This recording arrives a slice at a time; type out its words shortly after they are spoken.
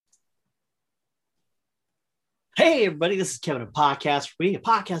Hey, everybody, this is Kevin, a podcast for me, a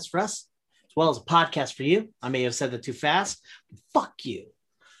podcast for us, as well as a podcast for you. I may have said that too fast. Fuck you.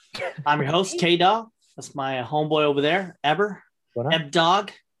 I'm your host, K Dog. That's my homeboy over there, Eber. Eb Dog.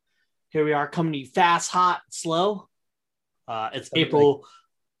 Here we are coming to you fast, hot, slow. It's April.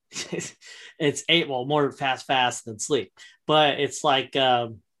 It's more fast than sleep. But it's like, where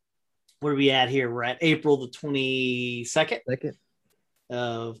are we at here? We're at April the 22nd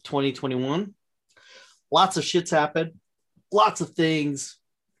of 2021. Lots of shit's happened. Lots of things.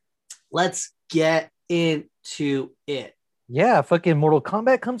 Let's get into it. Yeah, fucking Mortal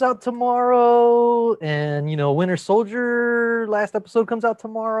Kombat comes out tomorrow. And, Winter Soldier last episode comes out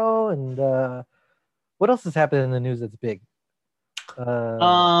tomorrow. And what else has happened in the news that's big? They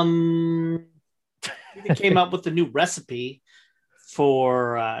came up with a new recipe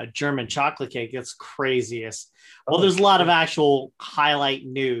for German chocolate cake. That's craziest. Well, there's a lot of actual highlight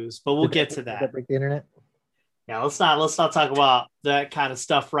news, but we'll get to that. Did that break the internet? Yeah, let's not talk about that kind of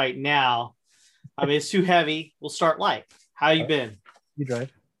stuff right now. I mean, it's too heavy. We'll start light. How you been? You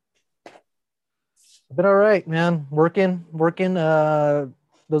drive. I've been all right, man. Working.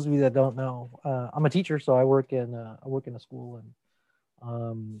 Those of you that don't know, I'm a teacher, so I work in a school,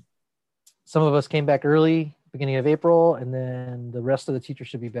 and some of us came back early, beginning of April, and then the rest of the teachers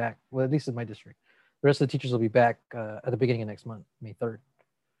should be back. Well, at least in my district, the rest of the teachers will be back at the beginning of next month, May 3rd.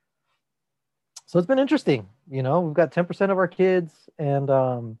 So it's been interesting. We've got 10% of our kids, and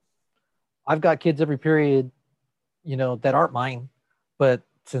I've got kids every period, that aren't mine, but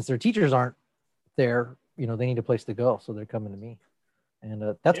since their teachers aren't there, they need a place to go, so they're coming to me,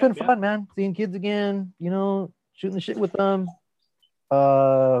 and that's been fun, man. Seeing kids again, shooting the shit with them,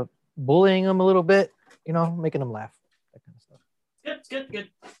 bullying them a little bit, making them laugh, that kind of stuff. Good.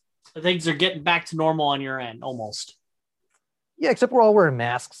 Things are getting back to normal on your end, almost. Yeah, except we're all wearing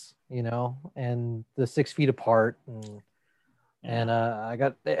masks, and the 6 feet apart, and I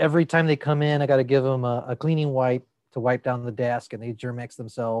got, every time they come in, I got to give them a cleaning wipe to wipe down the desk, and they Germ-X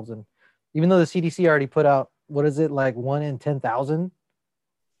themselves. And even though the CDC already put out, what is it, like 1 in 10,000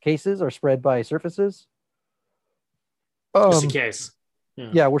 cases are spread by surfaces? Just in case.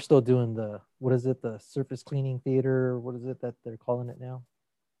 Yeah, we're still doing the surface cleaning theater. What is it that they're calling it now?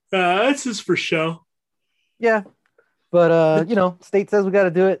 This is for show. Yeah. But, state says we got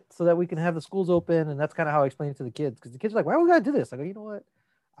to do it so that we can have the schools open. And that's kind of how I explain it to the kids. Because the kids are like, why we got to do this? I go, you know what?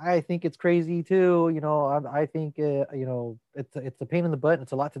 I think it's crazy too. I think, it's a pain in the butt and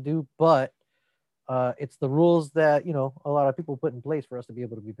it's a lot to do. But it's the rules that, a lot of people put in place for us to be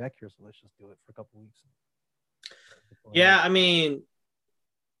able to be back here. So let's just do it for a couple of weeks. Yeah, I mean,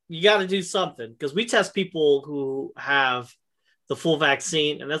 you got to do something. Because we test people who have the full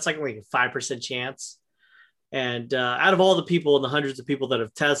vaccine. And that's like only a 5% chance. And out of all the people and the hundreds of people that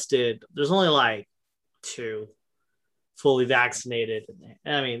have tested, there's only like 2 fully vaccinated.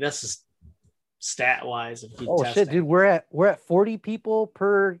 I mean, that's just stat wise. Oh shit, dude, we're at 40 people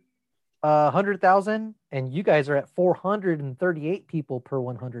per 100,000, and you guys are at 438 people per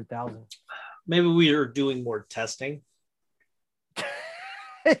 100,000. Maybe we are doing more testing.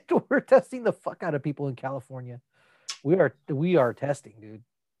 We're testing the fuck out of people in California. We are testing, dude.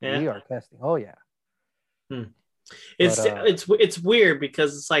 Yeah. We are testing. Oh yeah. It's weird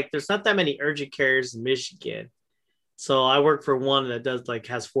because it's like there's not that many urgent cares in Michigan. So I work for one that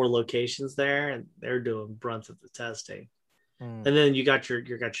has 4 locations there, and they're doing brunt of the testing. And then you got your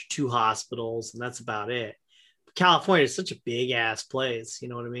 2 hospitals, and that's about it. But California is such a big ass place, you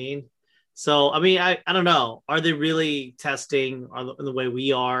know what I mean? So I mean, I don't know. Are they really testing in the way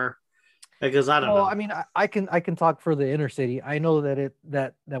we are? Because I don't know. I mean, I can talk for the inner city. I know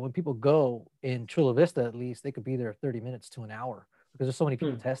that when people go in Chula Vista, at least they could be there 30 minutes to an hour because there's so many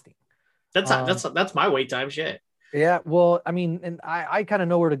people testing. That's my wait time. Shit. Yeah. Well, I mean, and I kind of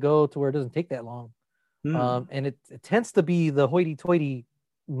know where to go to where it doesn't take that long. And it tends to be the hoity-toity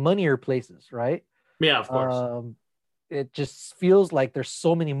moneyer places, right? Yeah, of course. It just feels like there's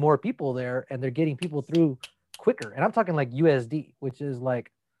so many more people there, and they're getting people through quicker. And I'm talking like USD, which is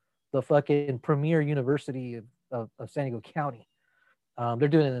like the fucking premier university of San Diego County. They're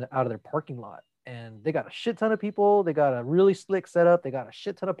doing it out of their parking lot, and they got a shit ton of people. They got a really slick setup. They got a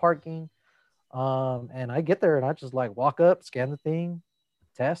shit ton of parking. And I get there and I just like walk up, scan the thing,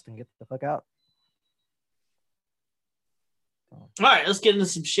 test, and get the fuck out. All right, let's get into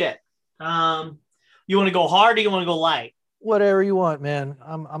some shit. You want to go hard or you want to go light? Whatever you want, man.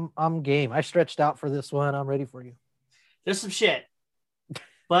 I'm game. I stretched out for this one. I'm ready for you. There's some shit.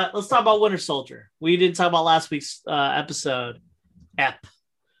 But let's talk about Winter Soldier. We didn't talk about last week's episode.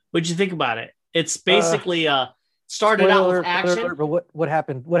 What'd you think about it? It's basically started out with action. But what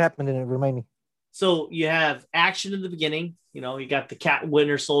happened? What happened in it? Remind me. So you have action in the beginning. You know, you got the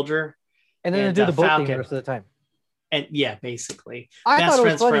Winter Soldier, and then they do the boat thing the Falcon. rest of the time. And yeah, basically, I thought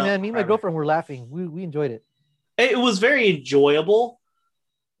it was funny, man. Me and my girlfriend were laughing. We enjoyed it. It was very enjoyable,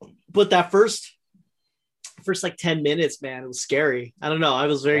 but that first like 10 minutes, man, it was scary. I don't know. I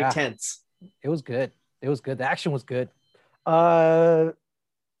was very tense. It was good. It was good. The action was good. You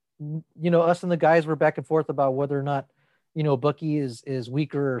know, us and the guys were back and forth about whether or not, you know, Bucky is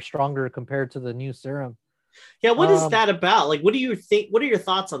weaker or stronger compared to the new serum. Yeah, what is that about? Like, what do you think? What are your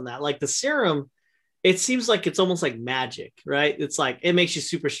thoughts on that? Like the serum, it seems like it's almost like magic, right? It's like it makes you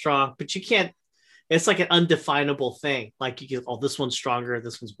super strong, but you can't. It's like an undefinable thing. Like you can, oh, this one's stronger,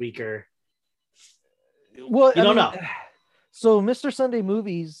 this one's weaker. Well, you don't know. So Mr. Sunday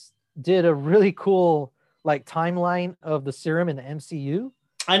Movies did a really cool like timeline of the serum in the MCU.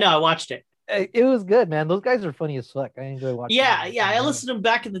 I know, I watched it. It was good, man. Those guys are funny as fuck. I enjoy watching. Yeah, I listened to them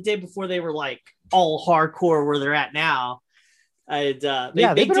back in the day before they were like all hardcore where they're at now. They've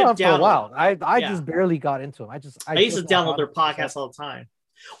been around for a while. I just barely got into them. I used to download their podcast all the time.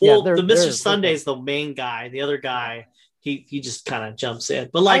 Well, the Mr. Sunday's the main guy. The other guy, he just kind of jumps in.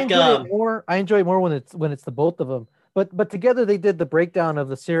 But like, I enjoy it more when it's the both of them. But together they did the breakdown of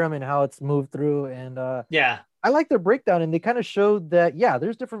the serum and how it's moved through. And I like their breakdown, and they kind of showed that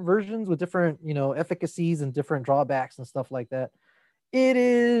there's different versions with different efficacies and different drawbacks and stuff like that. It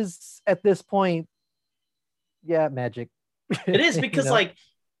is at this point, magic. It is because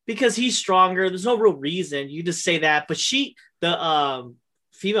because he's stronger. There's no real reason. You just say that, but the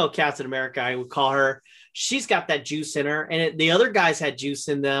female Captain America, I would call her, she's got that juice in her, and the other guys had juice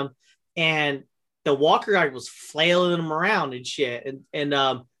in them, and the Walker guy was flailing them around and shit,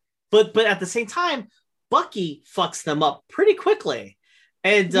 but at the same time, Bucky fucks them up pretty quickly,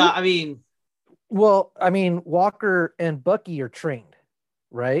 and Walker and Bucky are trained,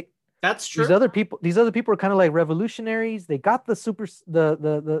 right? That's true. These other people are kind of like revolutionaries. They got the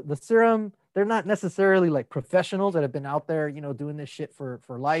serum. They're not necessarily like professionals that have been out there, doing this shit for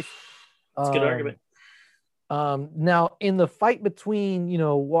life. That's a good argument. Now in the fight between,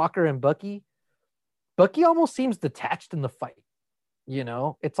 Walker and Bucky almost seems detached in the fight.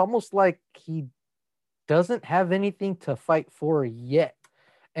 It's almost like he doesn't have anything to fight for yet.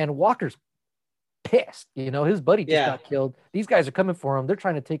 And Walker's pissed, his buddy just got killed. These guys are coming for him. They're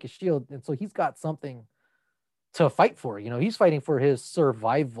trying to take his shield. And so he's got something to fight for. He's fighting for his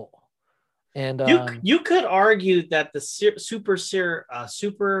survival. And you could argue that the super soldiers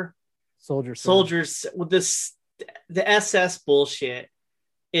with the SS bullshit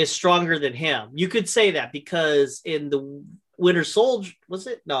is stronger than him. You could say that because in the Winter Soldier, was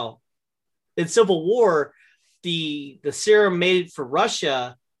it? No. In Civil War, the serum made for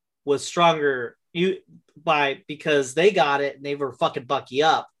Russia was stronger because they got it and they were fucking Bucky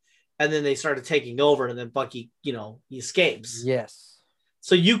up, and then they started taking over, and then Bucky, he escapes. Yes.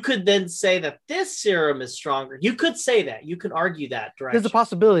 So you could then say that this serum is stronger. You could say that. You could argue that direction. There's a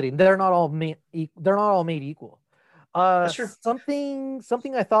possibility. They're not all made equal. That's true. Something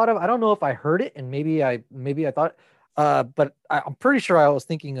I thought of. I don't know if I heard it, and maybe I thought, but I'm pretty sure I was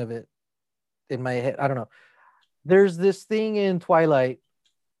thinking of it in my head. I don't know. There's this thing in Twilight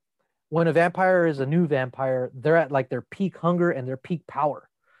when a vampire is a new vampire, they're at like their peak hunger and their peak power.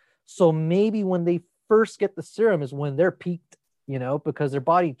 So maybe when they first get the serum is when they're peaked, because their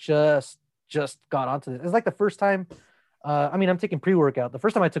body just got onto this. It's like the first time, I'm taking pre-workout. The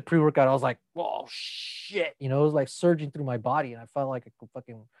first time I took pre-workout, I was like, oh shit, it was like surging through my body, and I felt like I could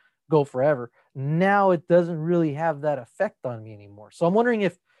fucking go forever. Now it doesn't really have that effect on me anymore. So I'm wondering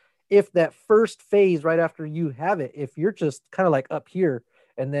if that first phase right after you have it, if you're just kind of like up here,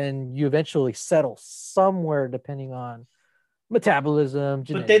 and then you eventually settle somewhere depending on metabolism.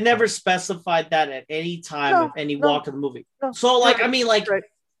 But they never specified that at any time of any walk of the movie. No, so right.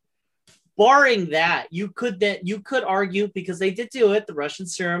 Barring that, you could argue, because they did do it, the Russian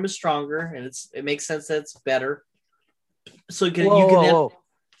serum is stronger, and it makes sense that it's better. So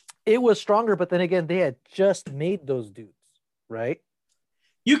it was stronger, but then again, they had just made those dudes, right?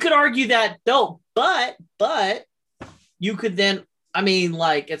 You could argue that though, but you could then,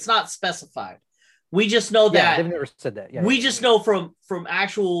 it's not specified. We just know that they've never said that. Yeah, we just know from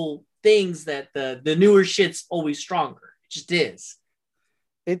actual things that the newer shit's always stronger. It just is.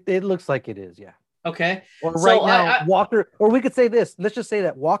 It looks like it is, yeah. Okay. Or right now, Walker, or we could say this. Let's just say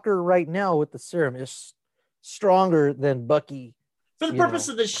that Walker right now with the serum is stronger than Bucky. For the purpose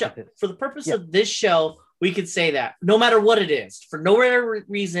of this show, of this show, we could say that no matter what it is, for no other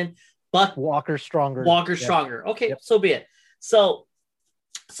reason, Walker's stronger. Okay, so be it. So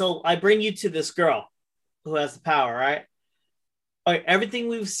I bring you to this girl who has the power, right? All right, everything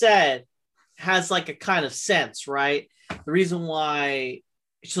we've said has like a kind of sense, right? The reason why,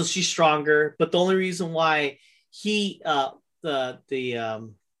 so she's stronger, but the only reason why he the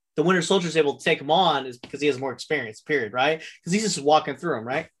Winter Soldier is able to take him on is because he has more experience. Period, right? Because he's just walking through him,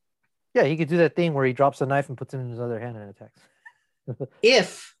 right? Yeah, he could do that thing where he drops a knife and puts it in his other hand and attacks.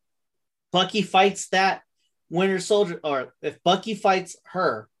 If Bucky fights that Winter Soldier, or if Bucky fights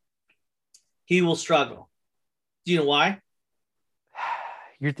her, he will struggle. Do you know why?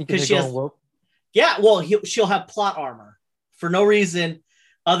 You're thinking they're going woke? Yeah, well, she'll have plot armor for no reason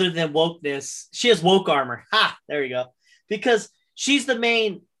other than wokeness. She has woke armor. Ha! There you go. Because she's the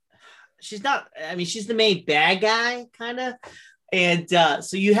main. She's not. I mean, she's the main bad guy, kind of. And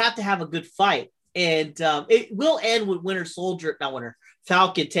so you have to have a good fight. And it will end with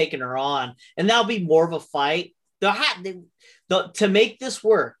Falcon taking her on, and that'll be more of a fight. To make this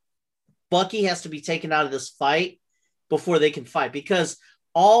work, Bucky has to be taken out of this fight before they can fight, because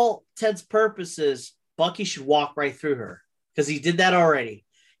all intents purposes, Bucky should walk right through her, because he did that already.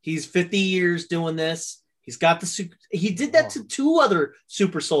 He's 50 years doing this. He's got the super. He did that to two other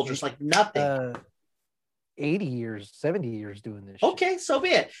super soldiers, like nothing. 80 years, 70 years doing this. Okay, so be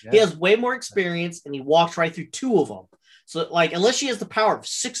it. Yeah. He has way more experience, and he walked right through two of them. So, like, unless she has the power of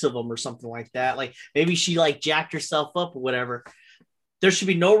six of them or something like that, like maybe she like jacked herself up or whatever, there should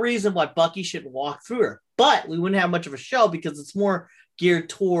be no reason why Bucky shouldn't walk through her. But we wouldn't have much of a show because it's more geared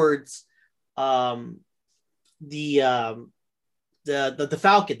towards the Falcon.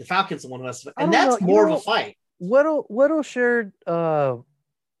 The Falcon's the one who has to, and that's more of a fight. Widow shared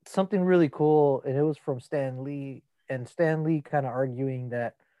something really cool, and it was from Stan Lee, and Stan Lee kind of arguing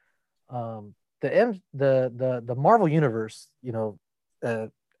that the Marvel universe,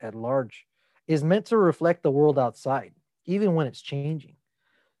 at large, is meant to reflect the world outside, even when it's changing,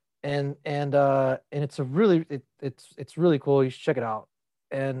 and it's it's really cool. You should check it out.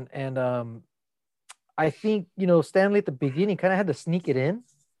 And I think Stan Lee at the beginning kind of had to sneak it in,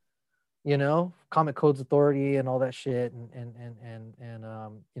 Comic Codes Authority and all that shit, and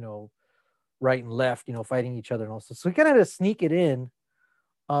right and left, fighting each other and all. So he kind of had to sneak it in.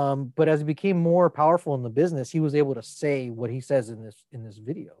 But as he became more powerful in the business, he was able to say what he says in this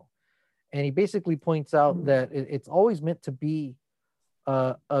video. And he basically points out that it's always meant to be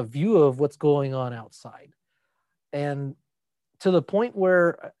a view of what's going on outside. And to the point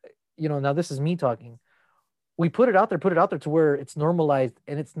where, now this is me talking, we put it out there to where it's normalized,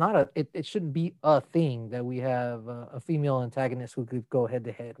 and it's not it shouldn't be a thing that we have a female antagonist who could go head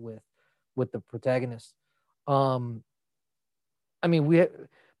to head with the protagonist. I mean,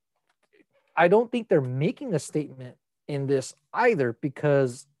 I don't think they're making a statement in this either,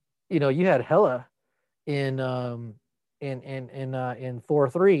 because you had Hela in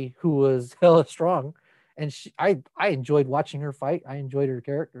Thor 3, who was hella strong, and I enjoyed watching her fight. I enjoyed her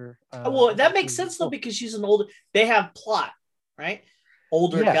character. Well, that makes sense though, because she's an older. They have plot, right?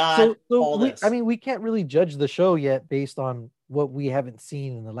 Older god. So this. I mean, we can't really judge the show yet based on what we haven't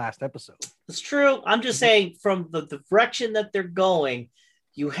seen in the last episode. It's true. I'm just saying, from the direction that they're going,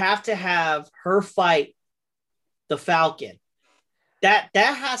 you have to have her fight the Falcon. That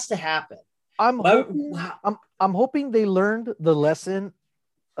has to happen. I'm hoping they learned the lesson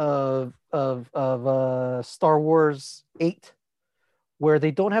of Star Wars 8, where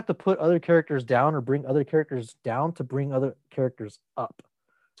they don't have to put other characters down or bring other characters down to bring other characters up.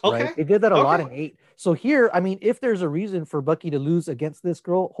 Okay. Right? They did that a lot in 8. So here, I mean, if there's a reason for Bucky to lose against this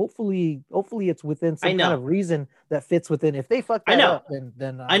girl, hopefully it's within some kind of reason that fits within. If they fuck that up,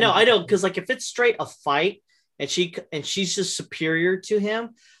 then I know, because like if it's straight a fight and she's just superior to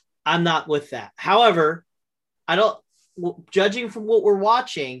him, I'm not with that. However, judging from what we're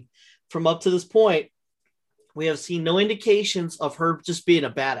watching from up to this point, we have seen no indications of her just being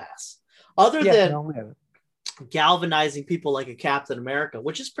a badass, other than galvanizing people like a Captain America,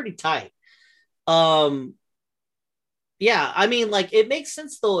 which is pretty tight. Yeah, I mean, like, it makes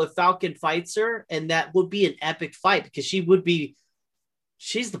sense though if Falcon fights her, and that would be an epic fight, because she's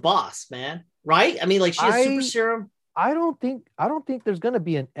the boss, man, right? I mean, like, she has super serum. I don't think there's going to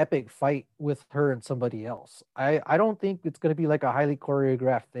be an epic fight with her and somebody else. I don't think it's going to be like a highly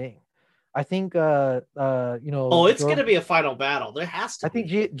choreographed thing. I think it's going to be a final battle. There has to be. I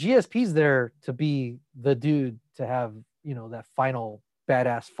think GSP's there to be the dude to have, that final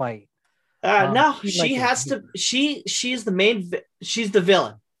badass fight. No, she has to. She's the main. She's the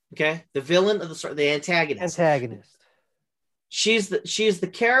villain. Okay, the villain of the story, the antagonist. She is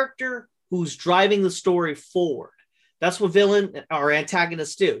the character who's driving the story forward. That's what villain or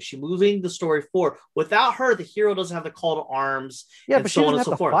antagonists do. She's moving the story forward. Without her, the hero doesn't have the call to arms. Yeah, but she doesn't have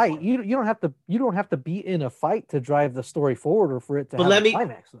to fight. You don't have to be in a fight to drive the story forward or for it to have a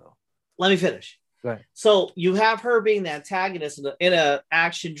climax, though. let me finish. Right. So you have her being the antagonist in a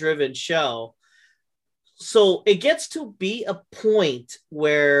action-driven show. So it gets to be a point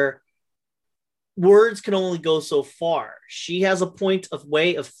where words can only go so far. She has a point of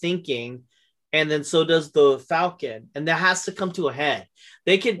way of thinking, and then so does the Falcon, and that has to come to a head.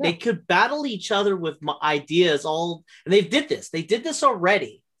 They could battle each other with ideas all, and they did this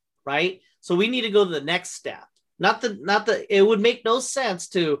already, right? So we need to go to the next step. Not the. It would make no sense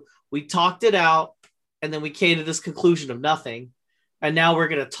to, we talked it out, and then we came to this conclusion of nothing, and now we're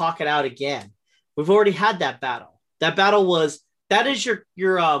gonna talk it out again. We've already had that battle. That battle was, that is your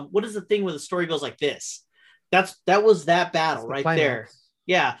what is the thing where the story goes like this? That was that battle right there.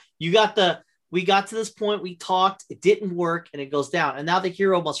 Yeah, we got to this point, we talked, it didn't work, and it goes down. And now the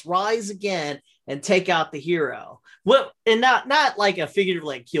hero must rise again and take out the hero. Well, and not like a figurative,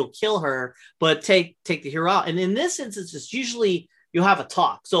 like he'll kill her, but take the hero out. And in this instance, it's usually you'll have a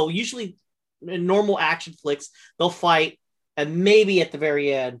talk. So usually in normal action flicks, they'll fight, and maybe at the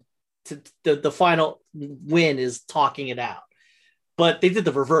very end, the final win is talking it out. But they did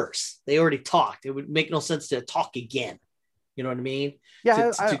the reverse. They already talked. It would make no sense to talk again. You know what I mean?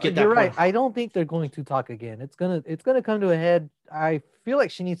 Yeah, to get that you're right. I don't think they're going to talk again. It's gonna come to a head. I feel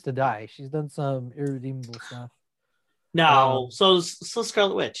like she needs to die. She's done some irredeemable stuff. No, so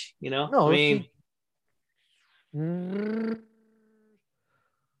Scarlet Witch. You know, no, I mean,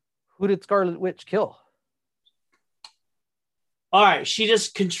 who did Scarlet Witch kill? All right, she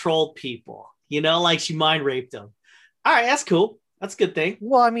just controlled people. You know, like she mind raped them. All right, that's cool. That's a good thing.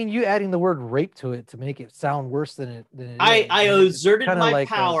 Well, I mean, you adding the word rape to it to make it sound worse than it is. I exerted my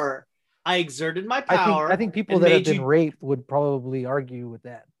power. I exerted my power. I think people that have been raped would probably argue with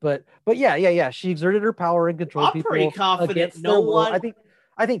that. But yeah. She exerted her power and controlled people. I'm pretty confident no one.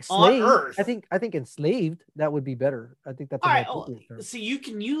 I think slave. Earth. I think enslaved, that would be better. I think that's all right. See, you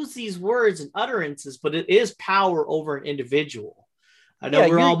can use these words and utterances, but it is power over an individual. I know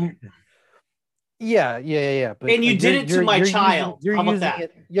we're all. Yeah. But and you did it to my child. You're using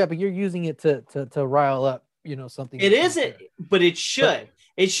it. Yeah, but you're using it to rile up, something. It isn't, but it should.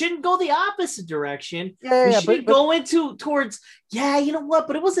 It shouldn't go the opposite direction. We should go towards. Yeah, you know what?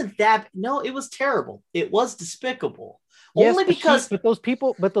 But it wasn't that. No, it was terrible. It was despicable. Yes, only because. But those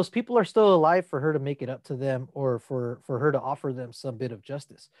people are still alive for her to make it up to them, or for her to offer them some bit of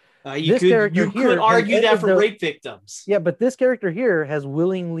justice. You could argue that for rape victims. Yeah, but this character here has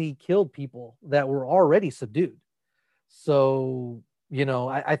willingly killed people that were already subdued. So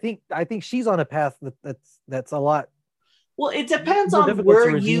I think she's on a path that's a lot. Well, it depends on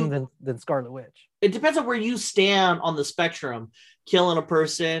where you than Scarlet Witch. It depends on where you stand on the spectrum, killing a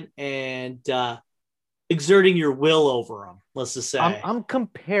person and exerting your will over them. Let's just say I'm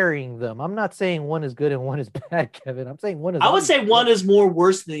comparing them. I'm not saying one is good and one is bad, Kevin. I'm saying one is. I would say one is more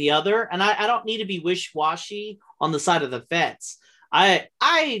worse than the other, and I don't need to be wish-washy on the side of the fence.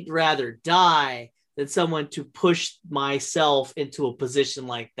 I'd rather die than someone to push myself into a position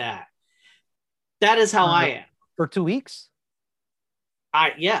like that. That is how I am. For 2 weeks?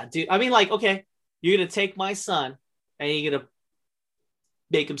 Yeah, dude. I mean, like, okay, you're gonna take my son and you're gonna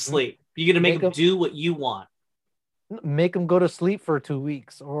make him sleep. You're gonna make him do what you want. Make him go to sleep for 2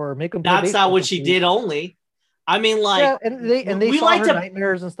 weeks, or make him. That's not what she did. Only, I mean, like, yeah, and they saw like her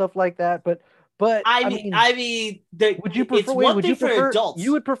nightmares and stuff like that. But I mean, would you prefer? Would you prefer? Adults.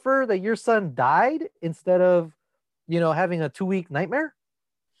 You would prefer that your son died instead of, having a 2 week nightmare?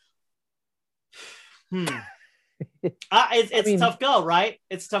 It's a tough go, right?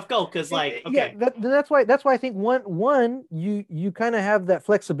 It's a tough go because, like, okay, yeah, that's why I think one you kind of have that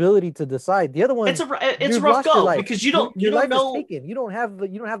flexibility to decide. The other one, it's a rough go because you don't know. You don't have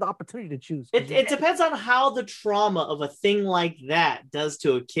the opportunity to choose. It depends on how the trauma of a thing like that does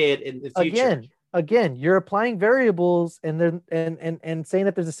to a kid in the future. Again, you're applying variables and saying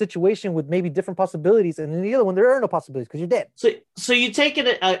that there's a situation with maybe different possibilities, and in the other one there are no possibilities because you're dead. So you take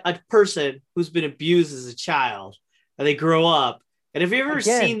a person who's been abused as a child and they grow up, and have you ever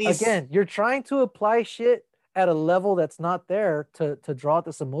seen these? Again, you're trying to apply shit at a level that's not there to draw out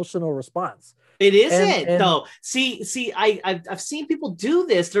this emotional response. It isn't though. See, I've seen people do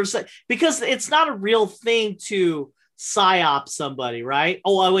this. There's because it's not a real thing to psyop somebody, right?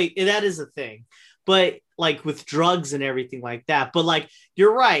 Oh, wait, that is a thing. But like with drugs and everything like that. But like,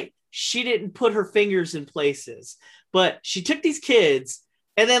 you're right. She didn't put her fingers in places, but she took these kids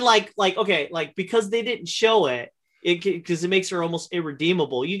and then okay, like because they didn't show it because it makes her almost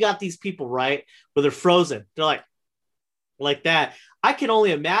irredeemable. You got these people, right? Where they're frozen. They're like that. I can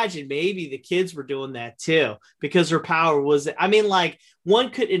only imagine maybe the kids were doing that too, because her power was, one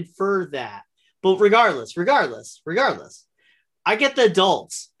could infer that. But regardless, I get the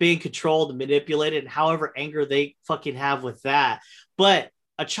adults being controlled and manipulated and however anger they fucking have with that. But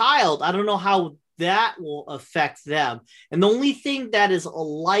a child, I don't know how that will affect them. And the only thing that is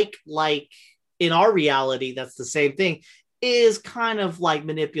like in our reality, that's the same thing, is kind of like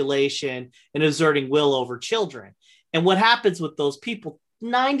manipulation and exerting will over children. And what happens with those people,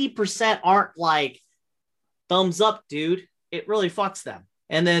 90% aren't like thumbs up, dude. It really fucks them.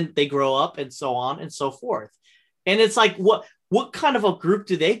 And then they grow up and so on and so forth. And it's like, what kind of a group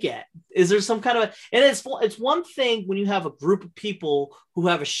do they get? Is there some kind of and it's one thing when you have a group of people who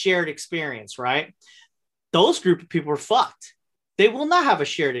have a shared experience, right? Those group of people are fucked. They will not have a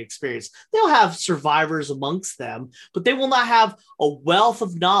shared experience. They'll have survivors amongst them, but they will not have a wealth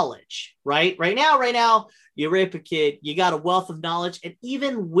of knowledge, right? Right now, you rape a kid, you got a wealth of knowledge. And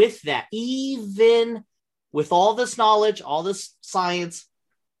even with that, even with all this knowledge, all this science,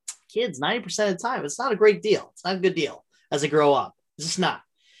 kids, 90% of the time, it's not a great deal. It's not a good deal as they grow up. It's just not.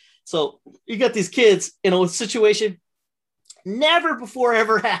 So you got these kids in a situation never before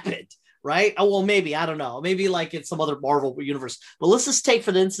ever happened, right? Oh, well, maybe, I don't know. Maybe like in some other Marvel universe. But let's just take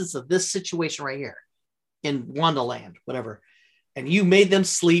for the instance of this situation right here in Wonderland, whatever. And you made them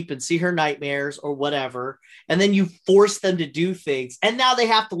sleep and see her nightmares or whatever. And then you force them to do things. And now they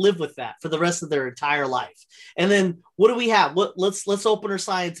have to live with that for the rest of their entire life. And then what do we have? Let's open our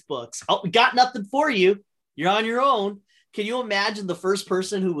science books. Oh, we got nothing for you. You're on your own. Can you imagine the first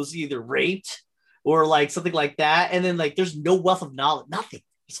person who was either raped or like something like that? And then like, there's no wealth of knowledge, nothing.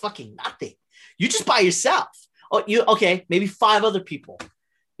 It's fucking nothing. You're just by yourself. Oh, okay, maybe 5 other people.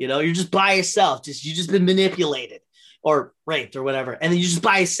 You know, you're just by yourself. You just been manipulated or raped or whatever. And then you're just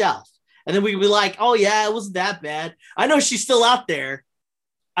by yourself. And then we could be like, oh yeah, it wasn't that bad. I know she's still out there.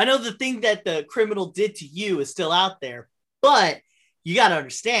 I know the thing that the criminal did to you is still out there, but you got to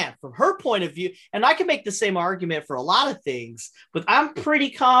understand from her point of view, and I can make the same argument for a lot of things, but I'm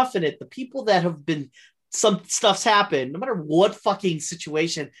pretty confident the people that have been, some stuff's happened, no matter what fucking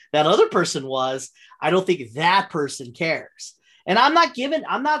situation that other person was, I don't think that person cares. And I'm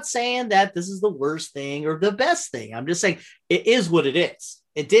not saying that this is the worst thing or the best thing. I'm just saying it is what it is.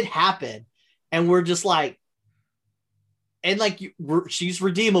 It did happen. And we're just like, and like she's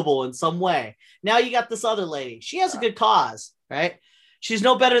redeemable in some way. Now you got this other lady. She has a good cause, right? She's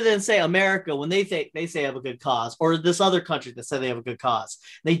no better than, say, America when they say they have a good cause, or this other country that say they have a good cause.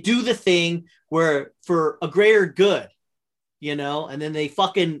 They do the thing where for a greater good, you know, and then they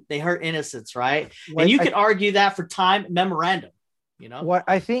hurt innocents, right? Well, and you could argue that for time memorandum, you know. What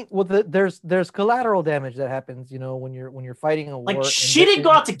I think, well, there's collateral damage that happens, you know, when you're fighting a war. Like she didn't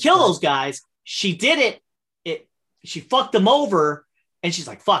go out to kill those guys. She did it. She fucked them over, and she's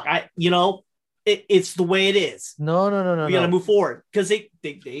like, "Fuck, it's the way it is." No. We gotta move forward because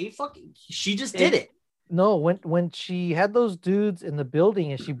they fucking. She just did it. No, when she had those dudes in the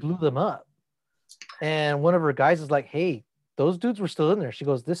building and she blew them up, and one of her guys is like, "Hey, those dudes were still in there." She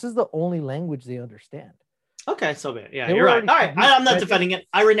goes, "This is the only language they understand." Okay, so bad. Yeah, you're right. All right, I'm not defending it.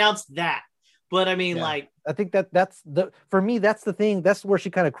 I renounced that, but I mean, like, I think that's for me. That's the thing. That's where she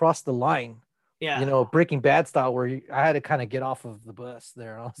kind of crossed the line. Yeah, you know, Breaking Bad style, where I had to kind of get off of the bus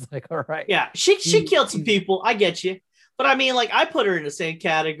there. I was like, all right. Yeah, she killed some people. I get you, but I mean, like, I put her in the same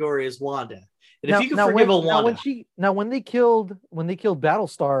category as Wanda. And if you can forgive a Wanda, when they killed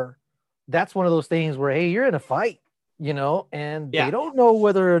Battlestar, that's one of those things where, hey, you're in a fight, you know, and they don't know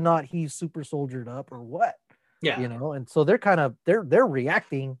whether or not he's super soldiered up or what. Yeah, you know, and so they're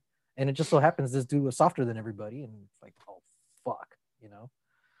reacting, and it just so happens this dude was softer than everybody, and it's like, oh fuck, you know.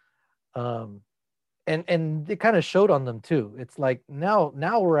 And it kind of showed on them too. It's like now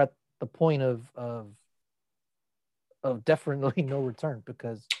we're at the point of definitely no return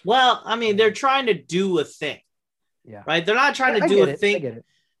because. Well, I mean, they're trying to do a thing. Yeah. Right. They're not trying to do a thing. I get it.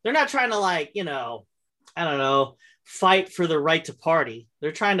 They're not trying to, like, you know, I don't know, fight for the right to party.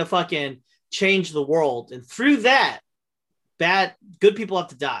 They're trying to fucking change the world. And through that, good people have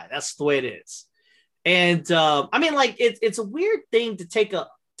to die. That's the way it is. And I mean, like, it's a weird thing to take a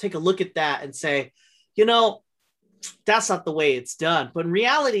look at that and say, you know, that's not the way it's done. But in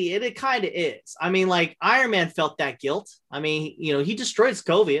reality, it kind of is. I mean, like, Iron Man felt that guilt. I mean, you know, he destroyed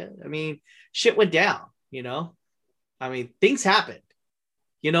Sokovia. I mean, shit went down, you know. I mean, things happened.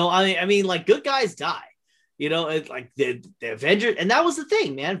 You know, I mean, like, good guys die. You know, it's like the Avengers. And that was the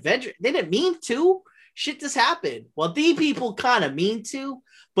thing, man. Avengers, they didn't mean to. Shit just happened. Well, the people kind of mean to.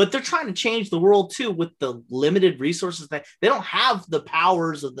 But they're trying to change the world too with the limited resources that they don't have the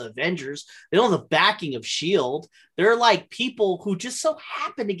powers of the Avengers. They don't have the backing of S.H.I.E.L.D. They're like people who just so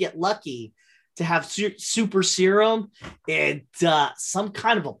happen to get lucky to have super serum and some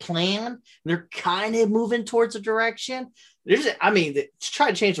kind of a plan. They're kind of moving towards a direction. To try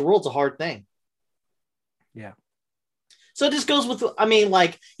to change the world's a hard thing. Yeah. So it just goes with,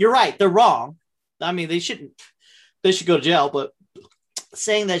 like, you're right. They're wrong. I mean, they should go to jail, but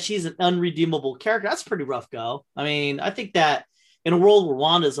saying that she's an unredeemable character, that's a pretty rough go. I mean, I think that in a world where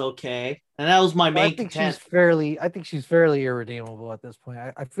Wanda's okay, and that was my main content. I think she's fairly irredeemable at this point.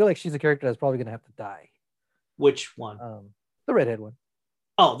 I feel like she's a character that's probably going to have to die. Which one? The redhead one.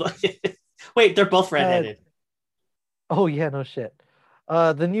 Oh, wait, they're both redheaded. Oh, yeah, no shit.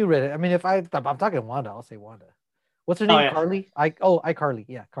 The new redhead. I mean, if I'm talking Wanda, I'll say Wanda. What's her name? Yeah. Carly? iCarly.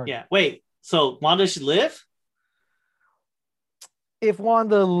 Yeah, Carly. Yeah, wait. So Wanda should live? If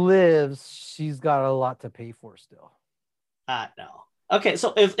Wanda lives, she's got a lot to pay for still. No. Okay,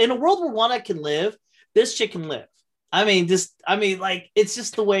 so if in a world where Wanda can live, this chick can live. It's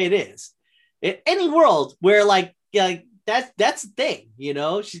just the way it is. In any world where that's the thing,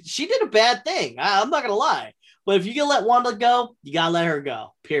 she did a bad thing. I'm not gonna lie, but if you can let Wanda go, you gotta let her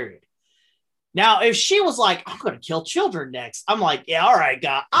go. Period. Now, if she was like, I'm gonna kill children next, I'm like, yeah, all right,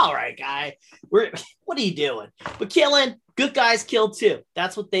 guy. What are you doing? But killing, good guys kill too.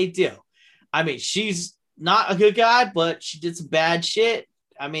 That's what they do. I mean, she's not a good guy, but she did some bad shit.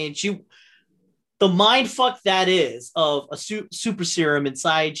 I mean, the mind fuck that is of a super serum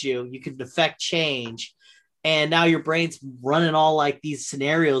inside you. You can affect change, and now your brain's running all like these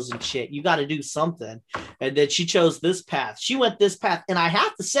scenarios and shit. You got to do something. And then she chose this path. She went this path, and I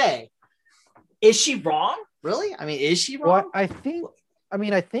have to say, is she wrong? Really? I mean, is she wrong? Well, I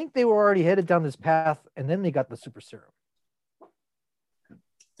think they were already headed down this path, and then they got the super serum.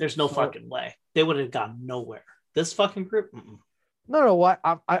 There's no fucking way. They would have gone nowhere. This fucking group? Mm-mm. No. What?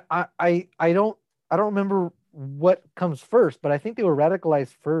 I don't remember what comes first, but I think they were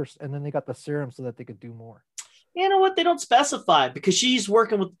radicalized first, and then they got the serum so that they could do more. You know what? They don't specify because she's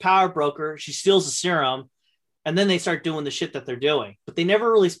working with the power broker. She steals the serum, and then they start doing the shit that they're doing. But they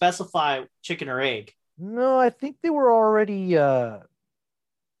never really specify chicken or egg. No, I think they were already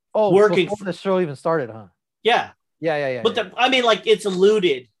working before the show even started, huh? Yeah. Yeah. But it's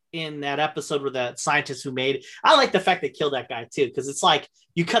alluded in that episode with that scientist who made it. I like the fact they killed that guy too, because it's like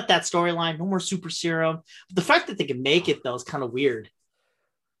you cut that storyline, no more super serum. But the fact that they can make it though is kind of weird.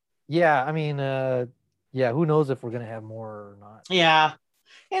 Yeah, I mean, who knows if we're gonna have more or not? Yeah,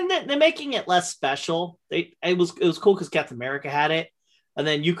 and they're making it less special. It was cool because Captain America had it, and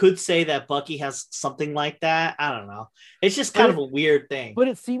then you could say that Bucky has something like that. I don't know. It's just kind of a weird thing. But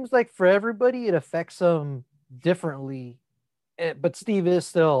it seems like for everybody, it affects them differently. But Steve is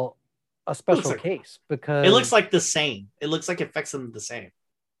still a special case because it looks like the same. It looks like it affects them the same.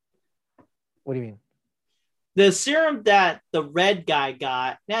 What do you mean? The serum that the red guy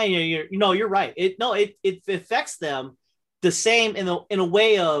got. Now you're right. It affects them the same in a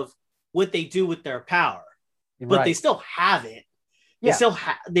way of what they do with their power, but they still have it. They still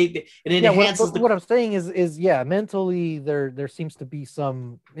have it enhances. What I'm saying is mentally there seems to be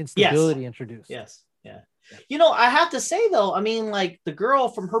some instability introduced. Yes. Yeah. I have to say though, I mean, like the girl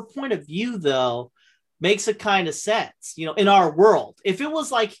from her point of view though makes a kind of sense, in our world. If it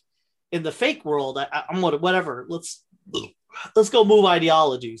was like in the fake world, I'm whatever. Let's go move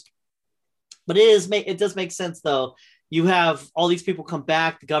ideologies. But it does make sense though. You have all these people come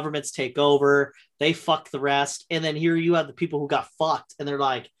back, the governments take over, they fuck the rest, and then here you have the people who got fucked, and they're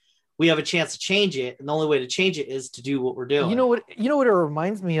like, we have a chance to change it, and the only way to change it is to do what we're doing. You know what it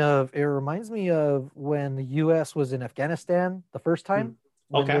reminds me of? It reminds me of when the U.S. was in Afghanistan the first time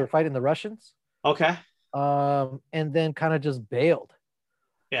when they were fighting the Russians. Okay. And then kind of just bailed.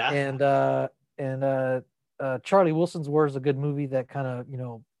 Yeah. And Charlie Wilson's War is a good movie that kind of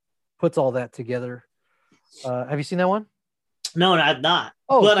puts all that together. Have you seen that one? No, I've not.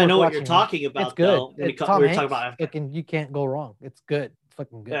 Oh, but I know what you're talking about. It's good. Though, it's Tom Hanks. You can't go wrong. It's good. It's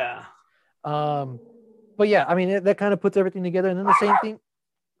fucking good. Yeah. But yeah, I mean that kind of puts everything together, and then the same thing.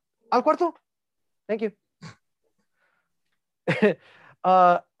 Al cuarto. Thank you.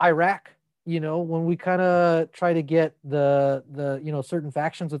 Iraq. When we kind of try to get the certain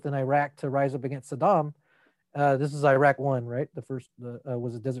factions within Iraq to rise up against Saddam. This is Iraq 1, right? The first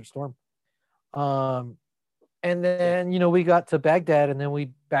was a Desert Storm. And then, we got to Baghdad and then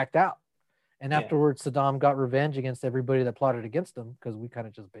we backed out. And afterwards, Saddam got revenge against everybody that plotted against him because we kind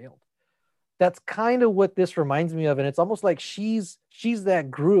of just bailed. That's kind of what this reminds me of. And it's almost like she's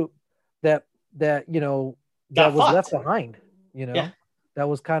that group that was left behind, that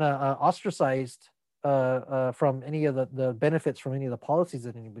was kind of ostracized from any of the benefits from any of the policies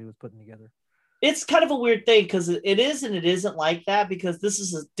that anybody was putting together. It's kind of a weird thing because it is and it isn't like that, because this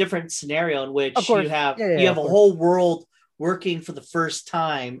is a different scenario in which you have a whole world working for the first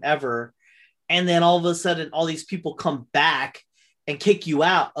time ever, and then all of a sudden all these people come back and kick you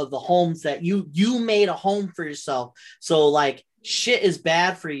out of the homes that you made a home for yourself. So like shit is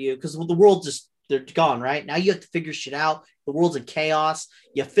bad for you because the world just, they're gone, right? Now you have to figure shit out. The world's in chaos.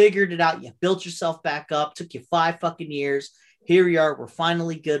 You figured it out. You built yourself back up. Took you 5 fucking years. Here we are. We're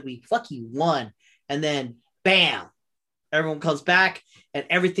finally good. We fucking won. And then bam, everyone comes back and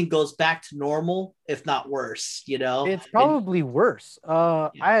everything goes back to normal, if not worse, you know? It's probably worse.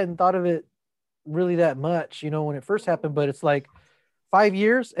 I hadn't thought of it really that much, you know, when it first happened, but it's like 5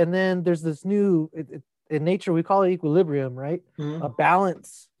 years. And then there's this new, in nature, we call it equilibrium, right? Mm-hmm. A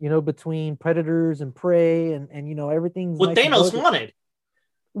balance, you know, between predators and prey and you know, everything's what nice Thanos wanted.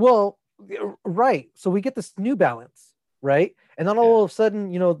 Well, right. So we get this new balance, right? And then all of a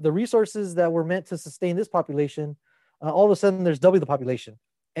sudden, you know, the resources that were meant to sustain this population, all of a sudden there's double the population.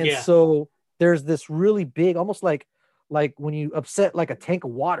 And so there's this really big, almost like when you upset like a tank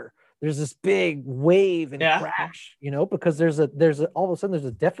of water, there's this big wave and crash, you know, because there's a all of a sudden there's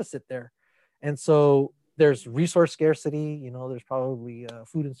a deficit there. And so there's resource scarcity, you know, there's probably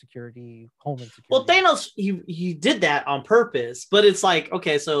food insecurity, home insecurity. Well, Thanos, he did that on purpose, but it's like,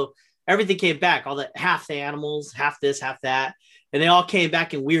 okay, so everything came back, all the half the animals, half this, half that, and they all came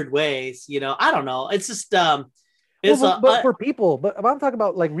back in weird ways, you know. I don't know. It's just but for people, but I'm talking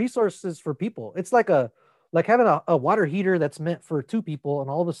about like resources for people. It's like having a water heater that's meant for 2 people,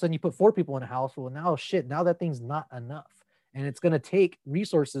 and all of a sudden you put 4 people in a house. Well, now now that thing's not enough. And it's going to take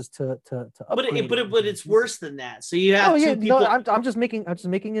resources to upgrade. But it's worse than that. So you have 2 people. No, I'm just making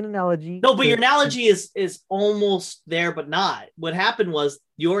an analogy. No, but your analogy is almost there, but not. What happened was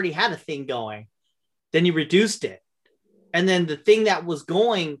you already had a thing going, then you reduced it, and then the thing that was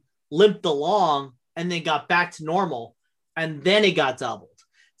going limped along, and then got back to normal, and then it got doubled.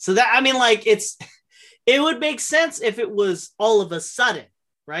 So that, I mean, like it would make sense if it was all of a sudden.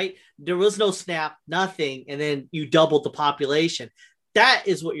 Right? There was no snap, nothing, and then you doubled the population. That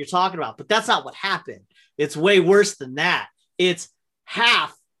is what you're talking about, but that's not what happened. It's way worse than that. It's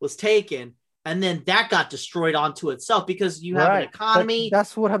half was taken, and then that got destroyed onto itself because you have an economy.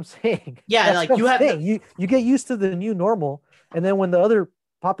 That's what I'm saying. Yeah, that's like you have you get used to the new normal, and then when the other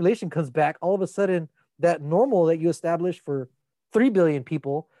population comes back, all of a sudden that normal that you established for 3 billion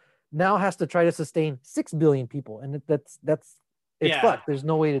people now has to try to sustain 6 billion people, and that's it's fucked. There's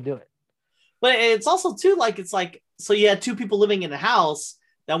no way to do it. But it's also too like it's like, so you had 2 people living in a house,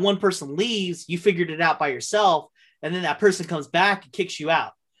 that one person leaves, you figured it out by yourself, and then that person comes back and kicks you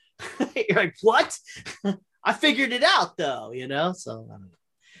out. You're like, what? I figured it out though, you know? So I don't know.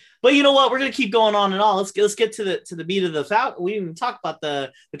 But you know what? We're gonna keep going on and on. Let's get to the meat of the fact. We didn't talk about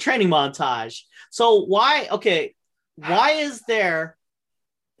the training montage. So why is there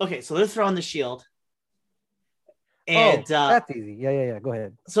so they're throwing the shield. And that's easy. Yeah. Go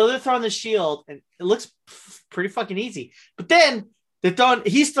ahead. So they're throwing the shield, and it looks pretty fucking easy. But then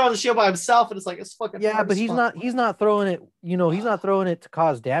he's throwing the shield by himself, and it's like it's fucking but he's not throwing it. You know, he's not throwing it to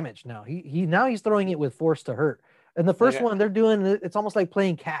cause damage. Now he's throwing it with force to hurt. And the first one they're doing, it's almost like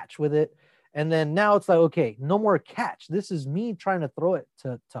playing catch with it. And then now it's like, okay, no more catch. This is me trying to throw it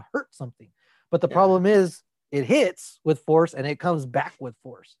to hurt something. But the problem is it hits with force and it comes back with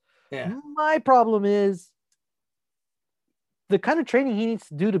force. Yeah. My problem is the kind of training he needs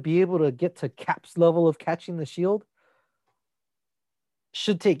to do to be able to get to Cap's level of catching the shield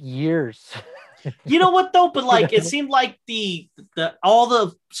should take years. You know what though? But like, it seemed like the all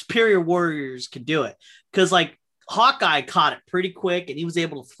the superior warriors could do it, because like Hawkeye caught it pretty quick and he was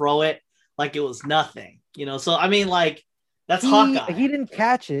able to throw it like it was nothing, you know? So, I mean, like that's Hawkeye. He didn't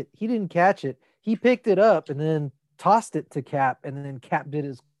catch it. He picked it up and then tossed it to Cap, and then Cap did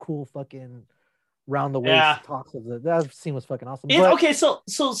his cool fucking round the waist toss of that scene was fucking awesome. Okay, so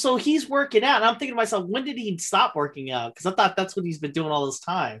he's working out, and I'm thinking to myself, when did he stop working out? Because I thought that's what he's been doing all this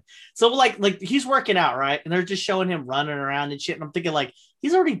time. So like he's working out, right? And they're just showing him running around and shit. And I'm thinking like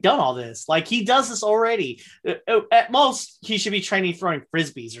he's already done all this. Like he does this already. At most, he should be training throwing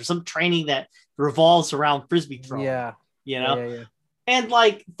frisbees or some training that revolves around frisbee throwing. Yeah, you know. Yeah. And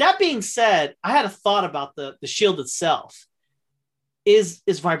like that being said, I had a thought about the shield itself. Is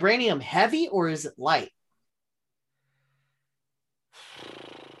vibranium heavy or is it light?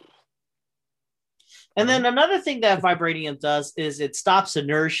 And then another thing that vibranium does is it stops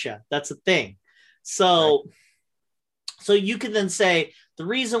inertia. That's a thing. So you can then say the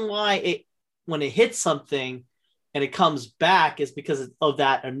reason why when it hits something and it comes back is because of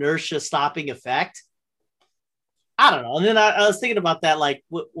that inertia stopping effect. I don't know. And then I was thinking about that. Like,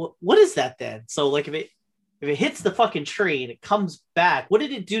 what is that then? So like if it hits the fucking tree and it comes back, what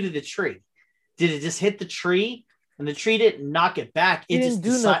did it do to the tree? Did it just hit the tree and the tree didn't knock it back. It didn't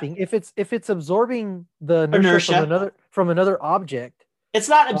do nothing. If it's absorbing the inertia from another object, it's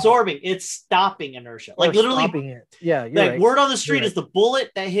not absorbing. It's stopping inertia. Like literally stopping it. Yeah, you're like right. word on the street is the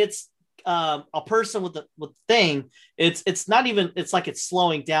bullet that hits a person with the thing. It's not even. It's like it's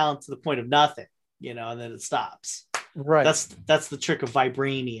slowing down to the point of nothing, and then it stops. Right. That's the trick of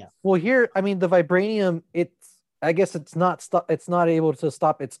vibranium. Well, here, I mean, the vibranium. I guess it's not able to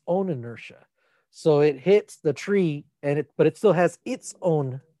stop its own inertia. So it hits the tree, but it still has its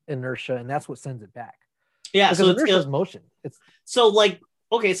own inertia, and that's what sends it back. Yeah, because inertia is motion. So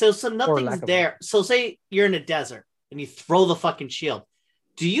nothing's there. So say you're in a desert and you throw the fucking shield.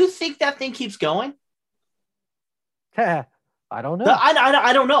 Do you think that thing keeps going? I don't know.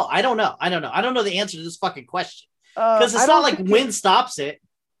 I don't know. I don't know the answer to this fucking question because it's not like wind stops it.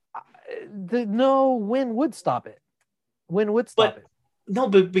 No, wind would stop it. Wind would stop it. No,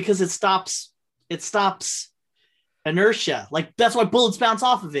 but because it stops inertia. Like that's why bullets bounce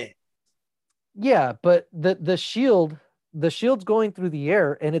off of it. Yeah, but the shield's going through the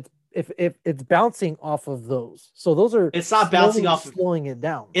air, and it's bouncing off of those. So those are it's not bouncing off slowing it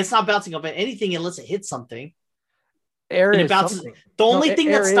down. It's not bouncing off of anything unless it hits something. Air and is something. The only thing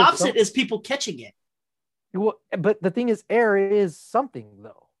that stops it is people catching it. Well, but the thing is, air is something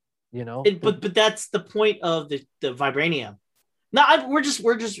though. But that's the point of the vibranium. No, we're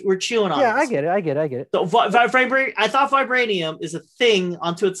chewing on. Yeah, this. I get it. So, I thought vibranium is a thing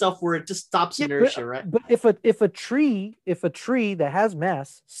unto itself where it just stops inertia, right? But if a tree that has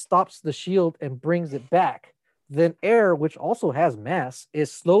mass stops the shield and brings it back, then air, which also has mass, is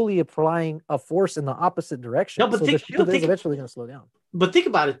slowly applying a force in the opposite direction. No, but the shield is eventually going to slow down. But think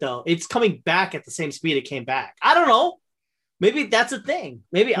about it though; it's coming back at the same speed it came back. I don't know. Maybe that's a thing.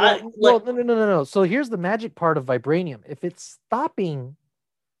 Maybe no. So here's the magic part of vibranium. If it's stopping,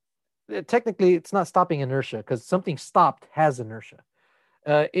 technically it's not stopping inertia because something stopped has inertia.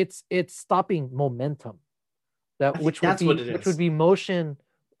 It's stopping momentum. Which would be motion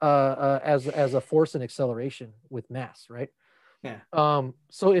as a force and acceleration with mass, right? Yeah.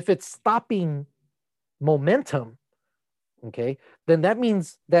 So if it's stopping momentum, okay, then that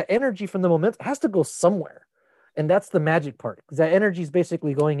means that energy from the momentum has to go somewhere. And that's the magic part, because that energy is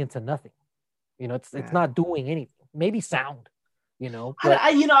basically going into nothing. It's not doing anything. Maybe sound, I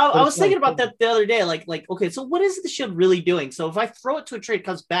was thinking about that the other day. Like, okay, so what is the shield really doing? So if I throw it to a tree, it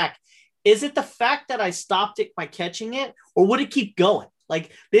comes back. Is it the fact that I stopped it by catching it, or would it keep going?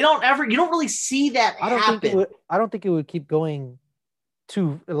 Like you don't really see that happen. I don't think it would keep going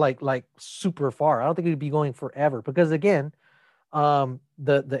too like super far. I don't think it would be going forever because again,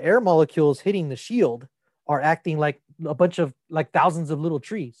 the air molecules hitting the shield are acting like a bunch of thousands of little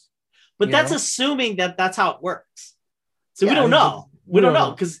trees. But that's assuming that that's how it works. So we don't know. We don't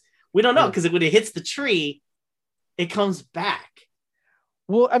know because when it hits the tree, it comes back.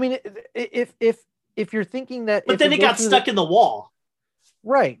 Well, I mean, if you're thinking that, but then it got stuck in the wall,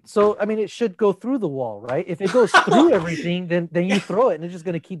 right? So I mean, it should go through the wall, right? If it goes through everything, then you throw it, and it's just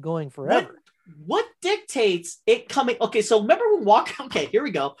going to keep going forever. What dictates it coming? Okay, so remember when Walker? Okay, here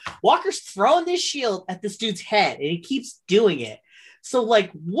we go. Walker's throwing this shield at this dude's head, and he keeps doing it. So,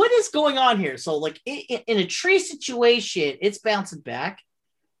 what is going on here? So, in a tree situation, it's bouncing back.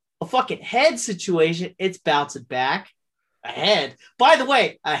 A fucking head situation, it's bouncing back. A head. By the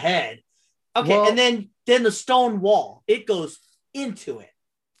way, a head. Okay, well, and then the stone wall, it goes into it.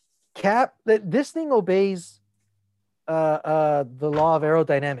 This thing obeys the law of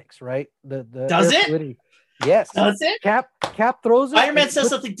aerodynamics, right? Does it? Fluidity. Yes. Does it? Cap throws it. Spider-Man says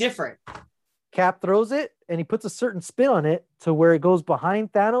something different. Cap throws it, and he puts a certain spin on it to where it goes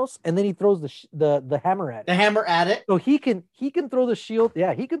behind Thanos, and then he throws the hammer at it. The hammer at it. So he can throw the shield.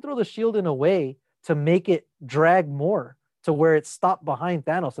 Yeah, he can throw the shield in a way to make it drag more to where it stopped behind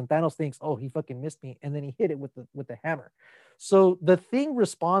Thanos, and Thanos thinks, "Oh, he fucking missed me," and then he hit it with the hammer. So the thing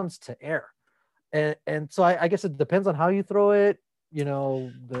responds to air. And so I guess it depends on how you throw it,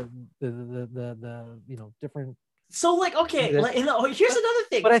 the different. So okay, here's another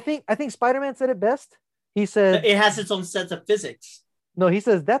thing. But I think Spider-Man said it best. He said it has its own sense of physics. No, he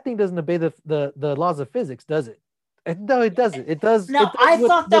says that thing doesn't obey the laws of physics, does it? No, it doesn't. It does. No, I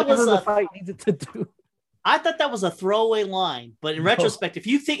thought that was the fight needs it to do. I thought that was a throwaway line, but in retrospect, if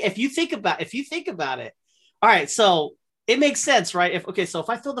you think about it, all right, so it makes sense, right? If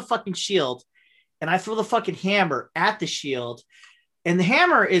I throw the fucking shield and I throw the fucking hammer at the shield, and the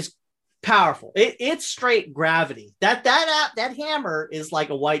hammer is powerful. It's straight gravity. That hammer is like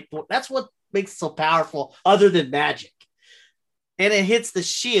a whiteboard. That's what makes it so powerful, other than magic. And it hits the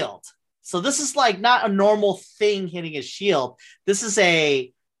shield. So this is not a normal thing hitting a shield. This is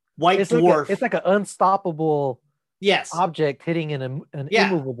a white dwarf. It's like an unstoppable Yes. object hitting an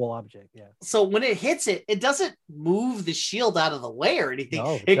immovable object. Yeah. So when it hits it, it doesn't move the shield out of the way or anything.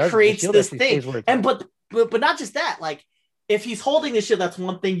 No, it creates this thing. And but not just that, like if he's holding the shield, that's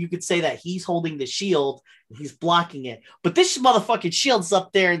one thing you could say that he's holding the shield and he's blocking it. But this motherfucking shield's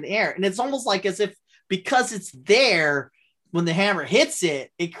up there in the air, and it's almost like as if because it's there when the hammer hits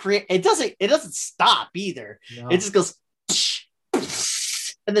it, it doesn't stop either. No. It just goes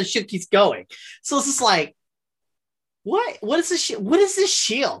and then shit keeps going. So it's just like, what is this shit? What is this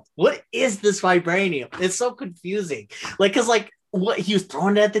shield? What is this vibranium? It's so confusing. Like, cause like what he was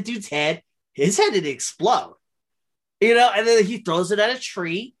throwing it at the dude's head, his head didn't explode. You know, and then he throws it at a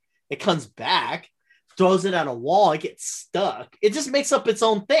tree, it comes back, throws it at a wall, it gets stuck. It just makes up its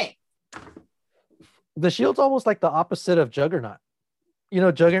own thing. The shield's almost like the opposite of Juggernaut. You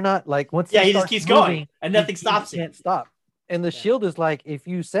know, Juggernaut, like once he just keeps moving, going and nothing stops it. Can't stop. And the shield is like, if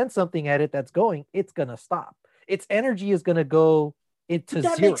you send something at it that's going, it's gonna stop. Its energy is gonna go into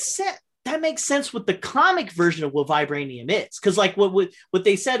zero. Makes sense. That makes sense with the comic version of what vibranium is, because like what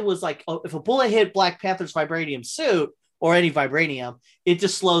they said was like, oh, if a bullet hit Black Panther's vibranium suit or any vibranium, it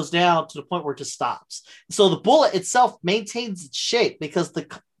just slows down to the point where it just stops. So the bullet itself maintains its shape because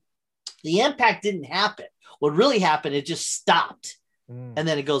the impact didn't happen. What really happened, it just stopped, and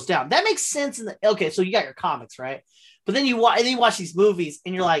then it goes down. That makes sense. Okay, so you got your comics, right? But then you watch these movies,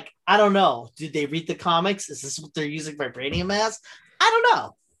 and you're like, I don't know. Did they read the comics? Is this what they're using vibranium as? I don't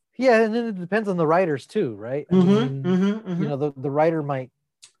know. Yeah, and then it depends on the writers too, right? I mean, you know, the writer might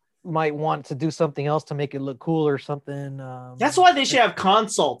want to do something else to make it look cool or something. That's why they should have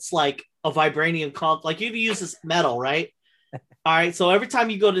consults, like a vibranium consult. Like you use this metal, right? All right, so every time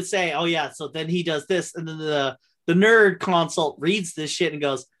you go to say, oh yeah, so then he does this, and then the nerd consult reads this shit and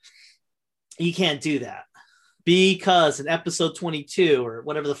goes, you can't do that because in episode 22 or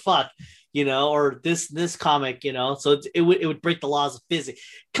whatever the fuck, you know, or this comic, you know, so it would break the laws of physics.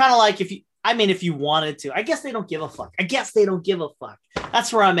 Kind of like if you wanted to. I guess they don't give a fuck.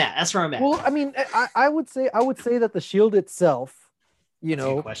 That's where I'm at. Well, I mean, I would say that the shield itself, you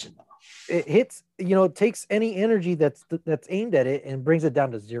know, it hits, you know, it takes any energy that's aimed at it and brings it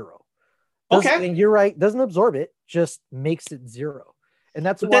down to zero. Okay. And you're right, doesn't absorb it, just makes it zero. And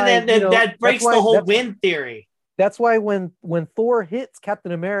that's why that breaks the whole wind theory. That's why when Thor hits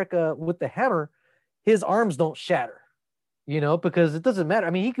Captain America with the hammer, his arms don't shatter, you know, because it doesn't matter.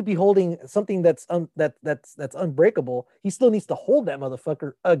 I mean, he could be holding something that's unbreakable. He still needs to hold that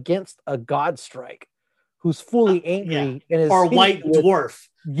motherfucker against a god strike who's fully angry and is or white dwarf.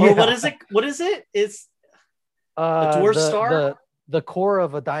 Yeah. Or what is it? It's a dwarf star. The core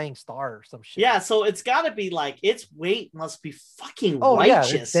of a dying star or some shit. Yeah, so it's got to be like its weight must be fucking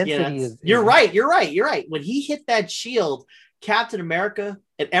righteous. Yeah, you're right. When he hit that shield, Captain America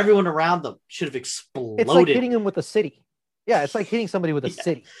and everyone around them should have exploded. It's like hitting him with a city. Yeah, it's like hitting somebody with a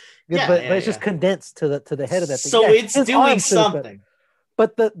city. But it's just condensed to the head of that thing. So it's doing something.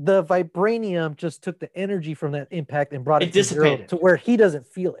 But the vibranium just took the energy from that impact and brought it to zero, to where he doesn't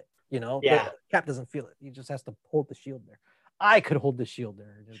feel it. You know, Cap doesn't feel it. He just has to hold the shield there. I could hold the shield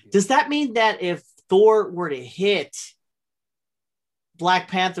there. Does that mean that if Thor were to hit Black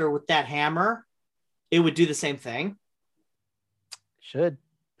Panther with that hammer, it would do the same thing? Should.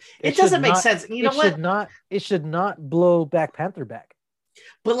 It doesn't make sense. You know what? It should not blow Black Panther back.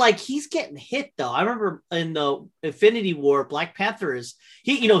 But like he's getting hit though. I remember in the Infinity War, Black Panther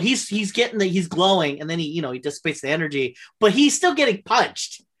he's glowing, and then he dissipates the energy, but he's still getting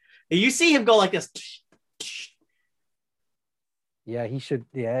punched. And you see him go like this. Yeah, he should.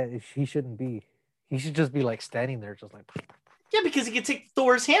 Yeah, he shouldn't be. He should just be like standing there, just like. Yeah, because he can take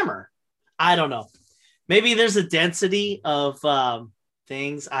Thor's hammer. I don't know. Maybe there's a density of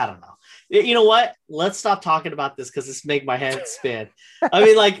things. I don't know. You know what? Let's stop talking about this because this make my head spin. I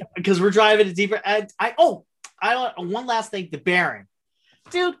mean, like, because we're driving it deeper. One last thing. The Baron,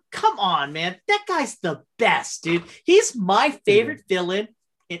 dude, come on, man. That guy's the best, dude. He's my favorite villain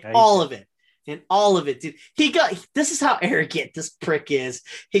in all of it. Dude. This is how arrogant this prick is.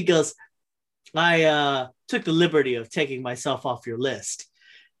 He goes, I took the liberty of taking myself off your list.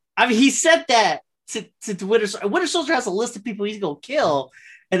 I mean, he said that to Winter Soldier. Winter Soldier has a list of people he's going to kill.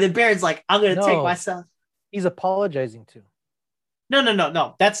 And then Baron's like, I'm going to take myself. He's apologizing to.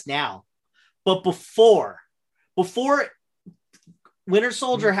 No. That's now. But before Winter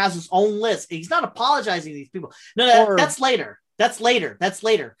Soldier has his own list, he's not apologizing to these people. No, that's later. That's later.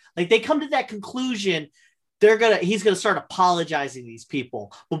 Like they come to that conclusion. He's gonna start apologizing to these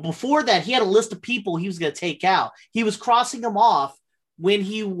people. But before that, he had a list of people he was gonna take out. He was crossing them off when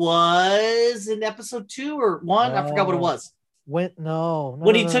he was in episode 2 or 1. I forgot what it was. When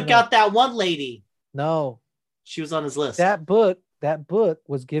he took out that one lady. No. She was on his list. That book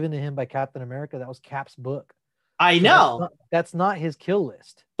was given to him by Captain America. That was Cap's book. I know. That's not his kill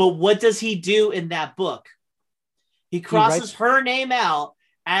list. But what does he do in that book? He crosses her name out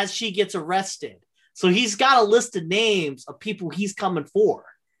as she gets arrested. So he's got a list of names of people he's coming for.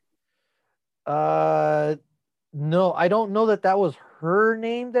 No, I don't know that was her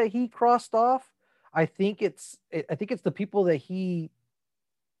name that he crossed off. I think it's the people that he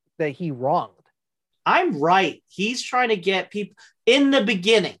wronged. I'm right. He's trying to get people in the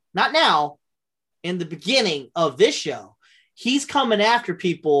beginning, not now, in the beginning of this show. He's coming after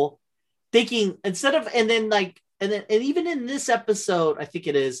people thinking instead of, and even in this episode, I think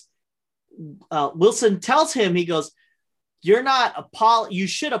it is, Wilson tells him, he goes, you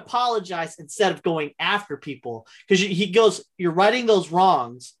should apologize instead of going after people. Because he goes, you're righting those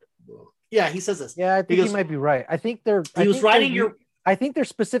wrongs. Yeah, he says this. Yeah, I think he might be right. I think I think there's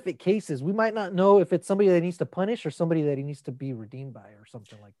specific cases. We might not know if it's somebody that needs to punish or somebody that he needs to be redeemed by or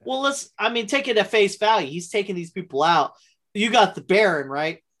something like that. Well, take it at face value. He's taking these people out. You got the Baron,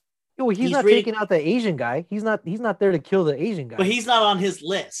 right? Well, he's not taking out the Asian guy. He's not there to kill the Asian guy. But he's not on his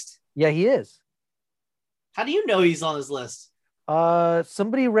list. Yeah, he is. How do you know he's on his list?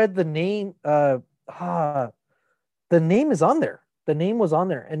 Somebody read the name. The name is on there. The name was on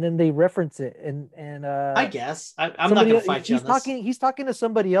there, and then they reference it. And I guess I'm not going to fight you on this. He's talking to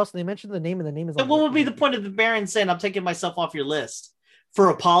somebody else, and they mentioned the name, and the name is on. What would be the point of the Baron saying, "I'm taking myself off your list" for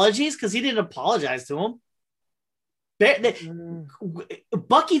apologies? Because he didn't apologize to him.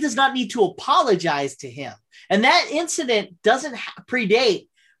 Bucky does not need to apologize to him, and that incident doesn't predate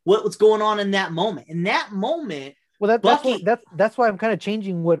what was going on in that moment. In that moment, well, that's why I'm kind of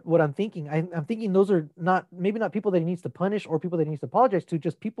changing what I'm thinking. I'm thinking those are maybe not people that he needs to punish or people that he needs to apologize to,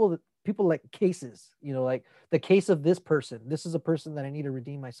 just people like cases, like the case of this person. This is a person that I need to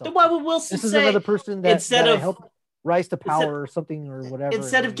redeem myself. Then why would Wilson this is another person that instead of help rise to power or something or whatever?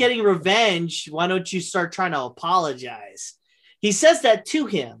 Instead of getting revenge, why don't you start trying to apologize? He says that to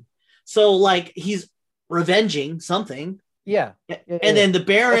him. So like he's revenging something. Yeah. And then the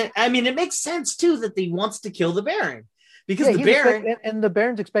Baron, I mean, it makes sense too that he wants to kill the Baron because the Baron and the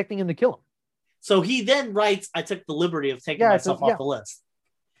Baron's expecting him to kill him. So he then writes, I took the liberty of taking myself off the list.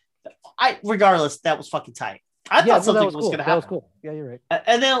 Regardless, that was fucking tight. I thought something was going to happen. That was cool. Yeah, you're right.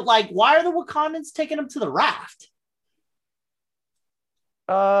 And then why are the Wakandans taking him to the raft?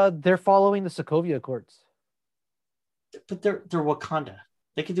 They're following the Sokovia Accords. But they're Wakanda.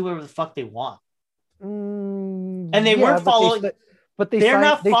 They can do whatever the fuck they want. And they weren't following, but they're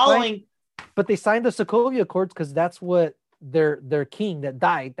not following. But they signed the Sokovia Accords because that's what their king that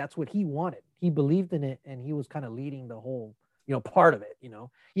died. That's what he wanted. He believed in it, and he was kind of leading the whole, part of it.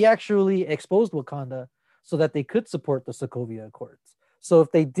 He actually exposed Wakanda so that they could support the Sokovia Accords. So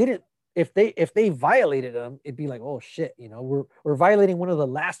if they didn't, if they violated them, it'd be like, oh shit, we're violating one of the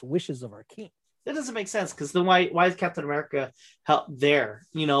last wishes of our king. That doesn't make sense because then why is Captain America there?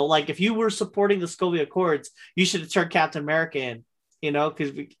 If you were supporting the Sokovia Accords, you should have turned Captain America in,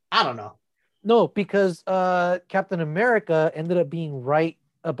 because I don't know. No, because Captain America ended up being right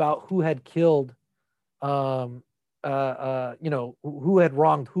about who had killed, who had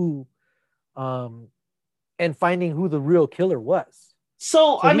wronged who, and finding who the real killer was.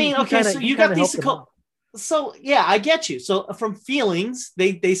 So you got these. So yeah, I get you. So from feelings,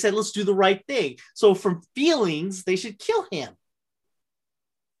 they said let's do the right thing. So from feelings, they should kill him.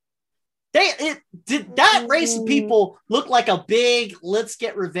 Did that race of people look like a big let's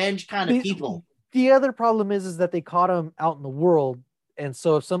get revenge kind of people? The other problem is that they caught him out in the world, and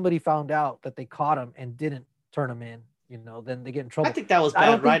so if somebody found out that they caught him and didn't turn him in, then they get in trouble. I think that was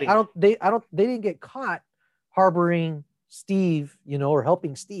bad writing. They didn't get caught harboring Steve, or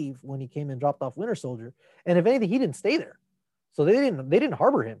helping Steve when he came and dropped off Winter Soldier. And if anything, he didn't stay there. So they didn't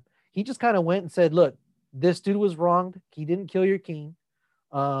harbor him. He just kind of went and said, look, this dude was wronged. He didn't kill your king.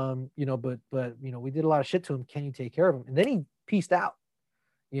 But we did a lot of shit to him. Can you take care of him? And then he pieced out.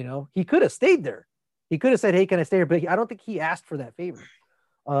 He could have stayed there. He could have said, hey, can I stay here? But I don't think he asked for that favor.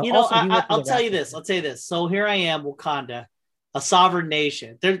 I'll tell you this. So here I am, Wakanda, a sovereign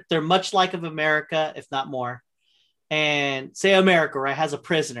nation. They're much like of America, if not more. And say America, right, has a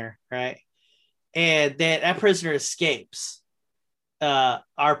prisoner, right? And that prisoner escapes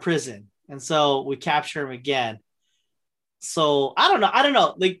our prison. And so we capture him again. So I don't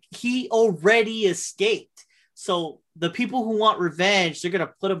know. Like he already escaped. So the people who want revenge, they're going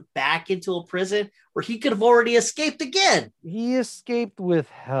to put him back into a prison where he could have already escaped again. He escaped with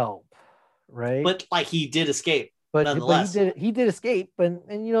help, right? But he did escape. But nonetheless. he did escape, and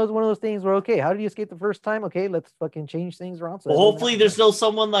you know, it's one of those things where, okay, how did you escape the first time? Okay, let's fucking change things around. So Well, that doesn't hopefully happen there's again. no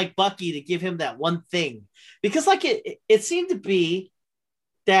someone like Bucky to give him that one thing, because like it seemed to be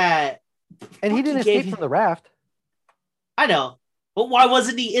that And he Bucky didn't gave escape him. from the raft I know, but why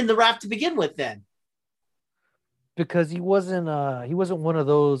wasn't he in the raft to begin with then? because he wasn't one of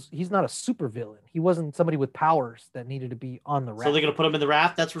those. He's not a super villain. He wasn't somebody with powers that needed to be on the So they're raft. gonna put him in the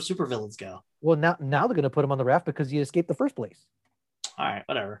raft. That's where supervillains go. Well, now they're gonna put him on the raft because he escaped the first place. All right,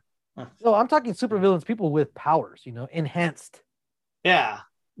 whatever. No, I'm talking super villains, people with powers, you know, enhanced. Yeah.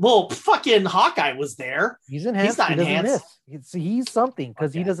 Well, fucking Hawkeye was there. He's He's enhanced. not He doesn't enhanced. miss. He's something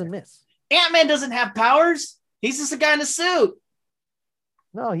because he Okay. doesn't miss. Ant-Man doesn't have powers. He's just a guy in a suit.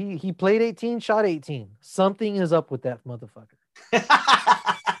 No, he played 18, shot 18. Something is up with that motherfucker.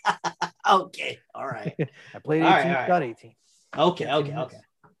 Okay. All right. I played 18, All right. shot 18. Okay. Can't Okay. miss. Okay.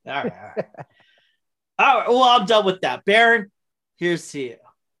 All right. All right. All right. Well, I'm done with that. Baron, here's to you.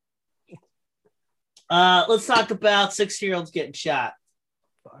 Let's talk about 6-year-olds getting shot.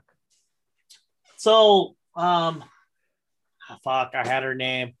 Fuck. So, fuck, I had her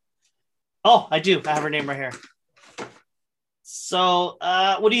name. Oh, I do. I have her name right here. So,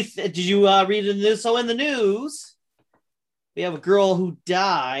 what do you did you read in the news? So, in the news, we have a girl who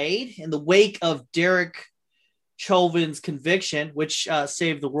died in the wake of Derek Chauvin's conviction, which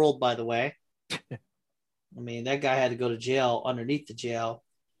saved the world, by the way. I mean, that guy had to go to jail underneath the jail.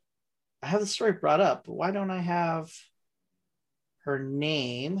 I have the story brought up, but why don't I have her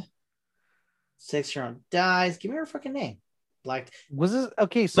name? 6-year-old dies. Give me her fucking name. Like Was this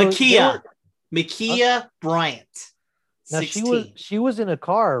okay? So Makia Bryant. now 16. she was in a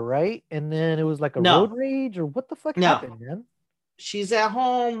car, right? And then it was like a No. road rage, or what the fuck No. happened, man? She's at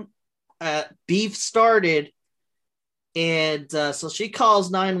home. Beef started, and so she calls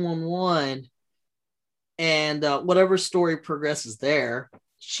 911, and whatever story progresses there,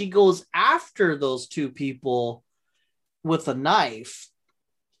 she goes after those two people with a knife.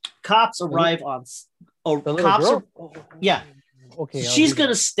 Cops arrive on. The little Cops girl? are, yeah. Okay. So she's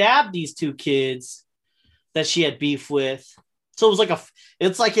gonna stab these two kids that she had beef with. So it was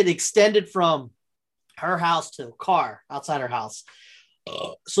it's like it extended from her house to a car outside her house.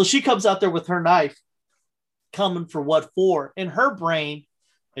 So she comes out there with her knife, coming for what for? In her brain,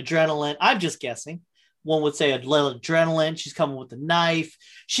 adrenaline. I'm just guessing. One would say a little adrenaline. She's coming with a knife.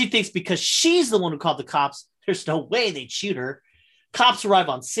 She thinks because she's the one who called the cops, there's no way they'd shoot her. Cops arrive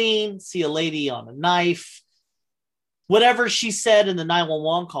on scene, see a lady on a knife. Whatever she said in the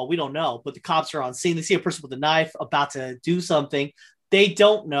 911 call, we don't know, but the cops are on scene. They see a person with a knife about to do something. They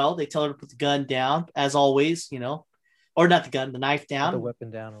don't know. They tell her to put the gun down, as always, you know, or not the gun, the knife down. The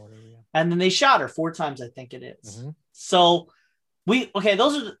weapon down or whatever. Yeah. And then they shot her 4 times, I think it is. Mm-hmm. So those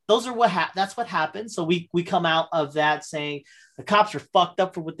are that's what happened. So we come out of that saying the cops are fucked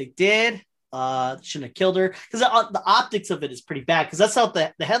up for what they did. Shouldn't have killed her, because the optics of it is pretty bad, because that's how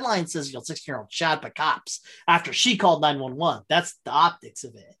the headline says, 16-year-old shot by cops after she called 911. That's the optics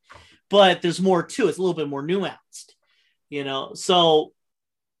of it, but there's more to it. It's a little bit more nuanced, so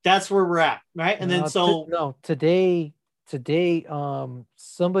that's where we're at, right? And then today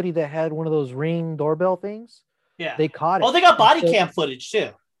somebody that had one of those Ring doorbell things, yeah, they caught it. Oh, they got body cam footage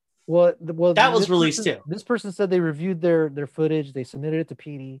too. Well, that was released too. This person said they reviewed their footage, they submitted it to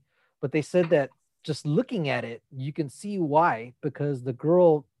PD, but they said that just looking at it, you can see why, because the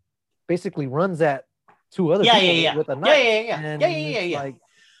girl basically runs at 2 other people with a knife. Yeah.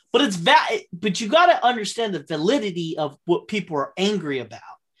 But you got to understand the validity of what people are angry about.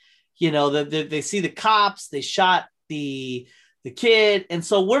 They see the cops, they shot the kid, and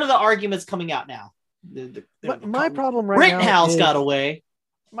so what are the arguments coming out now? My problem right now Rittenhouse got away.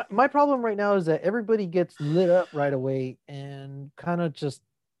 My problem right now is that everybody gets lit up right away and kind of just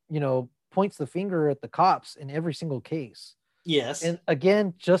points the finger at the cops in every single case. Yes. And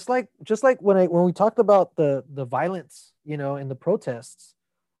again, just like when we talked about the violence, in the protests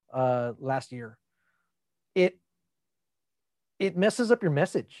last year, it messes up your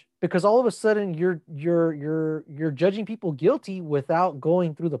message, because all of a sudden you're judging people guilty without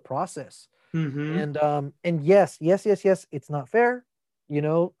going through the process. Mm-hmm. And yes, it's not fair.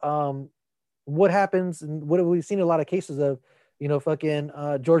 What happens, and what we've seen a lot of cases of,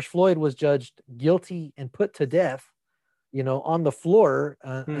 George Floyd was judged guilty and put to death, on the floor,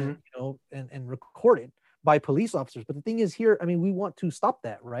 and recorded by police officers. But the thing is here, I mean, we want to stop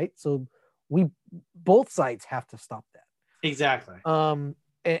that, right? So both sides have to stop that. Exactly.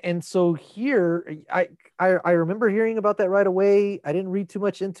 And so here, I remember hearing about that right away. I didn't read too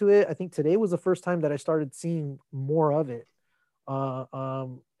much into it. I think today was the first time that I started seeing more of it.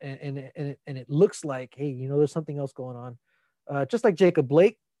 And it looks like, hey, there's something else going on. Just like Jacob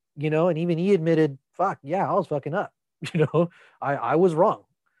Blake, and even he admitted, fuck yeah, I was fucking up. I was wrong.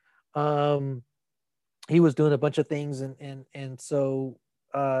 He was doing a bunch of things, and so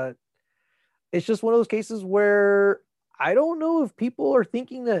it's just one of those cases where I don't know if people are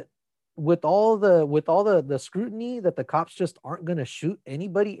thinking that with all the scrutiny that the cops just aren't going to shoot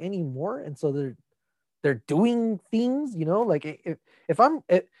anybody anymore, and so they're doing things, like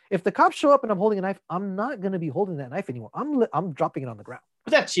if the cops show up and I'm holding a knife, I'm not going to be holding that knife anymore. I'm dropping it on the ground.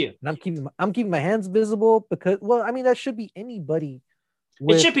 That's you. And I'm keeping my hands visible because, well, I mean, that should be anybody.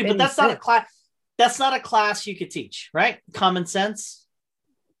 It should be, but that's not a class. That's not a class you could teach, right? Common sense.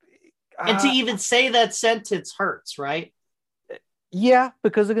 And to even say that sentence hurts, right? Yeah,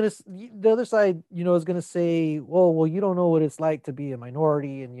 because the other side, is gonna say, well, you don't know what it's like to be a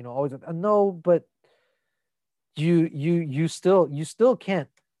minority, and always no, but you still can't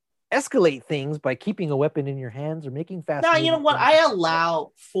escalate things by keeping a weapon in your hands or making fast. Now, you know what? I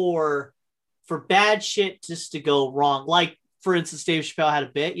allow for bad shit just to go wrong. Like, for instance, Dave Chappelle had a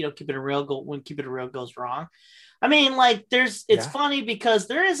bit, keeping it real when keeping it real goes wrong. I mean, like, it's funny because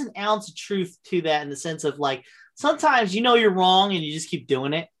there is an ounce of truth to that in the sense of, like, sometimes you're wrong and you just keep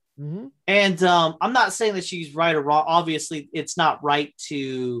doing it. Mm-hmm. And I'm not saying that she's right or wrong. Obviously, it's not right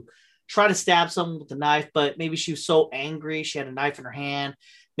to try to stab someone with a knife, but maybe she was so angry. She had a knife in her hand.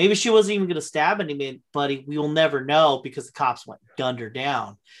 Maybe she wasn't even going to stab anybody. We will never know because the cops gunned her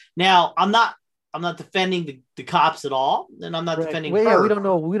down. Now, I'm not defending the cops at all, and I'm not defending her. Yeah, we don't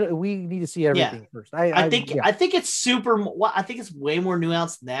know. We need to see everything first. I think it's I think it's way more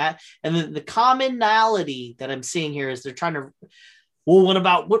nuanced than that. And the commonality that I'm seeing here is they're trying to. Well, what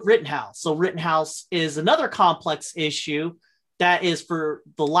about Rittenhouse? So Rittenhouse is another complex issue that is, for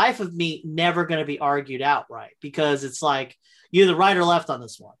the life of me, never going to be argued outright, because it's like you're the right or left on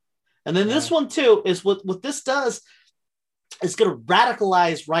this one. And then this one too is what this does is going to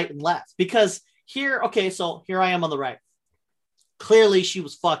radicalize right and left, because here I am on the right. Clearly she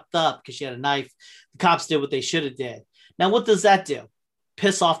was fucked up because she had a knife. The cops did what they should have did. Now, what does that do?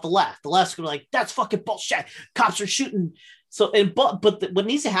 Piss off the left. The left's going to be like, that's fucking bullshit. Cops are shooting. So, what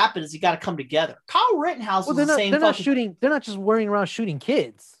needs to happen is you got to come together. Kyle Rittenhouse is the same. They're not shooting. They're not just running around shooting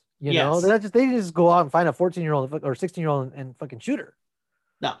kids. They just go out and find a 14-year-old or 16-year-old and fucking shoot her.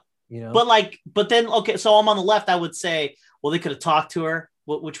 No, but then, okay, so I'm on the left. I would say, well, they could have talked to her,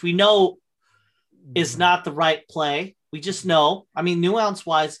 which we know is not the right play. We just know. I mean, nuance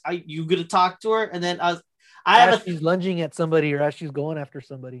wise, you could have talked to her, and then she's lunging at somebody or as she's going after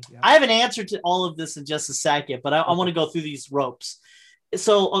somebody. Yeah. I have an answer to all of this in just a second, but I want to go through these ropes.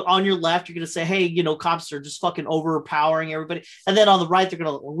 So on your left, you're going to say, hey, cops are just fucking overpowering everybody. And then on the right, they're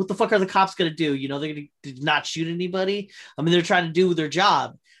going to, what the fuck are the cops going to do? They're going to not shoot anybody. I mean, they're trying to do their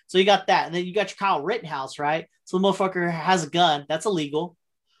job. So you got that. And then you got your Kyle Rittenhouse, right? So the motherfucker has a gun. That's illegal.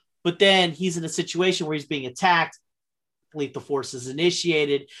 But then he's in a situation where he's being attacked. Lethal force is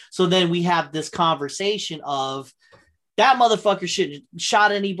initiated. So then we have this conversation of that motherfucker shouldn't have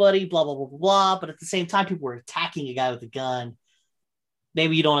shot anybody, blah, blah, blah, blah, blah. But at the same time, people were attacking a guy with a gun.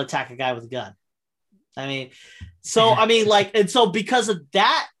 Maybe you don't attack a guy with a gun. And so because of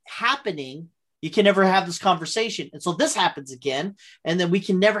that happening, you can never have this conversation. And so this happens again. And then we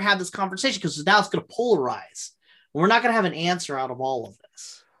can never have this conversation because now it's going to polarize. We're not going to have an answer out of all of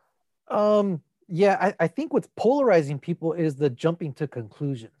this. Yeah, I think what's polarizing people is the jumping to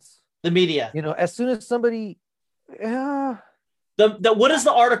conclusions. The media. As soon as somebody... What is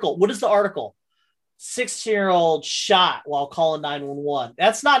the article? 16-year-old shot while calling 911.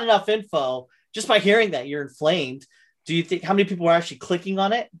 That's not enough info. Just by hearing that, you're inflamed. Do you think how many people are actually clicking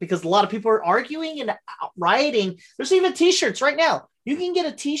on it? Because a lot of people are arguing and rioting. There's even t-shirts right now. You can get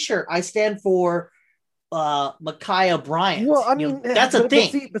a t-shirt. I stand for Ma'Khia Bryant. Well, I mean, that's a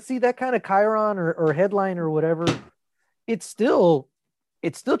thing. But see that kind of chyron or headline or whatever, it's still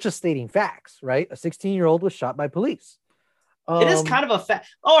just stating facts, right? A 16-year-old was shot by police. It is kind of a fact.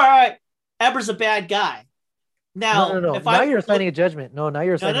 Oh, all right. Eber's a bad guy. Now, no. Now you're assigning a judgment. No, now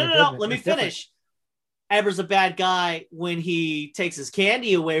you're assigning a judgment. No. Let me finish. Eber's a bad guy when he takes his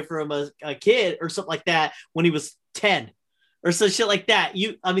candy away from a kid or something like that when he was 10 or some shit like that.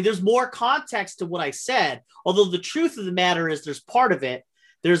 There's more context to what I said. Although the truth of the matter is there's part of it.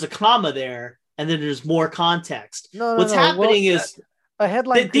 There's a comma there and then there's more context. What's happening is a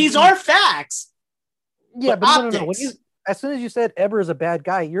headline. These are facts. Yeah, but no. As soon as you said Eber is a bad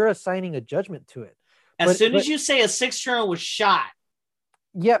guy, you're assigning a judgment to it. As soon as you say a 6-year-old was shot.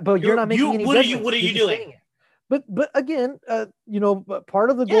 Yeah, but you're not making any What are you doing? But again,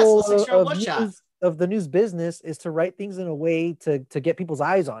 part of the goal of of the news business is to write things in a way to get people's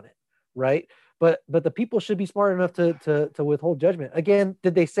eyes on it, right? But the people should be smart enough to withhold judgment. Again,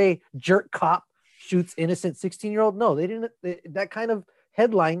 did they say jerk cop shoots innocent 16-year-old? No, they didn't. That kind of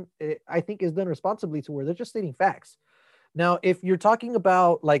headline, I think, is done responsibly to where they're just stating facts. Now, if you're talking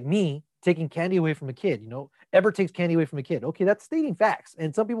about like me taking candy away from a kid, Eber takes candy away from a kid. Okay, that's stating facts.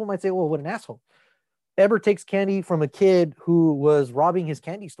 And some people might say, well, what an asshole. Eber takes candy from a kid who was robbing his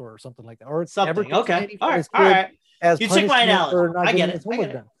candy store or something like that. Or something. Eber takes Okay. candy All from right. his All kid right. as You took my analogy. for not I get getting it. his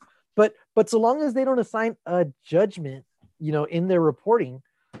homework done. But so long as they don't assign a judgment, in their reporting,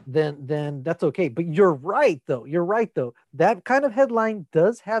 then that's okay. But you're right though. That kind of headline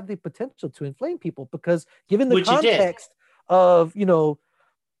does have the potential to inflame people, because given the context of, the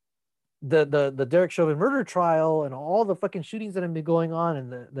Derek Chauvin murder trial and all the fucking shootings that have been going on,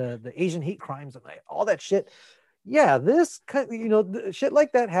 and the Asian hate crimes and all that shit. Yeah, this kind of, shit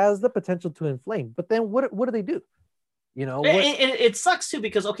like that has the potential to inflame. But then what do they do? It sucks too,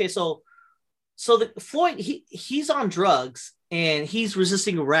 because so the Floyd, he's on drugs and he's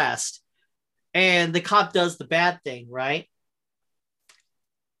resisting arrest, and the cop does the bad thing, right?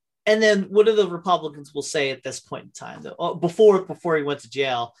 And then what do the Republicans will say at this point in time? Before he went to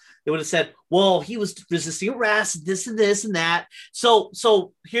jail, they would have said, well, he was resisting arrest, this and this and that. So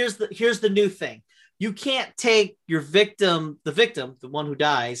here's the new thing. You can't take your victim, the one who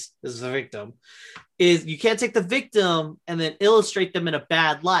dies is the victim, is you can't take the victim and then illustrate them in a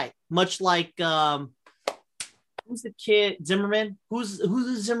bad light. Much like who's the kid, Zimmerman? Who's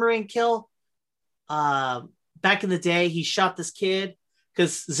the Zimmerman kill? Back in the day, he shot this kid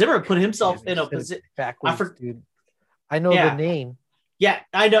because Zimmerman put himself in a position. Dude. I know the name. Yeah,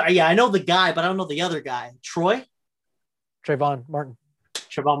 I know. Yeah, I know the guy, but I don't know the other guy. Trayvon Martin.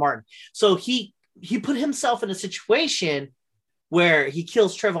 So he put himself in a situation where he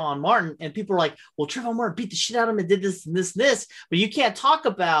kills Trayvon Martin, and people are like, well, Trayvon Martin beat the shit out of him and did this and this and this, but you can't talk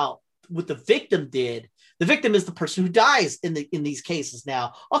about what the victim did. The victim is the person who dies in these cases.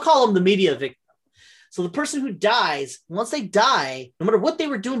 Now, I'll call him the media victim. So the person who dies, once they die, no matter what they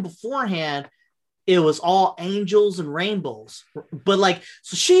were doing beforehand, it was all angels and rainbows. But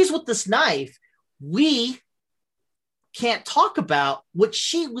so she's with this knife. We can't talk about what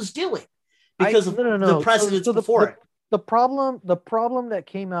she was doing because of the precedents before it. The problem that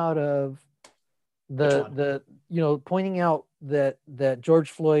came out of the pointing out that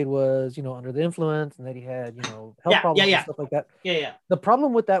George Floyd was under the influence and that he had health problems and stuff like that. Yeah. The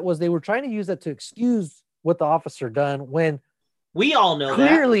problem with that was they were trying to use that to excuse what the officer done, when we all know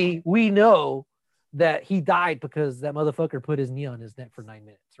clearly we know that he died because that motherfucker put his knee on his neck for 9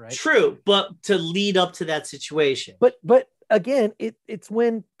 minutes, right? True, but to lead up to that situation. But again, it's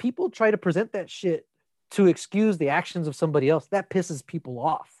when people try to present that shit to excuse the actions of somebody else that pisses people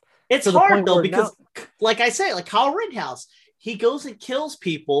off. It's hard though, because like I say, like Kyle Rittenhouse, he goes and kills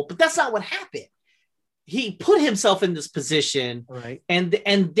people, but that's not what happened. He put himself in this position, right? And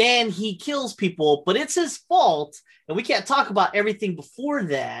then he kills people, but it's his fault, and we can't talk about everything before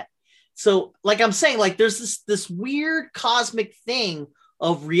that. So, like I'm saying, there's this weird cosmic thing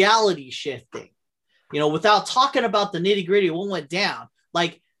of reality shifting, without talking about the nitty gritty of what went down.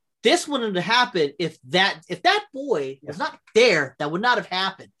 Like this wouldn't have happened if that boy was not there. That would not have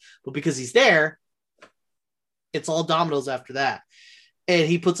happened. But because he's there, it's all dominoes after that. And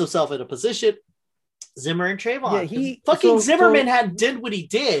he puts himself in a position. Zimmer and Trayvon. Yeah, Zimmerman did what he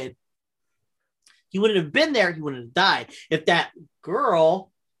did. He wouldn't have been there. He wouldn't have died. If that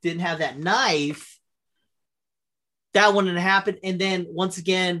girl didn't have that knife, that wouldn't have happened. And then once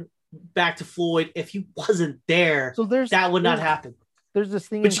again, back to Floyd. If he wasn't there, that would not happen. There's this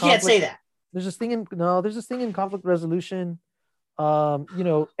thing, but you can't say that. There's this thing in conflict resolution,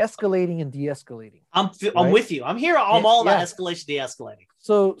 escalating and de-escalating. I'm with you. I'm all about escalation, de-escalating.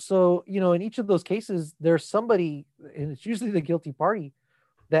 So in each of those cases, there's somebody, and it's usually the guilty party,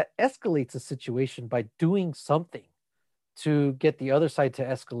 that escalates a situation by doing something to get the other side to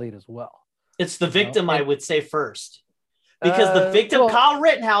escalate as well. It's the victim, I would say, first, because the victim, Kyle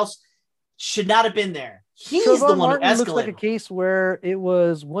Rittenhouse, should not have been there. He's the one who escalated. Looks like a case where it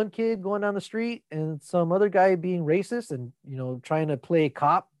was one kid going down the street and some other guy being racist and trying to play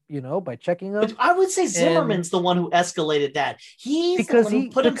cop, by checking them. But I would say Zimmerman's the one who escalated that. He's the one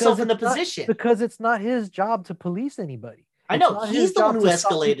who put himself in the position. Because it's not his job to police anybody. I know. He's the one who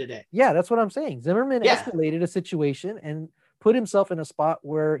escalated it. Yeah, that's what I'm saying. Zimmerman escalated a situation and put himself in a spot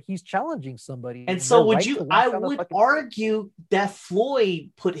where he's challenging somebody. And so I would argue that Floyd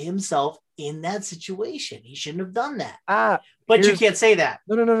put himself in that situation. He shouldn't have done that. But you can't say that.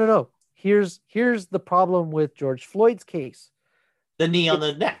 No. Here's the problem with George Floyd's case. the knee on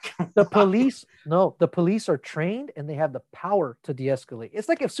the neck. The police are trained and they have the power to de-escalate. It's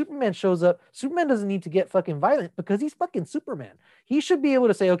like if Superman shows up, Superman doesn't need to get fucking violent because he's fucking Superman. He should be able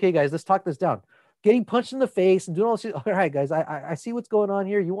to say, okay, guys, let's talk this down. Getting punched in the face and doing all this. All right, guys, I see what's going on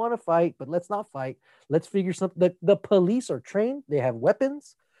here. You want to fight, but let's not fight. Let's figure something. The police are trained. They have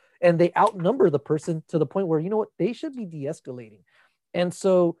weapons and they outnumber the person to the point where, you know what, they should be de-escalating. And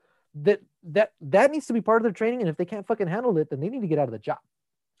so that needs to be part of their training. And if they can't fucking handle it, then they need to get out of the job.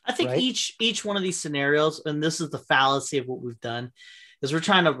 I think each one of these scenarios, and this is the fallacy of what we've done, is we're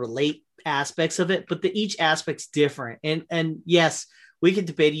trying to relate aspects of it, but each aspect's different. And yes, we can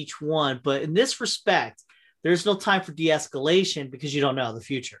debate each one, but in this respect, there's no time for de-escalation because you don't know the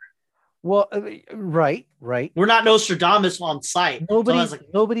future. Well, right. We're not Nostradamus on site.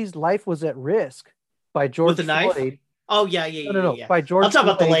 Nobody's life was at risk by George Floyd. Knife? Oh yeah. No. By George. I'm talking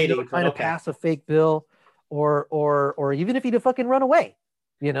about the lady trying to pass a fake bill, or even if he'd fucking run away.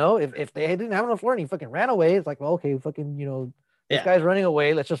 If they didn't have enough learning, he fucking ran away. It's like, well, okay, fucking, this guy's running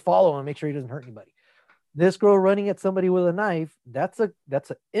away. Let's just follow him, make sure he doesn't hurt anybody. This girl running at somebody with a knife, that's an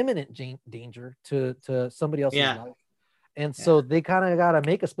imminent danger to somebody else's life. And so they kind of got to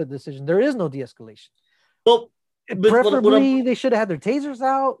make a split decision. There is no de-escalation. Well, preferably they should have had their tasers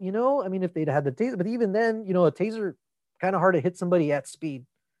out, I mean, if they'd had the taser, but even then, a taser, kind of hard to hit somebody at speed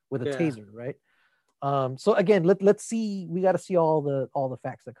with a taser, right? So again, let's see. We got to see all the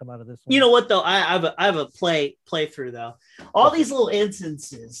facts that come out of this one. You know what though? I have a playthrough though. All these little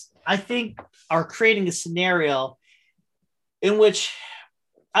instances, I think, are creating a scenario in which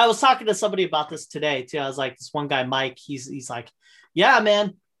I was talking to somebody about this today too. I was like, this one guy, Mike, he's like, yeah,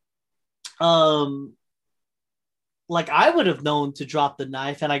 man. Like I would have known to drop the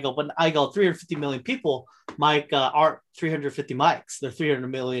knife, and I go 350 million people, Mike, aren't 350 mics. They're 300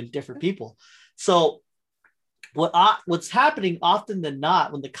 million different people. So what's happening often than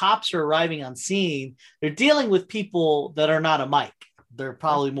not, when the cops are arriving on scene, they're dealing with people that are not a mic. They're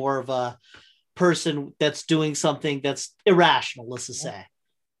probably more of a person that's doing something that's irrational, let's just say.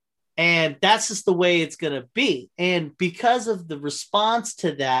 And that's just the way it's going to be. And because of the response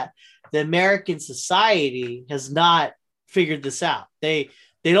to that, the American society has not figured this out. They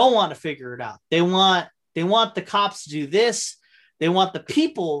don't want to figure it out. They want the cops to do this. They want the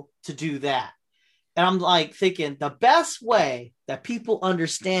people to do that. And I'm like thinking the best way that people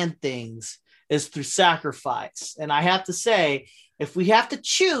understand things is through sacrifice. And I have to say, if we have to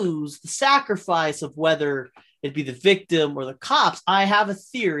choose the sacrifice of whether it be the victim or the cops, I have a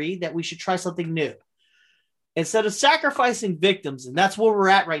theory that we should try something new. Instead of sacrificing victims, and that's where we're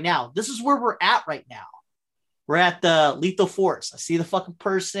at right now. This is where we're at right now. We're at the lethal force. I see the fucking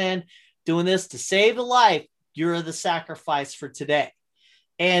person doing this to save a life. You're the sacrifice for today.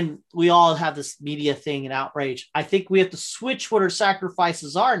 And we all have this media thing and outrage. I think we have to switch what our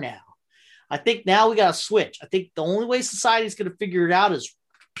sacrifices are now. I think now we got to switch. I think the only way society is going to figure it out is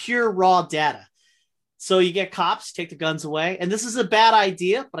pure raw data. So you get cops, take the guns away. And this is a bad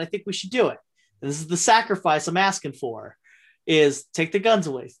idea, but I think we should do it. And this is the sacrifice I'm asking for, is take the guns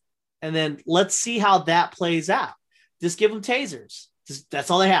away. And then let's see how that plays out. Just give them tasers. That's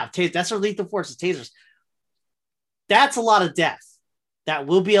all they have. That's our lethal force, tasers. That's a lot of death. That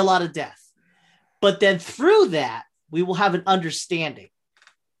will be a lot of death. But then through that, we will have an understanding.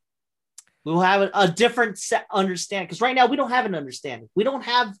 We will have a different set understanding. Because right now, we don't have an understanding. We don't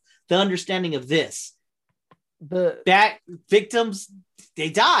have the understanding of this. That victims, they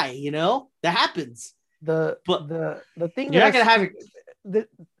die, that happens. The thing you're not going to have it.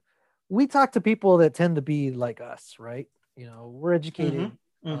 We talk to people that tend to be like us, right? We're educated.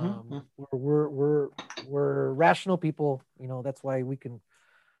 We're rational people. That's why we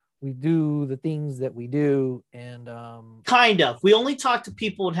do the things that we do. And kind of, we only talk to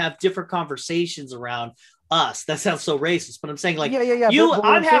people and have different conversations around us. That sounds so racist, but I'm saying like, yeah.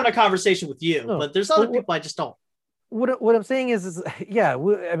 I'm having a conversation with you, but there's other people I just don't. What I'm saying is yeah.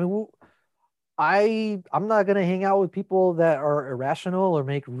 I'm not going to hang out with people that are irrational or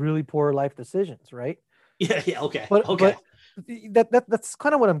make really poor life decisions, right? Yeah. Okay. But that's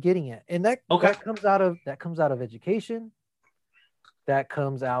kind of what I'm getting at, and that comes out of education. That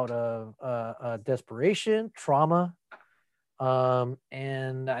comes out of desperation, trauma,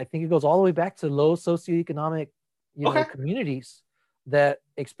 and I think it goes all the way back to low socioeconomic, communities that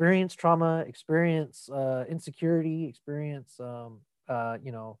experience trauma, experience insecurity, experience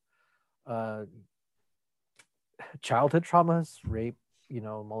childhood traumas, rape,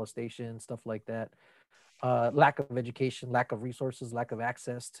 molestation, stuff like that. Lack of education, lack of resources, lack of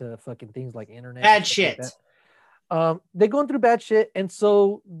access to fucking things like internet. Bad shit. They're going through bad shit, and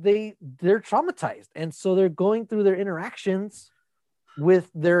so they're traumatized, and so they're going through their interactions with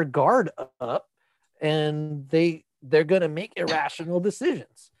their guard up, and they're going to make irrational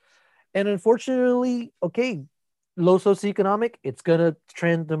decisions. And unfortunately, okay, low socioeconomic, it's going to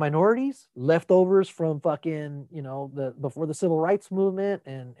trend to minorities, leftovers from fucking, the before the civil rights movement,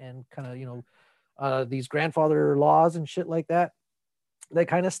 and kind of, these grandfather laws and shit like that. They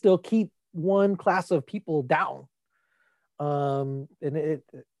kind of still keep one class of people down. And it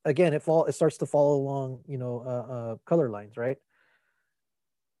again, it starts to follow along, color lines, right?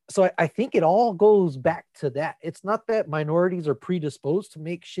 So I think it all goes back to that. It's not that minorities are predisposed to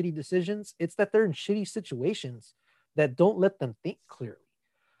make shitty decisions. It's that they're in shitty situations that don't let them think clearly.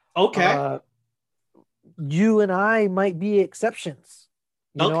 Okay. You and I might be exceptions.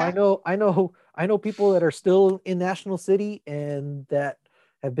 I know people that are still in National City and that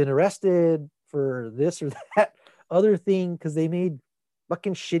have been arrested for this or that other thing because they made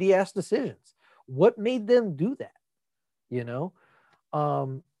fucking shitty ass decisions. What made them do that?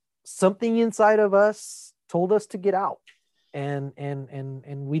 Something inside of us told us to get out, and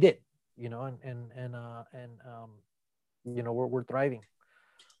we did, we're thriving,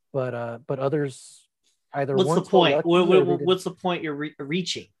 but others either what's the point? What's the point you're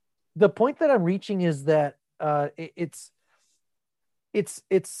reaching? The point that I'm reaching is that it's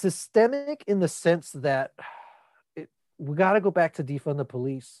systemic in the sense that we got to go back to defund the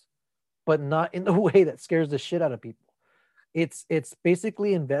police, but not in the way that scares the shit out of people. It's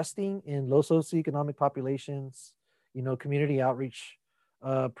basically investing in low socioeconomic populations, community outreach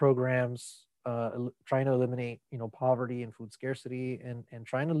programs, trying to eliminate, poverty and food scarcity, and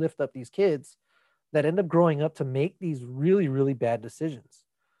trying to lift up these kids that end up growing up to make these really, really bad decisions.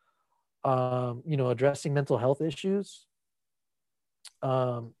 Addressing mental health issues,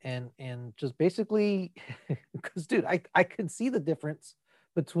 and just basically, because dude, I can see the difference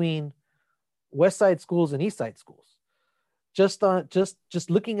between West Side schools and East Side schools. Just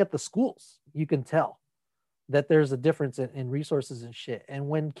looking at the schools, you can tell that there's a difference in resources and shit. And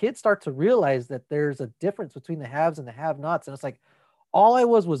when kids start to realize that there's a difference between the haves and the have-nots, and it's like, all I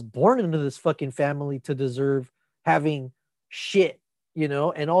was born into this fucking family to deserve having shit,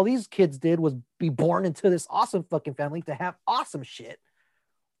 and all these kids did was be born into this awesome fucking family to have awesome shit.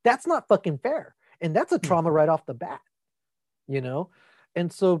 That's not fucking fair. And that's a trauma right off the bat,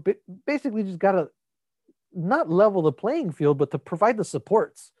 And so basically just got to not level the playing field, but to provide the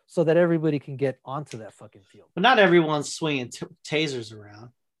supports so that everybody can get onto that fucking field. But not everyone's swinging tasers around.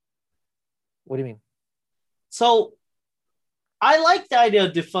 What do you mean? So I like the idea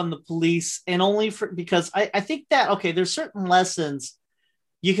of defund the police, and only because I think that, okay, there's certain lessons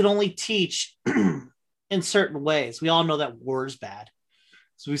you can only teach in certain ways. We all know that war is bad.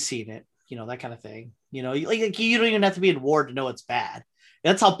 So we've seen it, that kind of thing. You don't even have to be in war to know it's bad.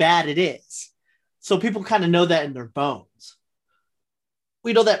 That's how bad it is. So people kind of know that in their bones.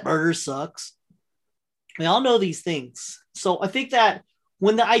 We know that murder sucks. We all know these things. So I think that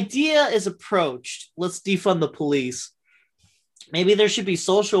when the idea is approached, let's defund the police, maybe there should be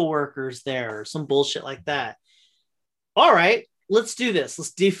social workers there or some bullshit like that. All right, let's do this.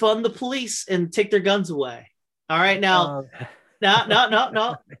 Let's defund the police and take their guns away. All right, now,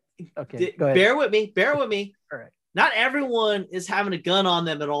 no. Okay, bear with me. All right. Not everyone is having a gun on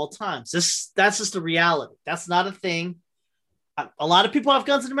them at all times. That's just a reality. That's not a thing. A lot of people have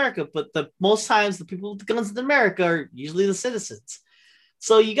guns in America, but most times the people with the guns in America are usually the citizens.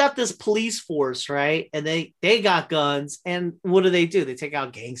 So you got this police force, right? And they got guns. And what do? They take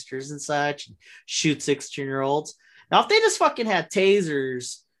out gangsters and such and shoot 16-year-olds. Now, if they just fucking had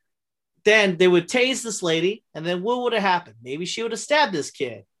tasers, then they would tase this lady. And then what would have happened? Maybe she would have stabbed this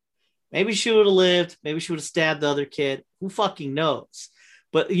kid. Maybe she would have lived. Maybe she would have stabbed the other kid. Who fucking knows?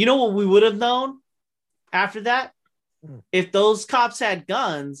 But you know what we would have known after that? If those cops had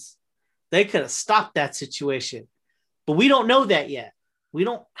guns, they could have stopped that situation. But we don't know that yet. We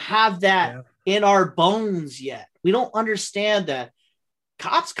don't have that in our bones yet. We don't understand that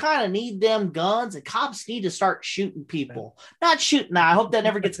cops kind of need them guns, and cops need to start shooting people. Not shooting. Now, I hope that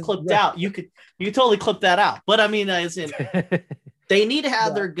never gets clipped out. You could totally clip that out. But I mean, as in, they need to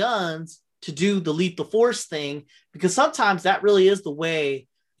have their guns to do the lethal force thing, because sometimes that really is the way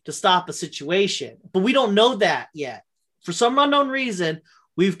to stop a situation. But we don't know that yet. For some unknown reason,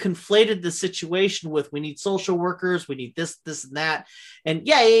 we've conflated the situation with we need social workers, we need this, and that. And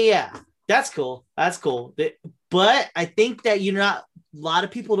yeah. That's cool. But I think that a lot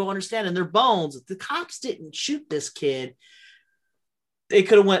of people don't understand in their bones, if the cops didn't shoot this kid, they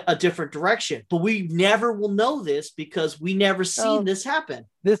could have went a different direction. But we never will know this because we never seen this happen.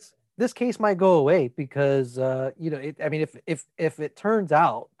 This case might go away because if it turns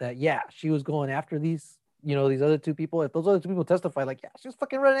out that she was going after these you know, these other two people, if those other two people testify, like, yeah, she was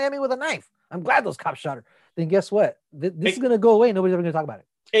fucking running at me with a knife. I'm glad those cops shot her. Then guess what? This is going to go away. Nobody's ever going to talk about it.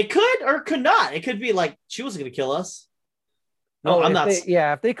 It could or could not. It could be like, she wasn't going to kill us. No, Well, I'm not.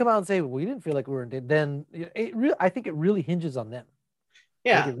 If they come out and say, well, we didn't feel like we were dead, then I think it really hinges on them.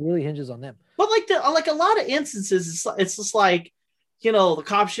 Yeah. It really hinges on them. But like a lot of instances, it's just like, you know, the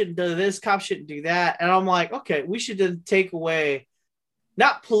cop shouldn't do this, cop shouldn't do that. And I'm like, okay, we should then take away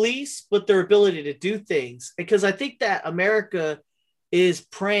not police, but their ability to do things. Because I think that America is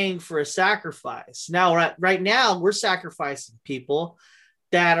praying for a sacrifice. Now, right now, we're sacrificing people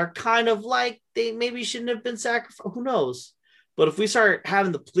that are kind of like they maybe shouldn't have been sacrificed. Who knows? But if we start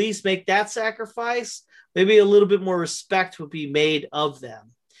having the police make that sacrifice, maybe a little bit more respect would be made of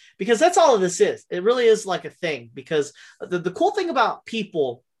them. Because that's all of this is. It really is like a thing. Because the cool thing about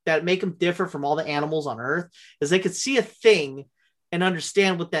people that make them different from all the animals on Earth is they could see a thing and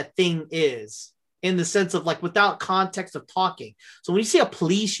understand what that thing is in the sense of like without context of talking. So when you see a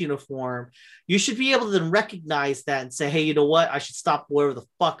police uniform, you should be able to then recognize that and say, hey, you know what? I should stop whatever the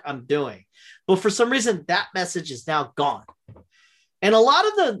fuck I'm doing. But for some reason, that message is now gone. And a lot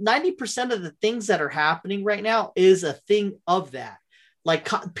of the 90% of the things that are happening right now is a thing of that. Like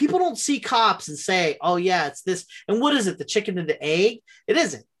people don't see cops and say, oh yeah, it's this. And what is it? The chicken and the egg? It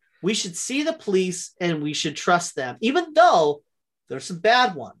isn't. We should see the police and we should trust them, even though there's some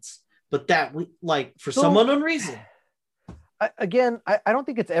bad ones, but that we like for some unknown reason. I don't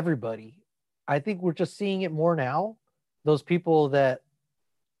think it's everybody. I think we're just seeing it more now. Those people that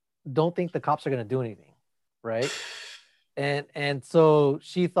don't think the cops are going to do anything. Right. And so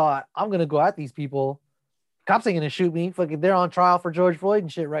she thought, I'm going to go at these people. Cops ain't going to shoot me. Fucking, they're on trial for George Floyd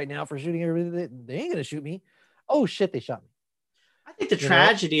and shit right now for shooting everybody. They ain't going to shoot me. Oh shit, they shot me. I think the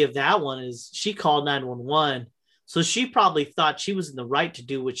tragedy of that one is she called 911. So she probably thought she was in the right to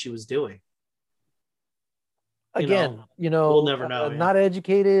do what she was doing. Again, we'll never know. Not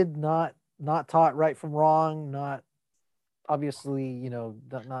educated, not taught right from wrong, not obviously,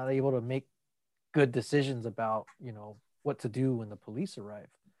 not able to make good decisions about, what to do when the police arrive.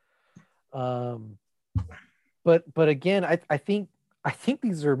 But again, I think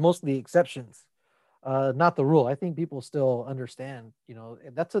these are mostly exceptions, not the rule. I think people still understand,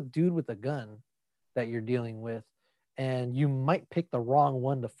 that's a dude with a gun that you're dealing with, and you might pick the wrong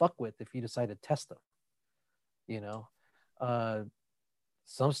one to fuck with if you decide to test them.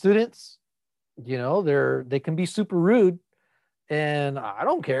 Some students, they can be super rude, and I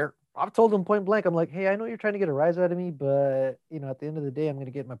don't care. I've told them point blank, I'm like, hey, I know you're trying to get a rise out of me, but at the end of the day, I'm going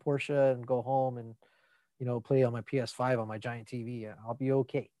to get my Porsche and go home and, play on my PS5 on my giant TV. I'll be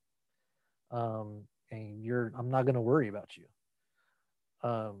okay. And I'm not going to worry about you.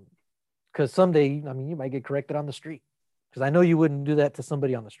 Because someday, you might get corrected on the street, because I know you wouldn't do that to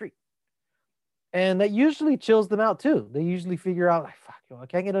somebody on the street. And that usually chills them out too. They usually figure out, like, fuck, I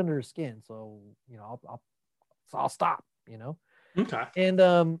can't get under her skin. So, I'll stop, Okay.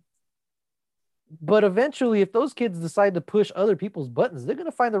 And, but eventually, if those kids decide to push other people's buttons, they're going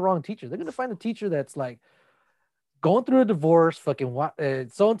to find the wrong teacher. They're going to find a teacher that's like going through a divorce, fucking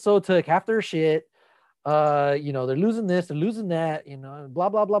so-and-so took half their shit. They're losing this, they're losing that, blah,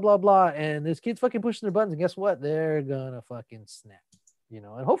 blah, blah, blah, blah. And this kid's fucking pushing their buttons. And guess what? They're going to fucking snap,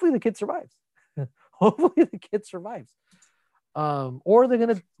 and hopefully the kid survives. Hopefully the kid survives. Or they're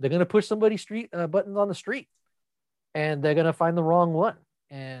going to push somebody's buttons on the street, and they're going to find the wrong one.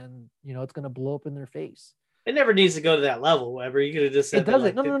 And it's going to blow up in their face. It never needs to go to that level. Whatever, you could have just said it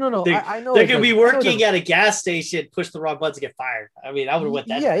doesn't. Like, no. I know they could be working at a gas station, push the wrong buttons, and get fired. I would have went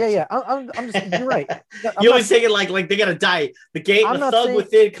that. Yeah. I'm just. You're right. You always thinking like they gotta die. The thug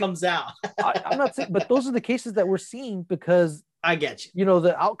within comes out. I'm not saying, but those are the cases that we're seeing because I get you.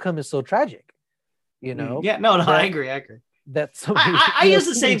 The outcome is so tragic. Yeah. No. I agree. That's I use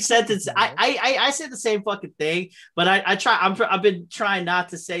the same sentence. I say the same fucking thing, but I've been trying not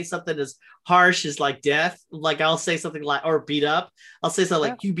to say something as harsh as like death. Like I'll say something like, or beat up. I'll say something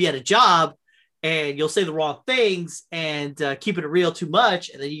like, you be at a job and you'll say the wrong things and keep it real too much,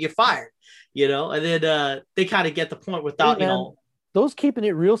 and then you get fired, and then they kind of get the point without, those keeping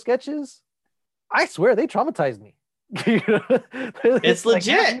it real sketches. I swear they traumatized me. It's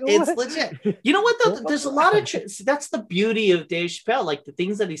legit. It's legit. You know what though? There's a lot of that's the beauty of Dave Chappelle. Like the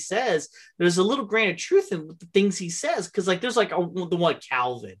things that he says, there's a little grain of truth in the things he says. Because like there's like the one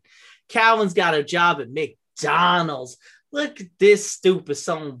Calvin. Calvin's got a job at McDonald's. Look at this stupid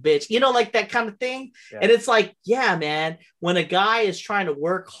son of a bitch. Like that kind of thing. Yeah. And it's like, yeah, man. When a guy is trying to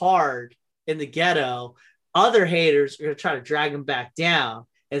work hard in the ghetto, other haters are gonna try to drag him back down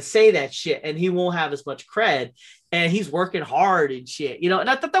and say that shit, and he won't have as much cred. And he's working hard and shit, and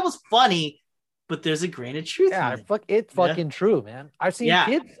I thought that was funny, but there's a grain of truth in it. It's fucking true, man. I've seen Yeah.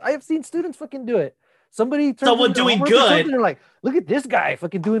 kids. I have seen students fucking do it. Somebody turns Someone in their doing homework or something, good. and they're like, "Look at this guy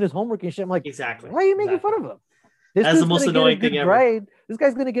fucking doing his homework and shit." I'm like, Exactly. Why are you making fun of him? This That's the dude's most gonna get a annoying good thing ever. grade. This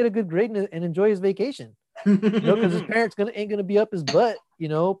guy's gonna get a good grade and enjoy his vacation. You know, because his parents ain't gonna be up his butt, you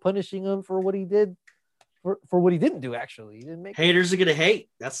know, punishing him for what he did, for what he didn't do. Actually, he didn't make Haters are gonna hate.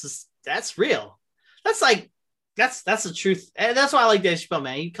 That's real. That's the truth, and that's why I like Dave Chappelle,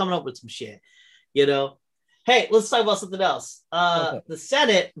 man. You coming up with some shit, you know. Hey, let's talk about something else. The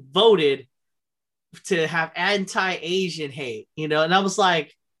Senate voted to have anti-Asian hate, you know, and I was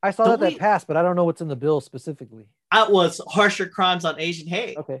like, I saw that passed, but I don't know what's in the bill specifically. It was harsher crimes on Asian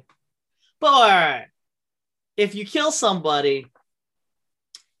hate. Okay, but all right, if you kill somebody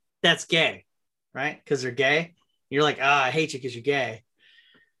that's gay, right? Because they're gay, you're like, I hate you because you're gay.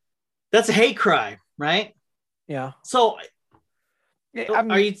 That's a hate crime, right? Yeah. So,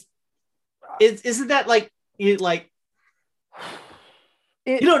 are you? Isn't that like you like?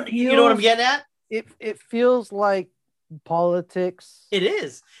 You know what I'm getting at? It feels like politics. It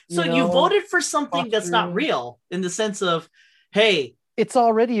is. So you voted for something that's not real in the sense of, hey, it's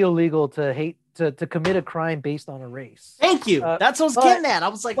already illegal to hate to commit a crime based on a race. Thank you. That's what I was getting at. I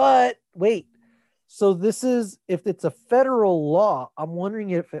was like, but wait. So this is, if it's a federal law, I'm wondering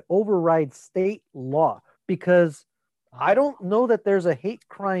if it overrides state law, because I don't know that there's a hate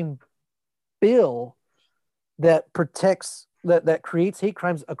crime bill that protects that creates hate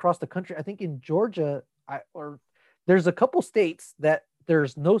crimes across the country. I think in Georgia, there's a couple states that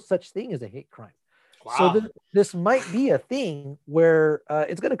there's no such thing as a hate crime. Wow. So this might be a thing where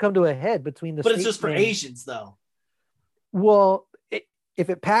it's going to come to a head between the. But it's just for Asians, though. Well, if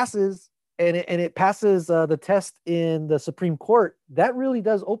it passes and it passes the test in the Supreme Court, that really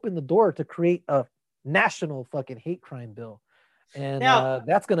does open the door to create a national fucking hate crime bill, and now,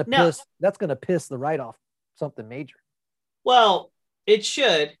 that's going to piss the right off something major. Well, it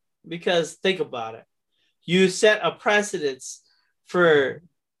should, because think about it. You set a precedence for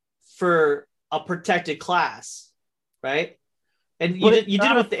a protected class, right? And you did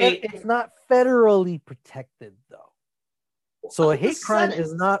it with the it's not federally protected though. So a hate crime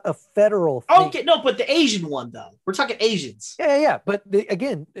is not a federal thing. Okay, no, but the Asian one though. We're talking Asians. Yeah. But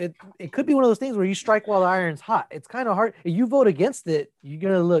again, it could be one of those things where you strike while the iron's hot. It's kind of hard. If you vote against it, you're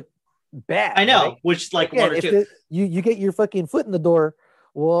gonna look bad. I know, right? which like one or two. You get your fucking foot in the door.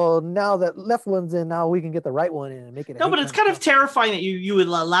 Well, now that left one's in, now we can get the right one in and make it. No, but it's kind of terrifying that you would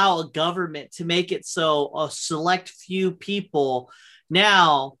allow a government to make it so a select few people.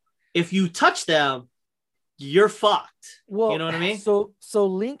 Now, if you touch them, you're fucked. Well, you know what I mean? So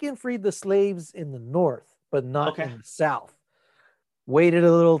Lincoln freed the slaves in the North, but not in the South. Waited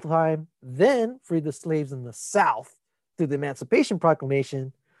a little time, then freed the slaves in the South through the Emancipation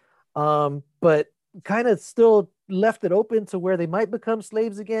Proclamation, but kind of still left it open to where they might become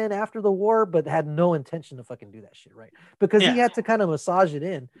slaves again after the war, but had no intention to fucking do that shit, right? Because he had to kind of massage it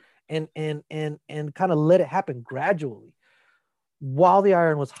in and kind of let it happen gradually while the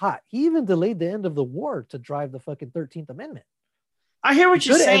iron was hot. He even delayed the end of the war to drive the fucking 13th Amendment. I hear what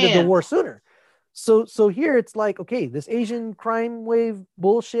you're saying. Ended the war sooner. So here it's like, okay, this Asian crime wave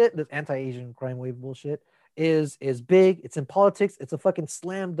bullshit, this anti-Asian crime wave bullshit is big. It's in politics. It's a fucking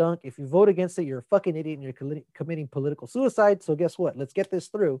slam dunk. If you vote against it, you're a fucking idiot and you're committing political suicide. So guess what? Let's get this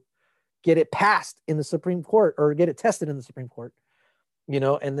through, get it passed in the Supreme Court, or get it tested in the Supreme Court, you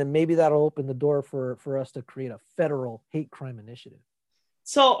know, and then maybe that'll open the door for us to create a federal hate crime initiative.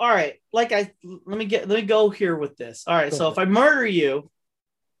 So, all right, let me go here with this. All right. So if I murder you,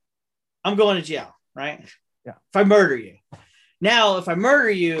 I'm going to jail, right? Yeah. If I murder you. Now, if I murder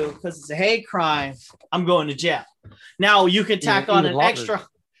you because it's a hate crime, I'm going to jail. Now you can tack on an extra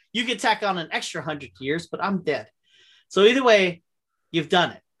 100 years, but I'm dead. So either way, you've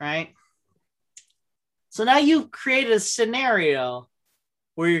done it, right? So now you've created a scenario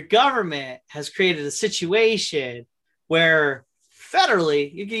where your government has created a situation where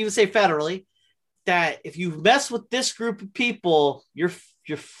federally, you can even say federally, that if you mess with this group of people, you're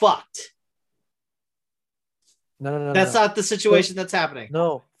fucked. No. That's not the situation that's happening.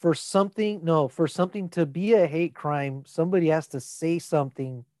 No, for something to be a hate crime, somebody has to say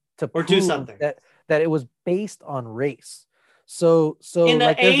something to or do something that it was based on race. So in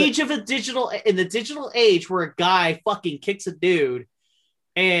the digital age where a guy fucking kicks a dude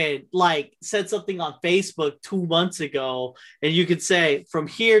and like said something on Facebook 2 months ago, and you could say from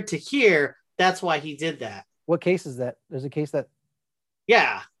here to here, that's why he did that. What case is that? There's a case that.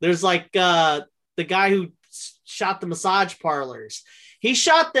 Yeah, there's like the guy who shot the massage parlors. He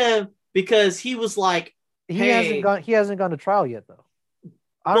shot them because he was like, he hasn't gone to trial yet though.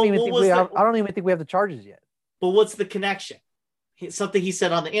 I don't even think we have, I don't even think we have the charges yet. But what's the connection? Something he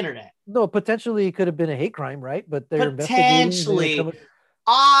said on the internet. No, potentially it could have been a hate crime, right? But they're potentially,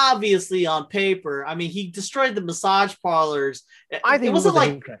 obviously on paper. I mean, he destroyed the massage parlors. I think it wasn't like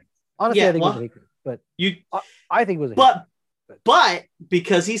a hate crime. Honestly, I think it was a hate crime. But I think it was a hate crime. But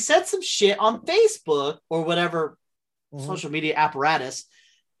because he said some shit on Facebook or whatever social media apparatus,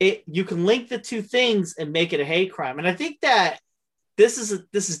 you can link the two things and make it a hate crime. And I think that this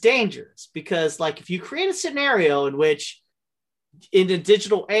is dangerous because, like, if you create a scenario in which in a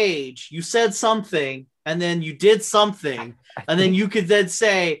digital age you said something and then you did something and then you could then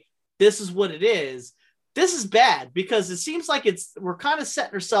say this is what it is, this is bad because it seems like we're kind of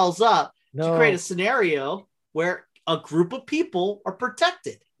setting ourselves up to create a scenario where a group of people are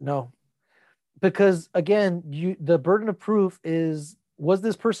protected. No, because again, the burden of proof was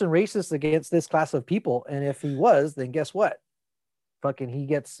this person racist against this class of people? And if he was, then guess what? Fucking he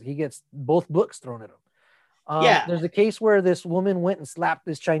gets both books thrown at him. There's a case where this woman went and slapped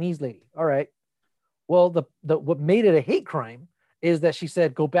this Chinese lady. All right. Well, the what made it a hate crime is that she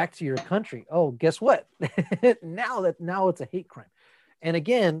said, "Go back to your country." Oh, guess what? now it's a hate crime. And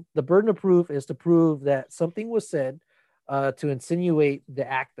again, the burden of proof is to prove that something was said to insinuate the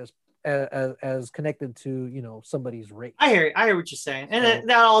act as connected to somebody's race. I hear what you're saying, and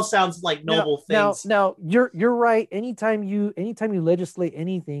that all sounds like noble things. Now you're right. Anytime you legislate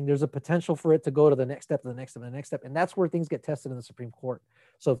anything, there's a potential for it to go to the next step, and that's where things get tested in the Supreme Court.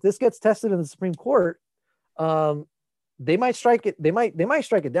 So if this gets tested in the Supreme Court, they might strike it. They might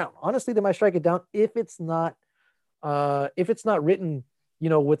strike it down. Honestly, they might strike it down if it's not written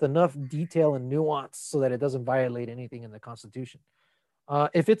with enough detail and nuance so that it doesn't violate anything in the Constitution.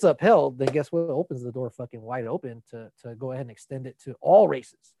 If it's upheld, then guess what? It opens the door fucking wide open to go ahead and extend it to all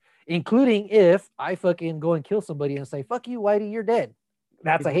races, including if I fucking go and kill somebody and say, "Fuck you, Whitey, you're dead."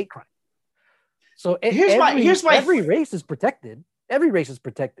 That's a hate crime. So every race is protected. Every race is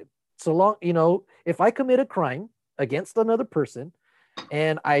protected. So long, if I commit a crime against another person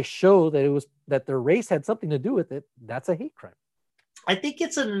and I show that their race had something to do with it, that's a hate crime. I think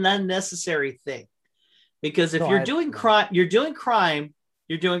it's an unnecessary thing because if you're doing crime, you're doing crime,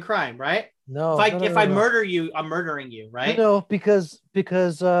 right? No. If I murder you, I'm murdering you, right? No, because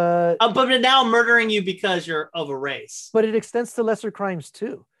but now I'm murdering you because you're of a race. But it extends to lesser crimes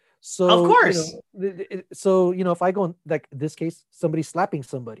too. So of course. If I go in like this case, somebody slapping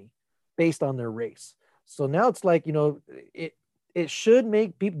somebody based on their race. So now it's like, it should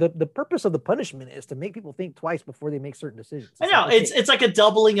make people, the purpose of the punishment is to make people think twice before they make certain decisions. I know it's like a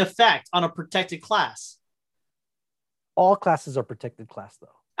doubling effect on a protected class. All classes are protected class though.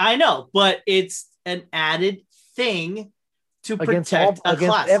 I know, but it's an added thing to protect a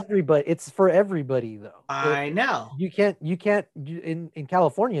class. Everybody. It's for everybody though. I know. You can't in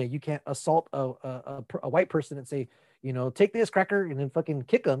California, you can't assault a white person and say, take this cracker and then fucking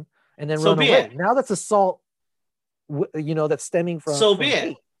kick them and then run away. Now that's assault. That's stemming from. So be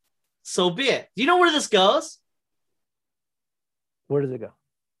it. Do you know where this goes? Where does it go?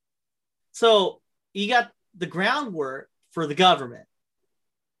 So you got the groundwork for the government.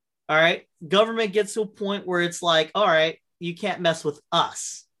 All right. Government gets to a point where it's like, all right, you can't mess with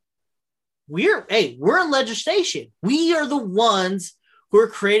us. We're in legislation. We are the ones who are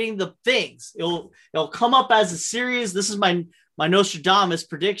creating the things. It'll come up as a series. This is my Nostradamus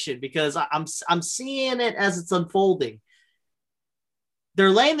prediction because I'm seeing it as it's unfolding. They're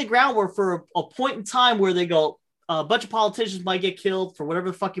laying the groundwork for a point in time where they go, a bunch of politicians might get killed for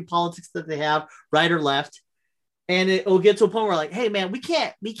whatever the fucking politics that they have, right or left. And it will get to a point where like, hey man, we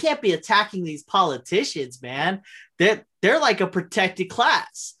can't be attacking these politicians, man. They're like a protected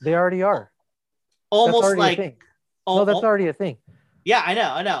class. They already are. Almost like, that's already a thing. Yeah, I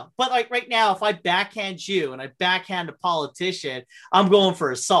know. But like right now, if I backhand you and I backhand a politician, I'm going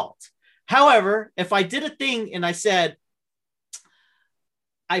for assault. However, if I did a thing and I said,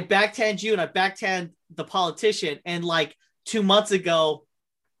 I backhand you and I backhand the politician, and like 2 months ago,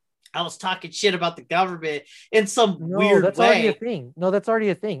 I was talking shit about the government in some weird that's way. Already a thing. No, that's already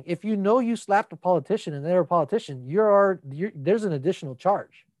a thing. If you slapped a politician and they're a politician, there's an additional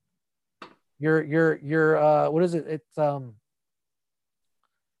charge. You're what is it? It's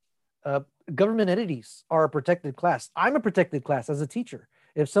government entities are a protected class. I'm a protected class as a teacher.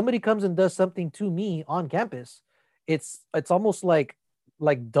 If somebody comes and does something to me on campus, it's almost like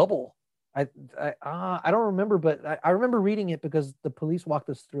double. I don't remember, but I remember reading it because the police walked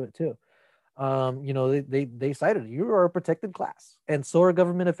us through it too. They cited you are a protected class, and so are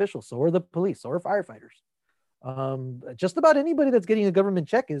government officials, so are the police, so are firefighters. Just about anybody that's getting a government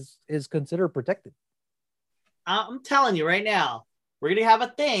check is considered protected. I'm telling you right now, we're gonna have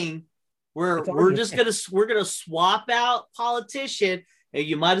a thing where we're gonna swap out politician, and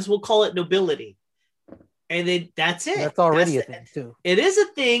you might as well call it nobility. And then that's it. That's already a thing too. It is a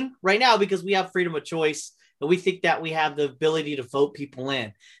thing right now because we have freedom of choice, and we think that we have the ability to vote people in.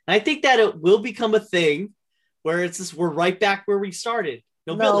 And I think that it will become a thing where it's just we're right back where we started.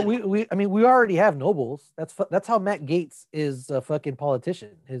 Nobility. No, we already have nobles. That's how Matt Gaetz is a fucking politician.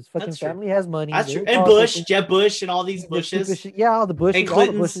 His fucking family has money. That's true. And Bush, Jeb Bush, and all these Bushes. All the Bushes. And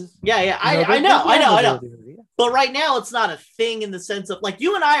Clintons. Yeah. I know. But right now, it's not a thing in the sense of like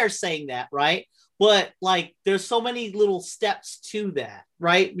you and I are saying that, right? But like, there's so many little steps to that,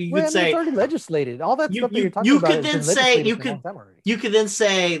 right? You could say it's already legislated. All that stuff that you're talking about. You could then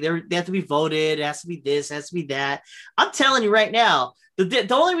say they have to be voted. It has to be this. It has to be that. I'm telling you right now, the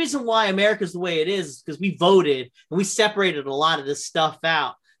only reason why America is the way it is because we voted and we separated a lot of this stuff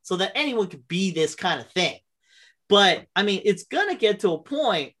out so that anyone could be this kind of thing. But I mean, it's gonna get to a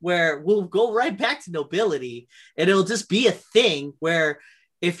point where we'll go right back to nobility, and it'll just be a thing where.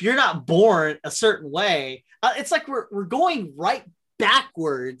 If you're not born a certain way, it's like we're going right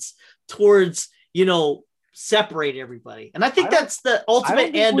backwards towards, separate everybody. And I think that's the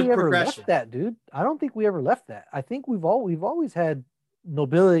ultimate end of progression. That, dude. I don't think we ever left that. I think we've always had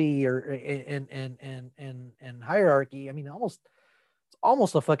nobility or and hierarchy. I mean, it's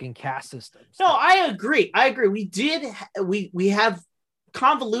almost a fucking caste system. No, I agree. We have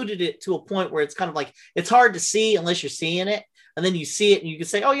convoluted it to a point where it's kind of like it's hard to see unless you're seeing it. And then you see it and you can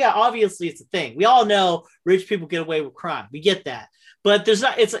say, oh yeah, obviously it's a thing. We all know rich people get away with crime. We get that. But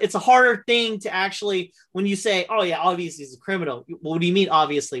it's a harder thing to actually, when you say, oh yeah, obviously he's a criminal. What do you mean,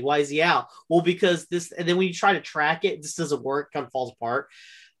 obviously? Why is he out? Well, because this, and then when you try to track it, this doesn't work, it kind of falls apart.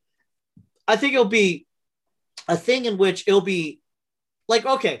 I think it'll be a thing in which it'll be like,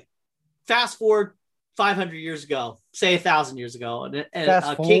 okay, fast forward 500 years ago, say 1,000 years ago, and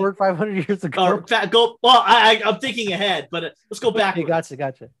fast forward 500 years ago. I'm thinking ahead, but let's go back. Gotcha.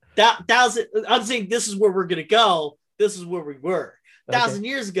 I'm saying this is where we're gonna go. This is where we were 1,000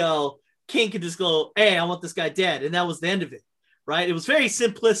 years ago. King could just go, "Hey, I want this guy dead," and that was the end of it, right? It was very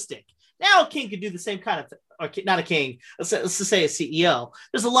simplistic. Now, a king could do the same kind of, or not a king. Let's just say a CEO.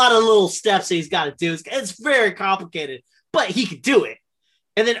 There's a lot of little steps that he's got to do. It's very complicated, but he could do it.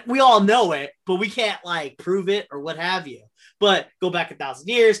 And then we all know it, but we can't like prove it or what have you. But go back 1,000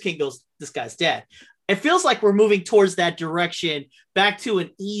 years, king goes, this guy's dead. It feels like we're moving towards that direction, back to an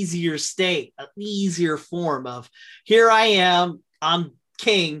easier state, an easier form of here I am, I'm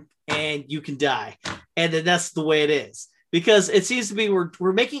king, and you can die. And then that's the way it is. Because it seems to be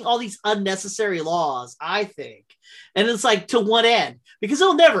we're making all these unnecessary laws, I think. And it's like to what end? Because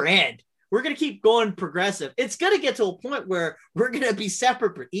it'll never end. We're going to keep going progressive. It's going to get to a point where we're going to be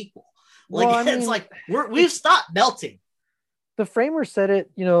separate but equal. We've stopped melting. The framers said it,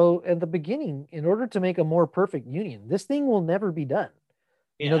 at the beginning, in order to make a more perfect union, this thing will never be done.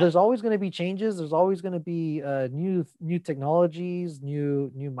 Yeah. There's always going to be changes. There's always going to be new technologies,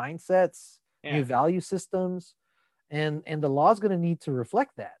 new mindsets, new value systems, and the law is going to need to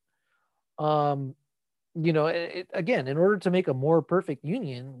reflect that. Again, in order to make a more perfect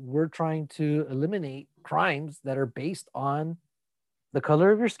union, we're trying to eliminate crimes that are based on the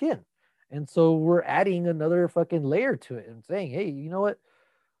color of your skin. And so we're adding another fucking layer to it and saying, hey, you know what?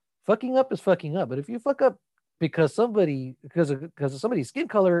 Fucking up is fucking up. But if you fuck up because of somebody's skin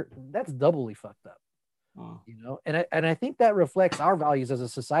color, that's doubly fucked up. Oh. And I think that reflects our values as a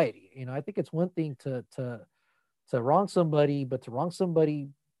society. I think it's one thing to wrong somebody, but to wrong somebody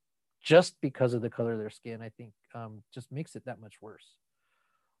just because of the color of their skin, I think just makes it that much worse.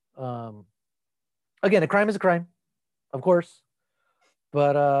 Again, a crime is a crime, of course,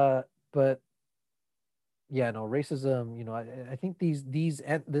 but yeah, no, racism. I think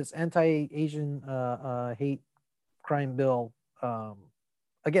this anti-Asian hate crime bill.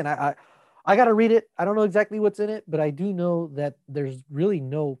 Again, I got to read it. I don't know exactly what's in it, but I do know that there's really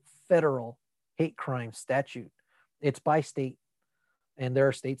no federal hate crime statute. It's by state. And there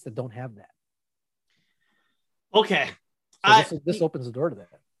are states that don't have that. Okay. So this opens the door to that.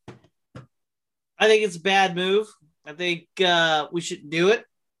 I think it's a bad move. I think we shouldn't do it.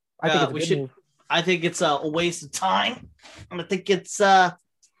 I think it's a good move. I think it's a waste of time. And I think it's a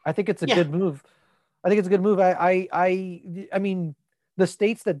good move. I think it's a good move. I mean, the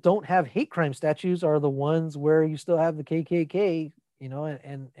states that don't have hate crime statutes are the ones where you still have the KKK,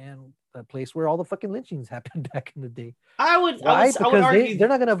 and a place where all the fucking lynchings happened back in the day. I would argue they're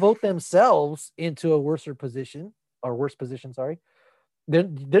not going to vote themselves into a worse position. Sorry, they're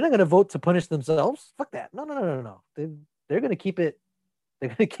not going to vote to punish themselves. Fuck that. No. They're going to keep it. They're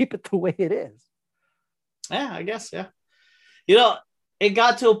going to keep it the way it is. Yeah, I guess. Yeah. it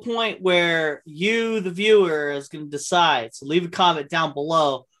got to a point where you, the viewer, is going to decide. So leave a comment down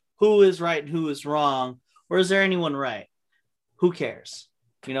below who is right and who is wrong, or is there anyone right? Who cares?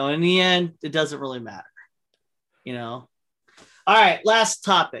 You know, in the end, it doesn't really matter. You know. All right, last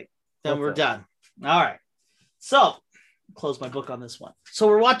topic. Then we're done. All right. So, close my book on this one.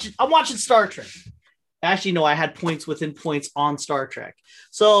 So I'm watching Star Trek. Actually, no, I had points within points on Star Trek.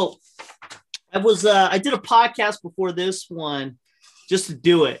 So I did a podcast before this one just to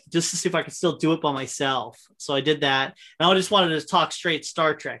do it, just to see if I could still do it by myself. So I did that. And I just wanted to talk straight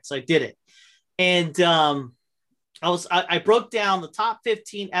Star Trek. So I did it. And I broke down the top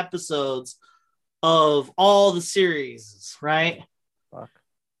 15 episodes of all the series, right? Fuck.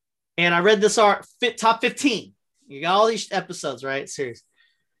 And I read this top 15. You got all these episodes, right? Series.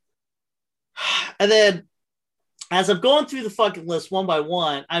 And then as I'm going through the fucking list one by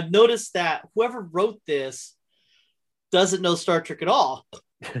one, I've noticed that whoever wrote this doesn't know Star Trek at all.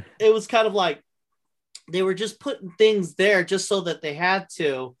 It was kind of like they were just putting things there just so that they had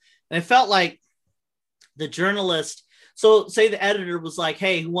to. And it felt like the journalist, so say the editor was like,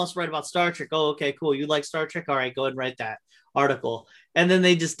 hey, who wants to write about Star Trek? Oh, okay, cool. You like Star Trek? All right, go ahead and write that article. And then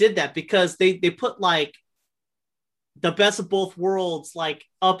they just did that because they put like the best of both worlds like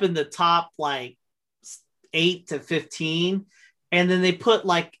up in the top like 8 to 15. And then they put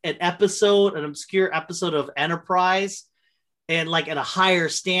like an obscure episode of Enterprise and like at a higher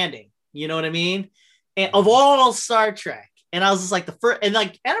standing. You know what I mean? And of all Star Trek. And I was just like the first, and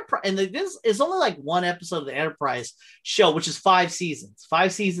like Enterprise, and this is only like one episode of the Enterprise show, which is 5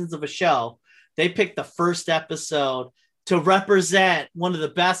 seasons of a show. They picked the first episode to represent one of the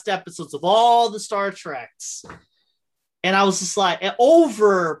best episodes of all the Star Treks. And I was just like,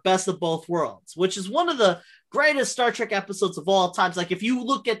 over Best of Both Worlds, which is one of the greatest Star Trek episodes of all times. Like if you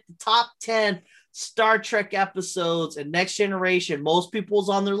look at the top 10 Star Trek episodes and Next Generation, most people's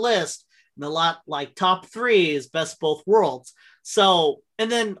on their list. And a lot like top 3 is Best of Both Worlds. So,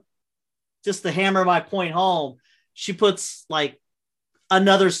 and then just to hammer my point home, she puts like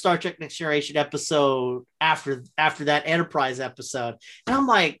another Star Trek Next Generation episode after that Enterprise episode. And I'm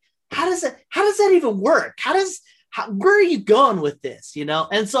like, how does that even work? Where are you going with this? You know?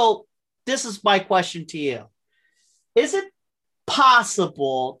 And so this is my question to you. Is it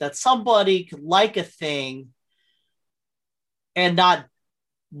possible that somebody could like a thing and not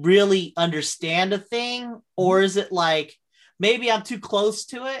really understand a thing? Or is it like, maybe I'm too close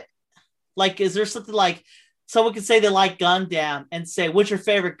to it? Like, is there something like someone could say they like Gundam and say, what's your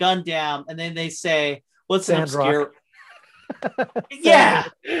favorite Gundam? And then they say, what's an obscure... Yeah,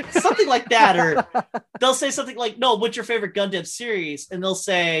 something like that. Or they'll say something like, no, what's your favorite Gundam series? And they'll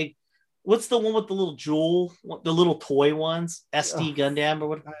say, what's the one with the little jewel, the little toy ones, SD Gundam or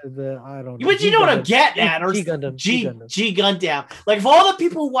what? I don't know. But you know what I'm getting at, or G Gundam. G Gundam. Like, of all the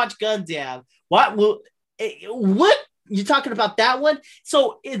people who watch Gundam, what you're talking about that one?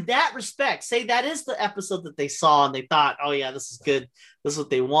 So in that respect, say that is the episode that they saw and they thought, oh yeah, this is good. This is what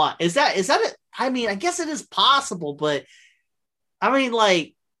they want. Is that it? I mean, I guess it is possible, but I mean,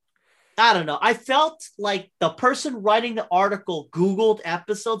 like, I don't know. I felt like the person writing the article Googled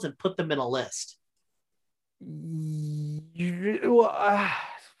episodes and put them in a list. Here's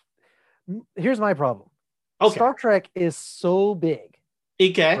my problem. Okay. Star Trek is so big.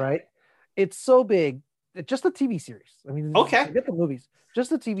 Okay. Right? It's so big. Just the TV series. I mean, okay. Forget the movies.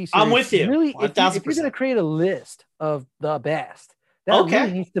 Just the TV series. I'm with you. Really, if you're going to create a list of the best, that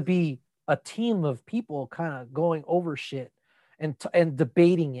really needs to be a team of people kind of going over shit and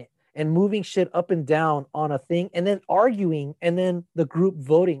debating it and moving shit up and down on a thing and then arguing and then the group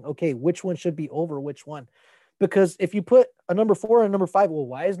voting, okay, which one should be over which one? Because if you put a number 4 and a number 5, well,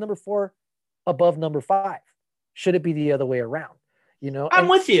 why is number 4 above number 5? Should it be the other way around? You know, I'm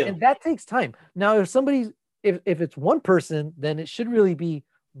with you. And that takes time. Now, if it's one person, then it should really be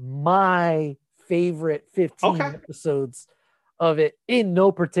my favorite 15 episodes of it in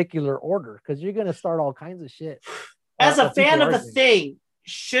no particular order, because you're going to start all kinds of shit. As a fan of a thing,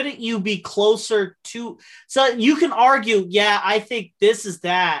 shouldn't you be closer to? So you can argue, yeah, I think this is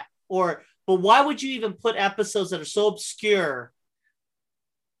that, but why would you even put episodes that are so obscure?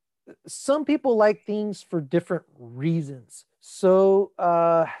 Some people like things for different reasons. So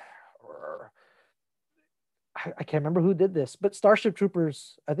I can't remember who did this, but Starship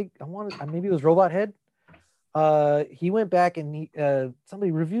Troopers, maybe it was Robot Head. He went back and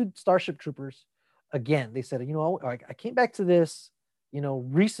somebody reviewed Starship Troopers again. They said, I came back to this,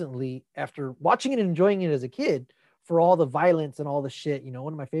 recently after watching it and enjoying it as a kid for all the violence and all the shit,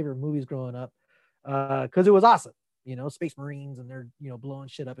 one of my favorite movies growing up, because it was awesome, Space Marines and they're, blowing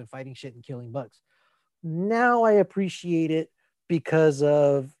shit up and fighting shit and killing bugs. Now I appreciate it because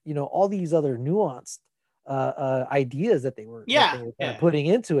of, you know, all these other nuanced ideas that they were kind of putting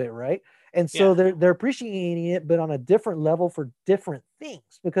into it, right? And so they're appreciating it, but on a different level for different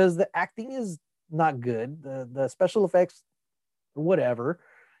things, because the acting is not good, the special effects, whatever,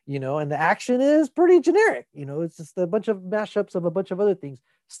 you know, and the action is pretty generic. You know, it's just a bunch of mashups of a bunch of other things.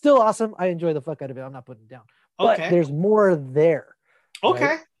 Still awesome. I enjoy the fuck out of it. I'm not putting it down, but there's more there. Okay.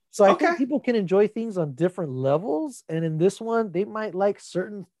 Right? So I think people can enjoy things on different levels, and in this one, they might like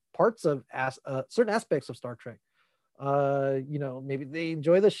certain parts of certain aspects of Star Trek. You know, maybe they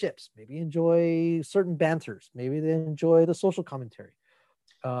enjoy the ships, maybe enjoy certain banters, maybe they enjoy the social commentary.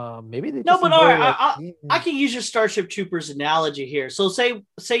 Maybe they just all right, I can use your Starship Troopers analogy here. So say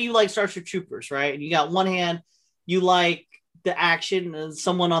you like Starship Troopers, right? And you got one hand, you like the action, and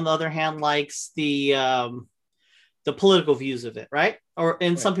someone on the other hand likes the political views of it, right?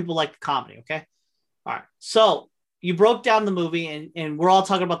 Some people like the comedy. Okay, all right. So you broke down the movie, and we're all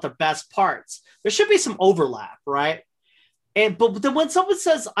talking about the best parts. There should be some overlap, right? But then when someone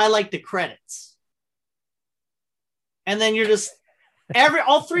says, "I like the credits," and then you're just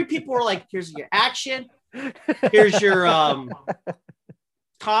all three people are like, "Here's your action, here's your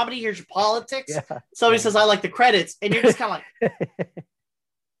comedy, here's your politics." Yeah. Somebody says, "I like the credits," and you're just kind of like,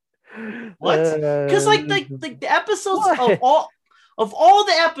 what? Because like the episodes of all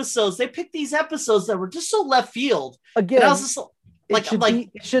the episodes, they picked these episodes that were just so left field. Again, and I was just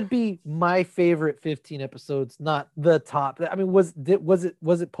it should be my favorite 15 episodes, not the top. I mean, was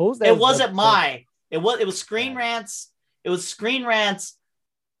it posed? It wasn't it was Screen Rants. It was Screen Rants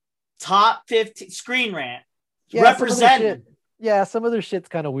top 15 Screen Rant represented. Some of their shit's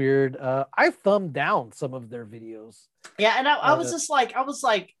kind of weird. I thumbed down some of their videos. Yeah, and I was just like,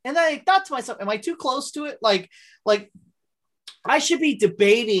 and I thought to myself, am I too close to it? Like I should be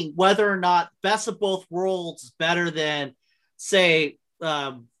debating whether or not Best of Both Worlds is better than, say,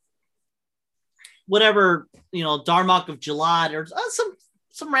 whatever, you know, Darmok of Jalad or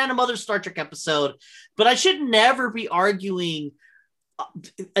some random other Star Trek episode. But I should never be arguing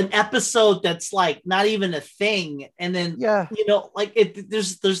an episode that's like not even a thing, and then you know, like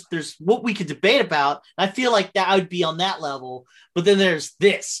there's what we could debate about. I feel like that I would be on that level, but then there's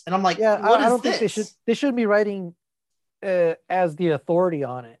this, and I'm like, I don't think they should be writing as the authority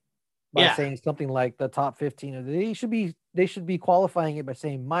on it by saying something like the top 15. They should be qualifying it by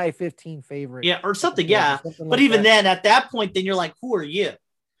saying my 15 favorite, or something, but like even then, at that point, then you're like, who are you?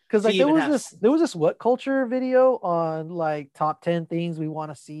 Because like there was this What Culture video on like top 10 things we want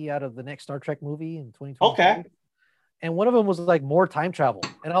to see out of the next Star Trek movie in 2020. Okay. And one of them was like more time travel.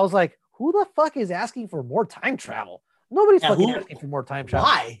 And I was like, who the fuck is asking for more time travel? Nobody's fucking asking for more time travel.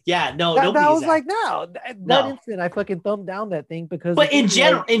 Why? Yeah, no. I was like, no. That instant, I fucking thumbed down that thing because. But in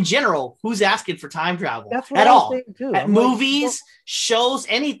general, who's asking for time travel? That's what at all. Too. At movies, shows,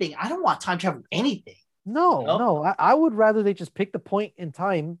 anything. I don't want time travel. Anything. No. I would rather they just pick the point in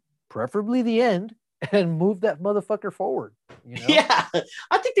time, preferably the end, and move that motherfucker forward. You know? Yeah,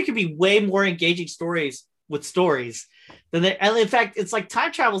 I think there could be way more engaging stories than they. And in fact, it's like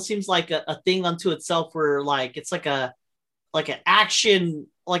time travel seems like a thing unto itself, where like it's like an action,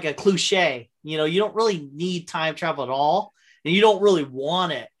 like a cliche. You know, you don't really need time travel at all, and you don't really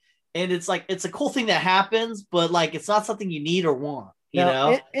want it. And it's like it's a cool thing that happens, but like it's not something you need or want. You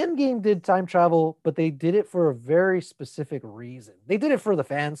know, Endgame did time travel, but they did it for a very specific reason. They did it for the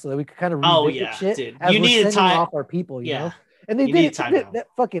fans so that we could kind of revisit shit dude. as you we're needed sending time off our people, you know? And they did it that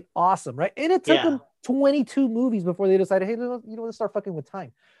fucking awesome, right? And it took them 22 movies before they decided, hey, let's start fucking with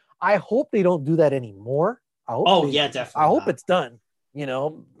time. I hope they don't do that anymore. I hope definitely. I hope it's done. You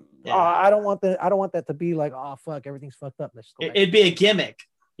know, I don't want that to be like, oh fuck, everything's fucked up. Let's just go back. It'd be a gimmick,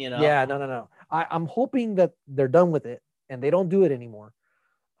 you know. Yeah, no. I'm hoping that they're done with it and they don't do it anymore,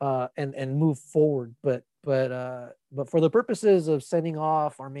 and move forward. But for the purposes of sending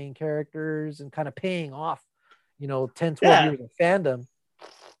off our main characters and kind of paying off, 10, 12 years of fandom,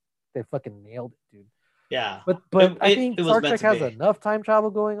 they fucking nailed it, dude. Yeah. But I think Star Trek has enough time travel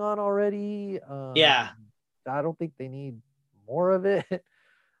going on already. I don't think they need more of it.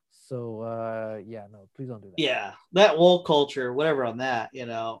 So no, please don't do that. Yeah, that woke culture, whatever on that,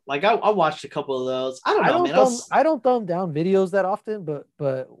 like I watched a couple of those. I don't know, man. I don't thumb down videos that often,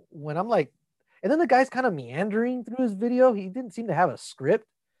 but when I'm like, and then the guy's kind of meandering through his video. He didn't seem to have a script,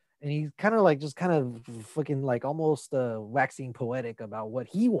 and he's kind of like just kind of fucking like almost waxing poetic about what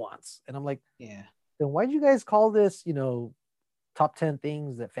he wants. And I'm like, yeah. Then why'd you guys call this, top 10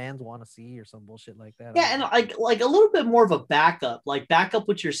 things that fans want to see or some bullshit like that. Yeah, and like a little bit more of a backup, like back up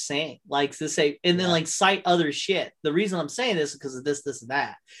what you're saying, like to say, and then like cite other shit. The reason I'm saying this is because of this, and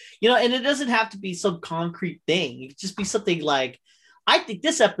that, and it doesn't have to be some concrete thing. It could just be something like, I think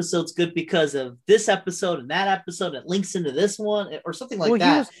this episode's good because of this episode and that episode. It links into this one or something like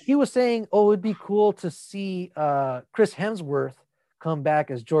that. He was saying, oh, it'd be cool to see Chris Hemsworth come back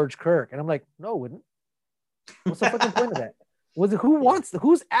as George Kirk. And I'm like, no, it wouldn't. What's the fucking point of that?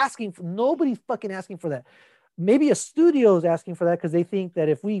 Who's asking for, nobody's fucking asking for that. Maybe a studio is asking for that because they think that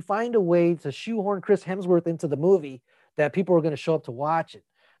if we find a way to shoehorn Chris Hemsworth into the movie, that people are going to show up to watch it.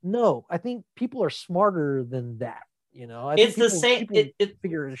 No, I think people are smarter than that. It's the same. It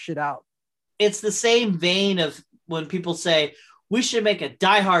figure shit out. It's the same vein of when people say we should make a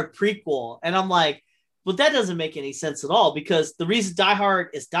Die Hard prequel, and I'm like, well, that doesn't make any sense at all, because the reason Die Hard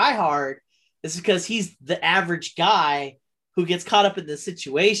is because he's the average guy who gets caught up in this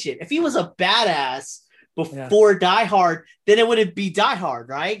situation. If he was a badass before Die Hard, then it wouldn't be Die Hard,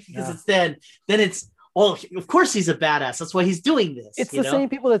 right? Because it's then it's, well, of course he's a badass. That's why he's doing this. It's the same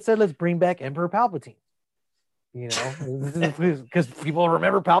people that said let's bring back Emperor Palpatine. Because people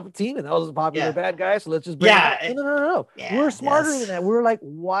remember Palpatine and that was a popular bad guy, so let's just bring him back. No. Yeah, we're smarter than that. We're like,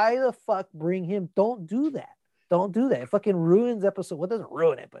 why the fuck bring him? Don't do that. It fucking ruins episode. Well, it doesn't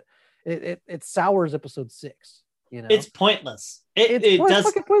ruin it, but it sours episode 6. It's pointless. It does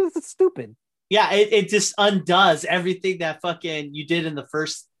fucking pointless. It's stupid. Yeah, it just undoes everything that fucking you did in the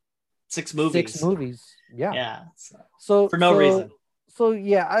first 6 movies. Yeah. Yeah. So for no reason. So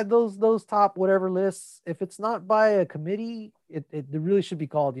yeah, those top whatever lists, if it's not by a committee, it really should be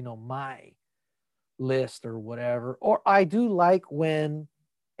called, my list or whatever. Or I do like when,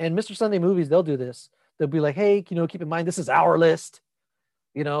 and Mr. Sunday Movies, they'll do this. They'll be like, hey, keep in mind, this is our list.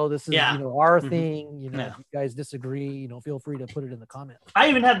 This is, our thing. If you guys disagree, feel free to put it in the comments. I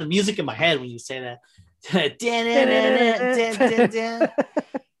even have the music in my head when you say that.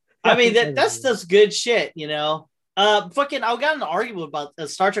 I mean, that's just good shit, I got in an argument about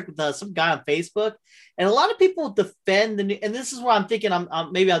Star Trek with some guy on Facebook, and a lot of people defend the new, and this is where I'm thinking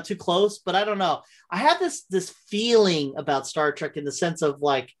I'm maybe too close, but I don't know. I have this feeling about Star Trek in the sense of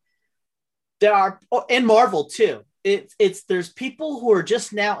like, there are, and Marvel too. There's people who are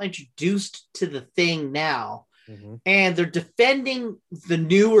just now introduced to the thing now, and they're defending the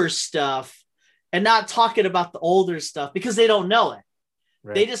newer stuff and not talking about the older stuff because they don't know it.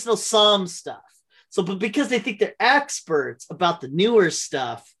 Right. They just know some stuff. So, but because they think they're experts about the newer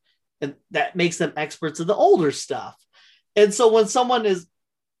stuff, and that makes them experts of the older stuff. And so when someone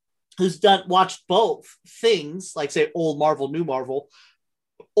who's watched both things, like say old Marvel, new Marvel,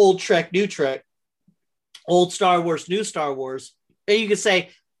 old Trek, new Trek, old Star Wars, new Star Wars, and you can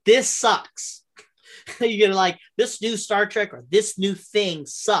say, this sucks. You're gonna like, this new Star Trek or this new thing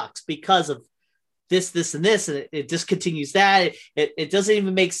sucks because of this, and this, and it discontinues that. It doesn't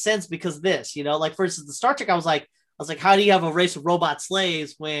even make sense because of this, like for instance, the Star Trek, I was like, how do you have a race of robot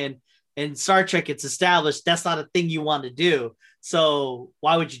slaves when in Star Trek it's established that's not a thing you want to do? So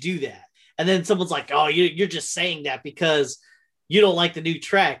why would you do that? And then someone's like, oh, you're just saying that because you don't like the new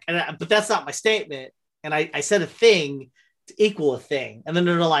Trek. But that's not my statement. And I said a thing to equal a thing. And then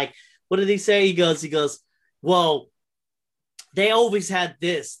they're like, what did he say? He goes, well, they always had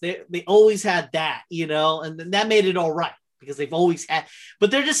this. They always had that, and then that made it all right because they've always had.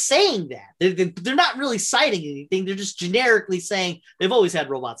 But they're just saying that. They're not really citing anything. They're just generically saying they've always had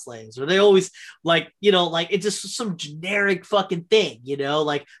robot slaves, or they always like it's just some generic fucking thing,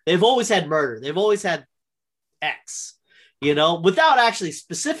 like they've always had murder. They've always had X, without actually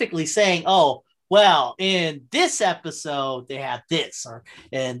specifically saying, oh, well, in this episode, they had this, or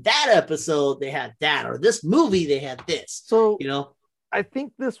in that episode, they had that, or this movie, they had this. So, I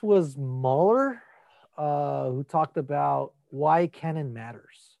think this was Mueller who talked about why canon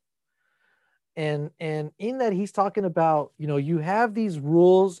matters. And in that, he's talking about, you have these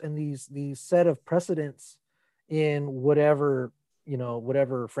rules and these set of precedents in whatever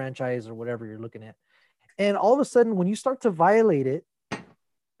franchise or whatever you're looking at. And all of a sudden, when you start to violate it,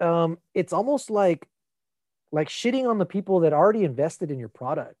 it's almost like shitting on the people that already invested in your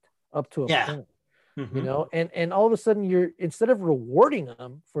product up to a point, and all of a sudden you're, instead of rewarding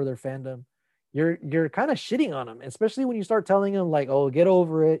them for their fandom, you're kind of shitting on them, especially when you start telling them like, oh, get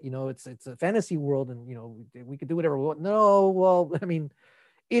over it. It's a fantasy world and, we could do whatever we want. No, well, I mean,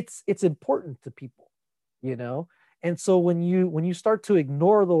 it's important to people, And so when you start to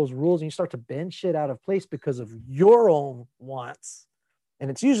ignore those rules and you start to bend shit out of place because of your own wants, and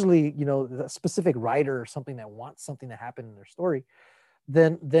it's usually, a specific writer or something that wants something to happen in their story,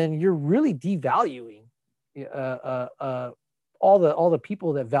 then you're really devaluing all the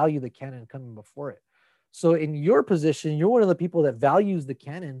people that value the canon coming before it. So in your position, you're one of the people that values the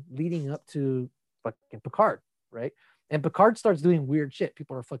canon leading up to fucking Picard, right? And Picard starts doing weird shit.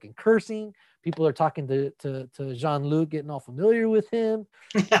 People are fucking cursing. People are talking to Jean-Luc, getting all familiar with him.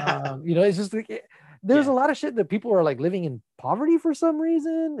 It's just like there's a lot of shit that people are like living in poverty for some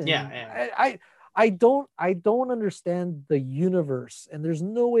reason. And I don't understand the universe, and there's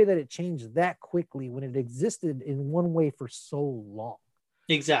no way that it changed that quickly when it existed in one way for so long.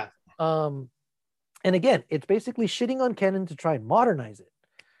 Exactly. And again, it's basically shitting on canon to try and modernize it.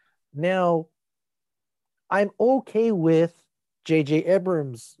 Now, I'm okay with J.J.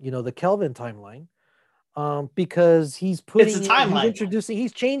 Abrams, the Kelvin timeline, because he's putting it's a timeline.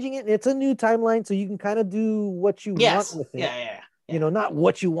 He's changing it. It's a new timeline, so you can kind of do what you want with it. Yeah. Not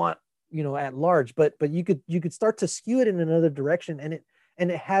what you want, at large, but you could start to skew it in another direction,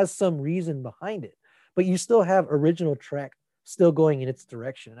 and it has some reason behind it. But you still have original Trek still going in its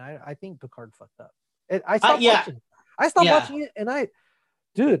direction. I think Picard fucked up. I stopped watching. I stopped watching it, and I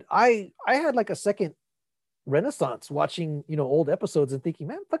had like a second renaissance watching old episodes and thinking,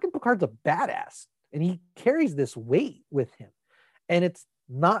 man, fucking Picard's a badass, and he carries this weight with him, and it's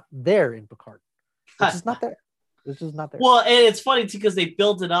not there in Picard. It's just not there. It's just not there. Well, and it's funny too because they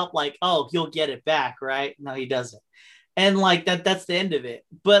built it up like, oh, he'll get it back, right? No, he doesn't. And like that's the end of it.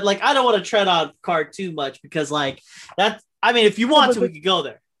 But like I don't want to tread on Picard too much because like that's if you want we could go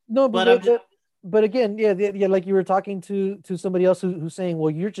there. No, but again, like you were talking to somebody else who's saying,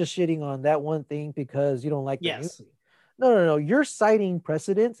 well, you're just shitting on that one thing because you don't like the new thing. No. You're citing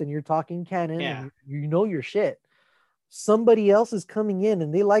precedents and you're talking canon and you know your shit. Somebody else is coming in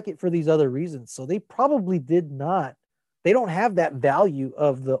and they like it for these other reasons. So they probably they don't have that value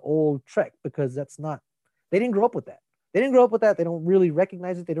of the old Trek because they didn't grow up with that. They don't really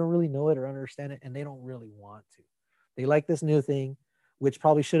recognize it. They don't really know it or understand it. And they don't really want to. They like this new thing, which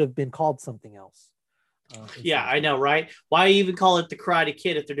probably should have been called something else. I know, right? Why even call it the Karate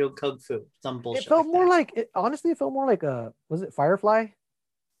Kid if they're doing Kung Fu? Some bullshit. It felt more like, honestly, it felt more like was it Firefly?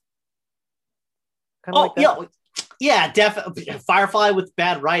 Kind of like that. Yeah, definitely. Firefly with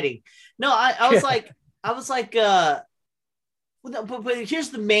bad writing. No, I was but here's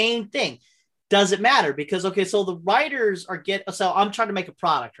the main thing. Does it matter? Because, so the writers so I'm trying to make a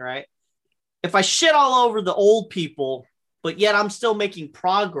product, right? If I shit all over the old people, but yet I'm still making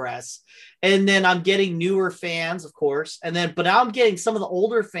progress. And then I'm getting newer fans, of course. But now I'm getting some of the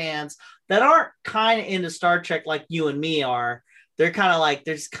older fans that aren't kind of into Star Trek like you and me are. They're kind of like,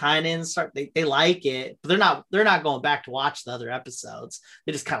 they're just kind of in Star. They like it, but they're not going back to watch the other episodes.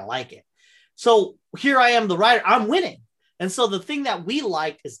 They just kind of like it. So here I am, the writer, I'm winning. And so the thing that we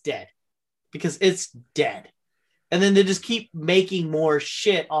liked is dead because it's dead. And then they just keep making more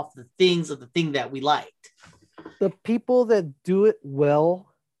shit off the thing that we liked. The people that do it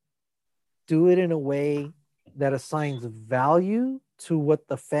well do it in a way that assigns value to what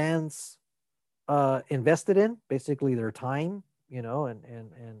the fans invested in, basically their time, and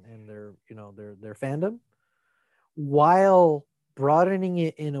their their fandom, while broadening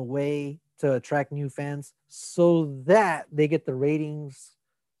it in a way to attract new fans so that they get the ratings,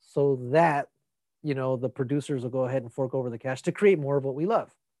 so that the producers will go ahead and fork over the cash to create more of what we love,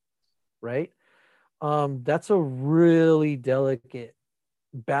 right? That's a really delicate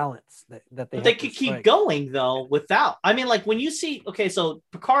balance that they could keep going though without. Like when you see, so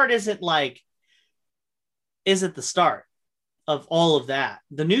Picard isn't the start of all of that.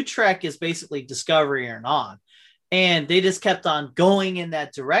 The new Trek is basically Discovery and on, and they just kept on going in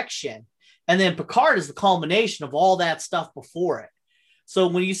that direction. And then Picard is the culmination of all that stuff before it. So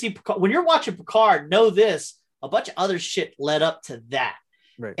when you see when you're watching Picard, know this: a bunch of other shit led up to that,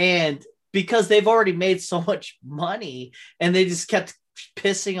 right? And because they've already made so much money, and they just kept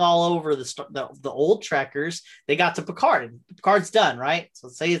pissing all over the old Trekkers, they got to Picard, and Picard's done, right? So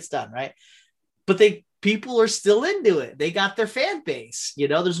let's say it's done, right? But people are still into it. They got their fan base.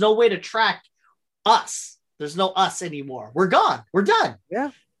 There's no way to track us. There's no us anymore. We're gone. We're done.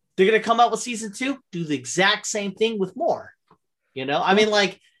 Yeah. They're gonna come out with season 2, do the exact same thing with more.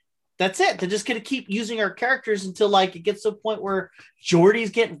 That's it. They're just gonna keep using our characters until it gets to a point where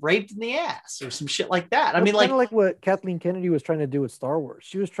Geordi's getting raped in the ass or some shit like that. Kind of like what Kathleen Kennedy was trying to do with Star Wars.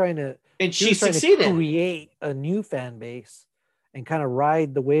 She was trying to, and she succeeded. To create a new fan base and kind of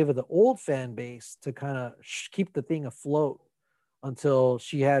ride the wave of the old fan base to kind of keep the thing afloat until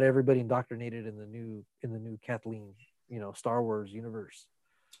she had everybody indoctrinated in the new Kathleen, Star Wars universe.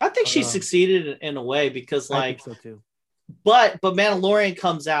 I think she succeeded in a way because I think so too. But Mandalorian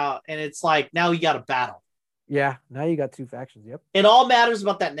comes out and it's now you got a battle. Yeah, now you got 2 factions. Yep. It all matters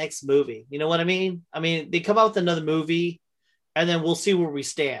about that next movie. You know what I mean? They come out with another movie and then we'll see where we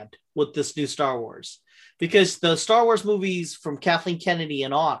stand with this new Star Wars. Because the Star Wars movies from Kathleen Kennedy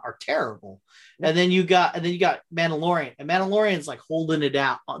and on are terrible. Yep. And then you got Mandalorian, and Mandalorian's like holding it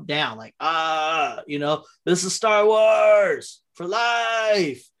down, like, this is Star Wars for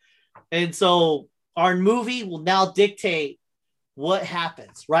life. And so our movie will now dictate what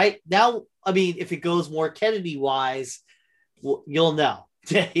happens, right? Now, I mean, if it goes more Kennedy wise, you'll know.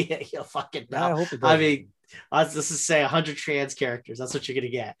 You'll fucking know. I hope it does. I mean, let's just say 100 trans characters. That's what you're going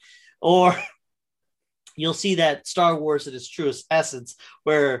to get. Or you'll see that Star Wars in its truest essence,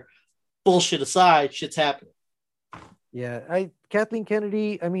 where bullshit aside, shit's happening. Yeah, Kathleen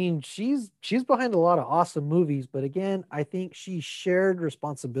Kennedy, I mean, she's behind a lot of awesome movies, but again, I think she shared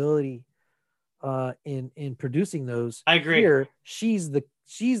responsibility in producing those. I agree. Here, she's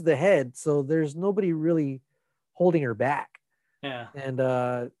the head, so there's nobody really holding her back. Yeah. And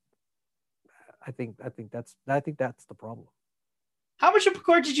I think that's the problem. How much of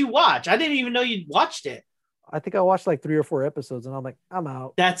Picard did you watch? I didn't even know you'd watched it. I think I watched like 3 or 4 episodes, and I'm like, I'm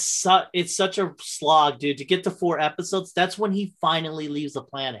out. It's such a slog, dude. To get to 4 episodes, that's when he finally leaves the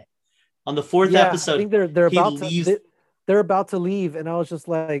planet. On the 4th episode, I think they're about to leave, and I was just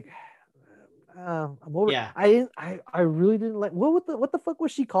like, I'm over. Yeah. I really didn't like. What the fuck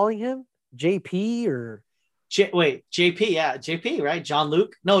was she calling him? JP or JP? Yeah, JP, right? John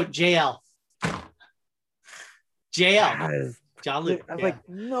Luke? No, JL. JL. John Luke. I was like,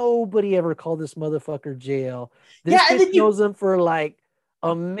 nobody ever called this motherfucker JL. This bitch knows him for like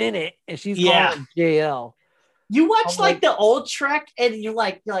a minute, and she's calling him JL. You watch like the old Trek, and you're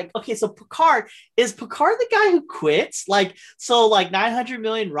like, okay, so is Picard the guy who quits? Like, so like 900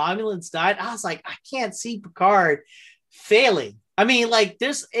 million Romulans died. I was like, I can't see Picard failing. I mean, like,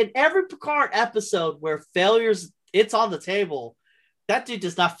 there's in every Picard episode where it's on the table. That dude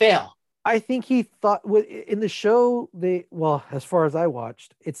does not fail. I think he thought in the show, as far as I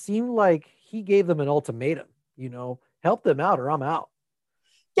watched, it seemed like he gave them an ultimatum, help them out or I'm out.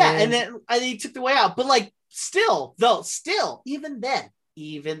 Yeah. And then he took the way out, but like, still, even then,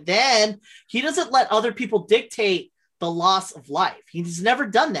 he doesn't let other people dictate the loss of life. He's never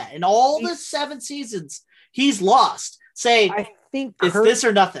done that. In all the 7 seasons, he's lost. I think it's this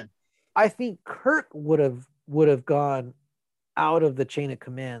or nothing. I think Kirk would have gone out of the chain of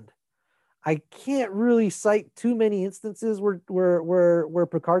command. I can't really cite too many instances where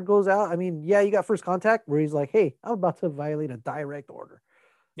Picard goes out. I mean, you got First Contact where he's like, "Hey, I'm about to violate a direct order."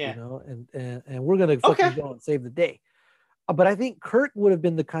 Yeah. And we're gonna fucking go and save the day. But I think Kirk would have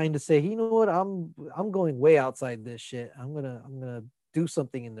been the kind to say, you know what, I'm going way outside this shit. I'm gonna do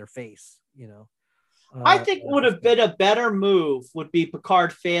something in their face. I think would have been a better move would be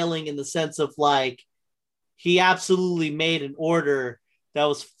Picard failing in the sense of like he absolutely made an order that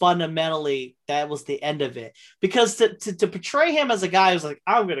was fundamentally that was the end of it, because to portray him as a guy who's like,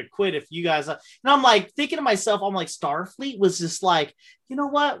 I'm gonna quit if you guys and I'm like thinking to myself, I'm like, Starfleet was just like, you know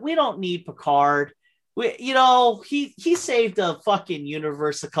what, we don't need Picard. He saved a fucking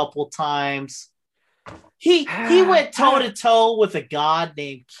universe a couple times. He went toe to toe with a god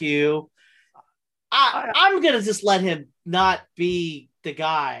named Q. I'm gonna just let him not be the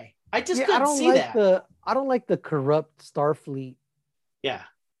guy. I just couldn't see that. I don't like the corrupt Starfleet. Yeah.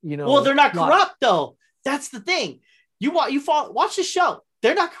 Well, they're not corrupt though. That's the thing. Watch the show.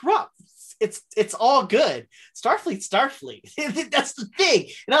 They're not corrupt. It's all good. Starfleet. That's the thing.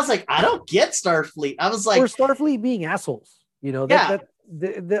 And I was like, I don't get Starfleet. I was like, or Starfleet being assholes. Maybe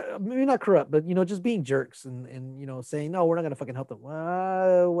not corrupt, but just being jerks and saying, no, we're not gonna fucking help them.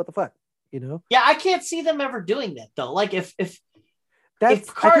 What the fuck? Yeah, I can't see them ever doing that though. Like if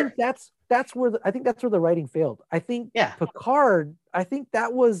Picard, I think that's where the writing failed. I think Picard, I think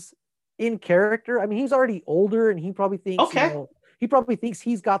that was in character. I mean, he's already older, and he probably thinks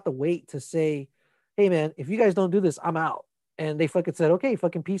he's got the weight to say, "Hey, man, if you guys don't do this, I'm out." And they fucking said, "Okay,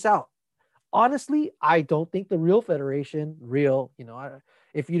 fucking peace out." Honestly, I don't think the real Federation,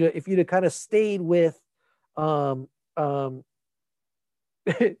 if you'd kind of stayed with,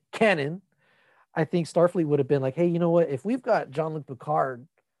 canon, I think Starfleet would have been like, hey, you know what? If we've got Jean-Luc Picard,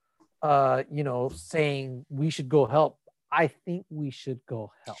 saying we should go help, I think we should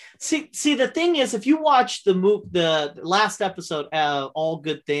go help. See, the thing is, if you watch the last episode, All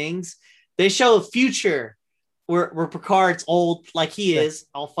Good Things, they show a future where Picard's old, like he is,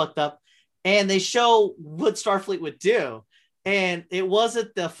 all fucked up, and they show what Starfleet would do, and it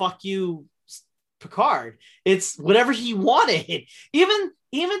wasn't the fuck you Picard. It's whatever he wanted. Even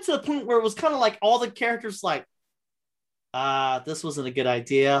to the point where it was kind of like all the characters like, this wasn't a good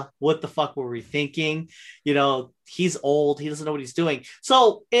idea. What the fuck were we thinking? He's old. He doesn't know what he's doing.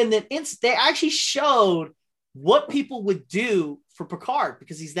 So they actually showed what people would do for Picard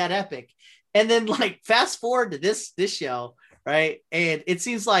because he's that epic. And then like fast forward to this show, right? And it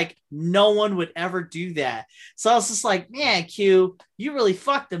seems like no one would ever do that. So I was just like, man, Q, you really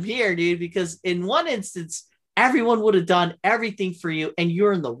fucked him here, dude, because in one instance, everyone would have done everything for you and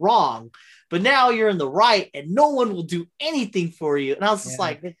you're in the wrong. But now you're in the right and no one will do anything for you. And I was just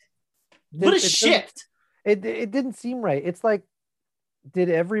like, what a shift. It didn't seem right. It's like, did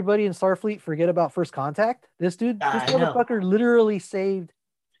everybody in Starfleet forget about First Contact? This motherfucker literally saved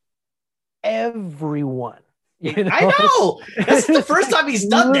everyone. You know? I know. This is the first time he's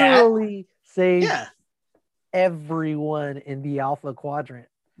done literally that. Saved everyone in the Alpha Quadrant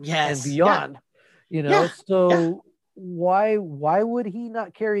and beyond. You know, so why would he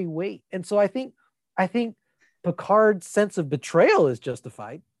not carry weight? And so I think Picard's sense of betrayal is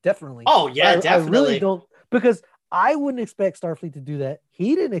justified. Definitely. Oh yeah, definitely. I really don't, because I wouldn't expect Starfleet to do that.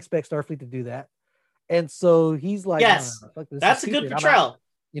 He didn't expect Starfleet to do that. And so he's like, yes, no, that's a good portrayal.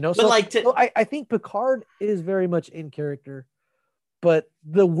 You know, but so I think Picard is very much in character, but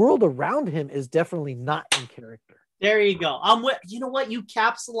the world around him is definitely not in character. There you go. You know what? You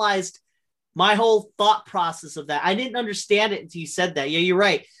capsulized my whole thought process of that. I didn't understand it until you said that. Yeah, you're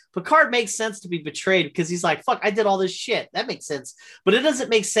right. Picard makes sense to be betrayed because he's like, fuck, I did all this shit. That makes sense. But it doesn't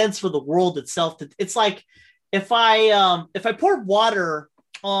make sense for the world itself. It's like if I poured water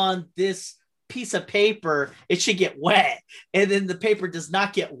on this piece of paper, it should get wet. And then the paper does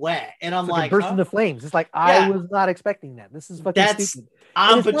not get wet. And I'm like, burst into flames. It's like, I was not expecting that. This is fucking stupid.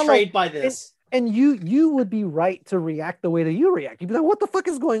 I'm betrayed by this. And you would be right to react the way that you react. You'd be like, what the fuck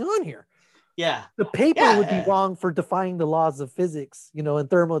is going on here? Yeah. The paper would be wrong for defying the laws of physics, you know, and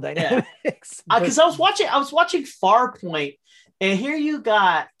thermodynamics. Because I was watching Farpoint, and here you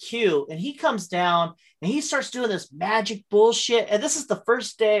got Q, and he comes down and he starts doing this magic bullshit. And this is the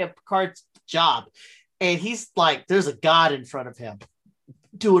first day of Picard's job. And he's like, there's a god in front of him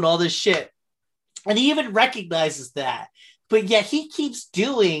doing all this shit. And he even recognizes that. But yet he keeps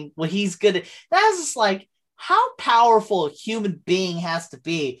doing what he's good at. That's just like how powerful a human being has to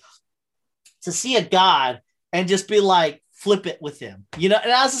be to see a god and just be like, flip it with him, you know?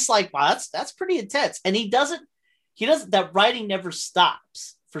 And I was just like, wow, that's pretty intense. And he doesn't, that writing never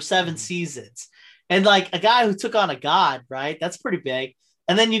stops for 7 seasons. And like a guy who took on a god, right? That's pretty big.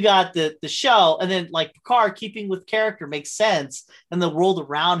 And then you got the show, and then like Picard keeping with character makes sense, and the world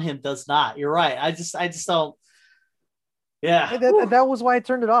around him does not. You're right. I just don't. Yeah. That was why I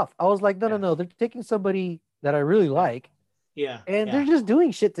turned it off. I was like, no. They're taking somebody that I really like. Yeah. And they're just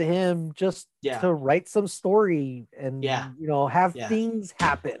doing shit to him just to write some story and, you know, have things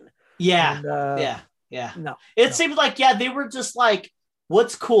happen. Yeah. And, No. It seemed like, they were just like,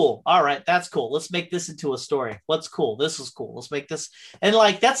 what's cool? All right, that's cool. Let's make this into a story. What's cool? This is cool. Let's make this. And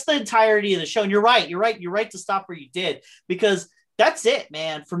like, that's the entirety of the show. And you're right to stop where you did, because that's it,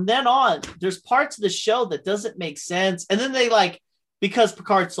 man. From then on, there's parts of the show that doesn't make sense. And then they like, because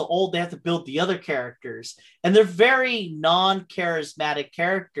Picard's so old, they have to build the other characters. And they're very non-charismatic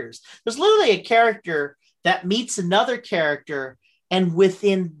characters. There's literally a character that meets another character, and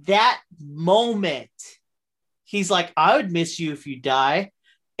within that moment, he's like, I would miss you if you die.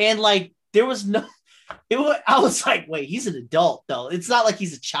 And like, there was no, I was like, wait, he's an adult though. It's not like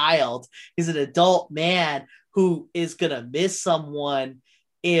he's a child. He's an adult man who is going to miss someone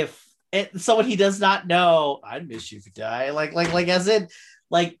if someone he does not know. I'd miss you if you die. Like as in,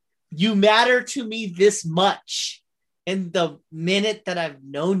 like, you matter to me this much in the minute that I've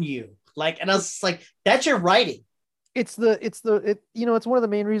known you. Like, and I was just like, that's your writing. It's one of the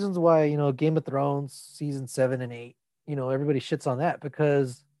main reasons why, you know, Game of Thrones season 7 and 8, you know, everybody shits on that,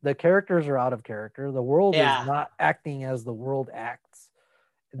 because the characters are out of character. The world is not acting as the world acts.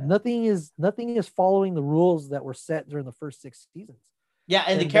 Nothing is following the rules that were set during the first 6 seasons. Yeah,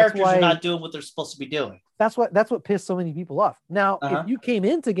 and the characters are not doing what they're supposed to be doing. That's what pissed so many people off. Now, if you came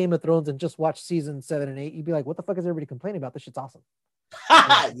into Game of Thrones and just watched season 7 and 8, you'd be like, what the fuck is everybody complaining about? This shit's awesome.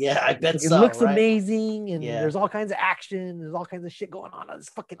 Yeah, I bet it looks amazing, and there's all kinds of action, there's all kinds of shit going on. It's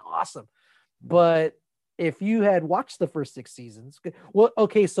fucking awesome. But if you had watched the first 6 seasons, well,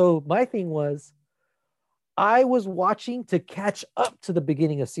 okay, so my thing was, I was watching to catch up to the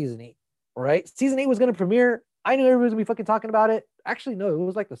beginning of season 8. Right, season 8 was going to premiere. I knew everybody was gonna be fucking talking about it. Actually, no, it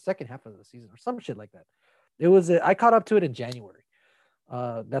was like the second half of the season or some shit like that. It was I caught up to it in January.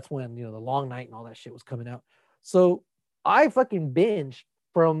 That's when, you know, the long night and all that shit was coming out. So I fucking binged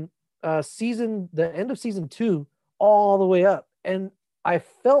from the end of season 2 all the way up, and I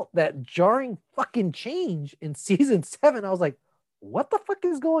felt that jarring fucking change in season 7. I was like, what the fuck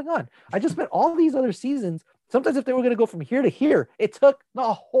is going on? I just spent all these other seasons Sometimes if they were going to go from here to here, it took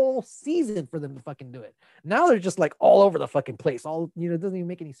the whole season for them to fucking do it. Now they're just like all over the fucking place. All, you know, it doesn't even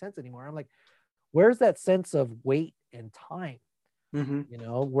make any sense anymore. I'm like, where's that sense of weight and time? You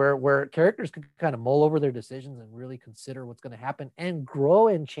know, where characters can kind of mull over their decisions and really consider what's going to happen and grow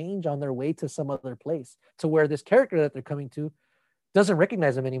and change on their way to some other place, to where this character that they're coming to doesn't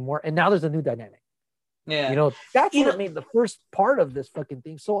recognize them anymore. And now there's a new dynamic. Yeah. You know, that's what made the first part of this fucking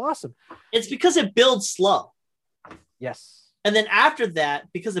thing so awesome. It's because it builds slow. Yes. And then after that,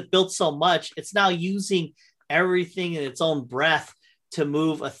 because it built so much, it's now using everything in its own breath to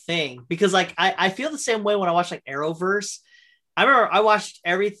move a thing. Because like I feel the same way when I watch like Arrowverse. I remember I watched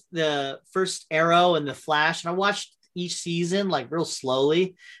the first Arrow and the Flash, and I watched each season like real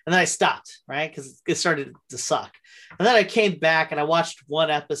slowly, and then I stopped, right? Because it started to suck. And then I came back and I watched one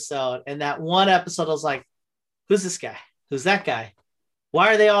episode, and that one episode I was like, who's this guy? Who's that guy?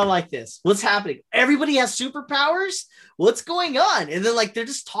 Why are they all like this? What's happening? Everybody has superpowers? What's going on? And then like they're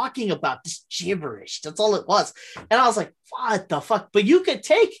just talking about this gibberish. That's all it was. And I was like, what the fuck? But you could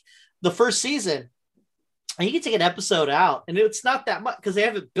take the first season and you can take an episode out, and it's not that much because they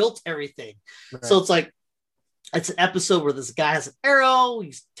haven't built everything. Right. So it's like, it's an episode where this guy has an arrow.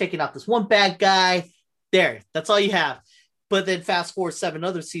 He's taking out this one bad guy. There, that's all you have. But then fast forward 7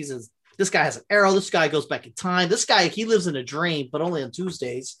 other seasons. This guy has an arrow. This guy goes back in time. This guy, he lives in a dream, but only on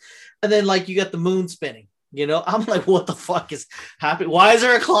Tuesdays. And then like you got the moon spinning, you know, I'm like, what the fuck is happening? Why is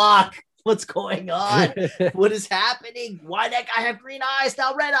there a clock? What's going on? What is happening? Why that guy have green eyes,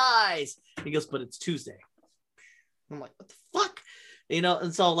 now red eyes? He goes, but it's Tuesday. I'm like, what the fuck? You know,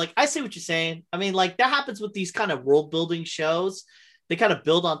 and so like I see what you're saying. I mean, like that happens with these kind of world building shows. They kind of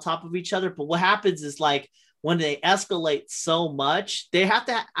build on top of each other. But what happens is like when they escalate so much, they have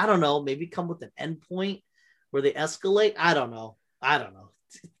to, I don't know, maybe come with an endpoint where they escalate. I don't know.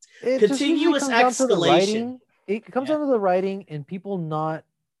 It continuous escalation. It comes down to the writing and people not,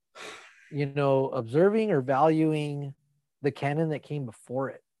 you know, observing or valuing the canon that came before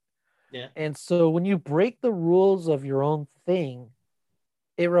it. Yeah. And so when you break the rules of your own thing,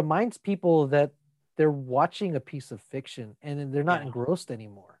 it reminds people that they're watching a piece of fiction and they're not engrossed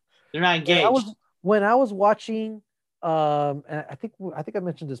anymore. They're not engaged. When I was watching, and I think I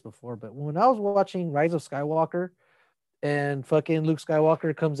mentioned this before, but when I was watching Rise of Skywalker and fucking Luke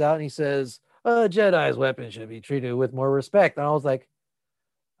Skywalker comes out and he says, a Jedi's weapon should be treated with more respect. And I was like,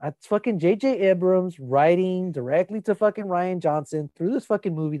 that's fucking J.J. Abrams writing directly to fucking Rian Johnson through this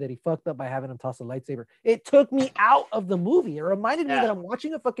fucking movie that he fucked up by having him toss a lightsaber. It took me out of the movie. It reminded me that I'm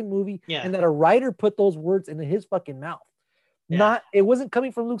watching a fucking movie and that a writer put those words into his fucking mouth. It wasn't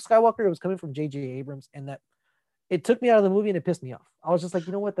coming from Luke Skywalker. It was coming from J.J. Abrams. And that it took me out of the movie and it pissed me off. I was just like,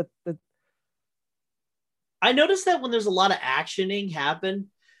 you know what? I noticed that when there's a lot of actioning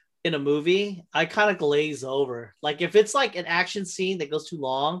happen in a movie, I kind of glaze over. Like if it's like an action scene that goes too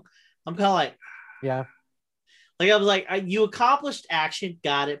long, I'm kind of like, like I was like, you accomplished action,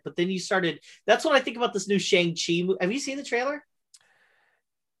 got it, but then you started. That's what I think about this new Shang-Chi movie. Have you seen the trailer?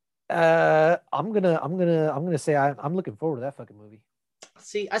 I'm gonna say I'm looking forward to that fucking movie.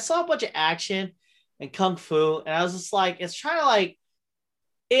 See, I saw a bunch of action and kung fu, and I was just like, it's trying to like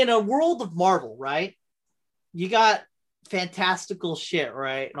in a world of Marvel, right? You got fantastical shit,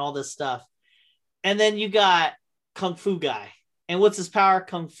 right? And all this stuff. And then you got Kung Fu guy. And what's his power?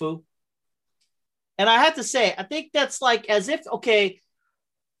 Kung Fu. And I have to say, I think that's like as if, okay,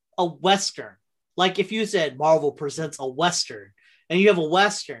 a Western. Like if you said Marvel presents a Western and you have a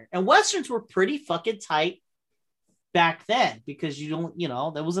Western. And Westerns were pretty fucking tight back then because you don't, you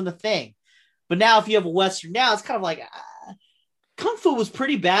know, that wasn't a thing. But now if you have a Western now, it's kind of like Kung Fu was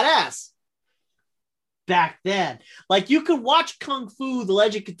pretty badass back then. Like you could watch Kung Fu The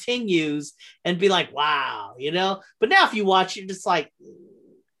Legend Continues and be like, wow, you know. But now if you watch it, just like,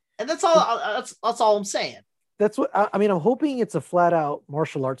 and that's all I'm saying. That's what I mean. I'm hoping it's a flat out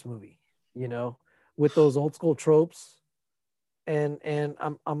martial arts movie, you know, with those old school tropes. And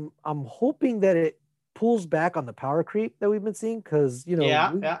I'm hoping that it pulls back on the power creep that we've been seeing, because you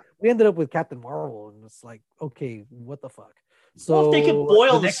know we ended up with Captain Marvel and it's like, okay, what the fuck. So well, if they could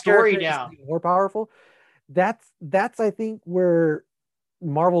boil the story down more powerful, that's I think where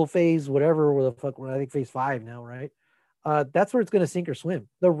Marvel phase whatever, where the fuck, I think phase 5 now, right? That's where it's going to sink or swim.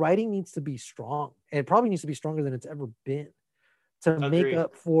 The writing needs to be strong, and it probably needs to be stronger than it's ever been to make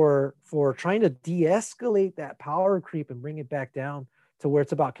up for trying to de-escalate that power creep and bring it back down to where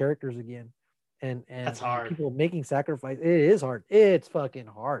it's about characters again. And that's hard. People making sacrifice. It is hard. It's fucking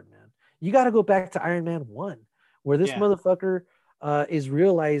hard, man. You got to go back to Iron Man 1, where this motherfucker is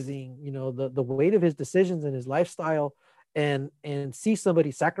realizing, you know, the weight of his decisions and his lifestyle, and see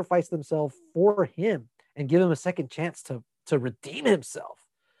somebody sacrifice themselves for him. and give him a second chance to redeem himself,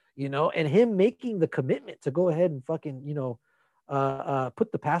 you know, and him making the commitment to go ahead and fucking, you know,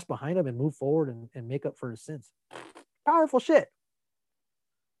 put the past behind him and move forward and make up for his sins. Powerful shit.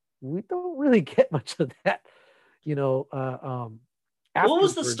 We don't really get much of that, you know. What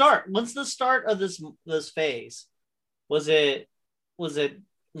was the start? What's the start of this phase? Was it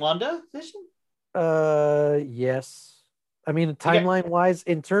WandaVision? Yes. I mean, timeline wise,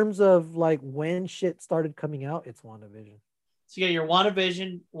 in terms of like when shit started coming out, it's WandaVision. So you got your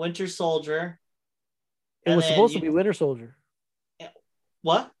WandaVision, Winter Soldier. It was supposed to be Winter Soldier.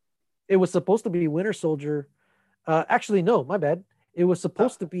 What? It was supposed to be Winter Soldier. Actually, no, my bad. It was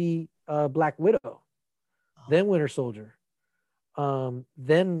supposed to be Black Widow, then Winter Soldier, then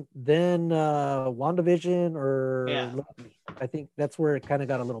WandaVision or Loki. I think that's where it kind of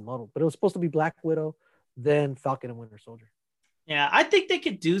got a little muddled. But it was supposed to be Black Widow, then Falcon and Winter Soldier. Yeah, I think they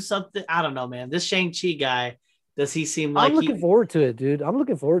could do something. I don't know, man. This Shang-Chi guy, does he seem like I'm looking forward to it, dude. I'm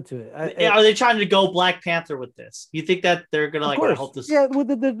looking forward to it. Are they trying to go Black Panther with this? You think that they're gonna like help this? Yeah,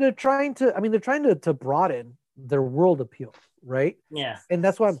 they're trying to. I mean, they're trying to broaden their world appeal, right? Yeah, and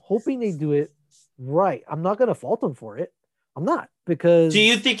that's why I'm hoping they do it right. I'm not gonna fault them for it. I'm not, because. Do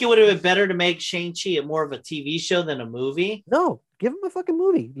you think it would have been better to make Shang-Chi more of a TV show than a movie? No, give him a fucking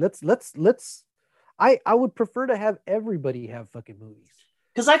movie. Let's. I would prefer to have everybody have fucking movies.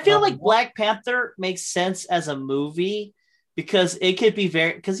 Because I feel like Black Panther makes sense as a movie because it could be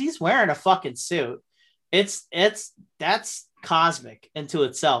because he's wearing a fucking suit. That's cosmic into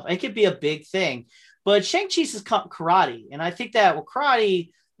itself. It could be a big thing. But Shang-Chi's is karate. And I think that with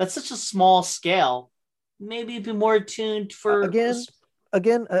karate, that's such a small scale. Maybe it'd be more tuned for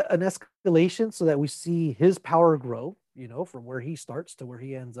again an escalation so that we see his power grow, you know, from where he starts to where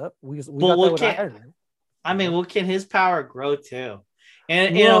he ends up. We got that with Iron Man. I mean, what can his power grow to?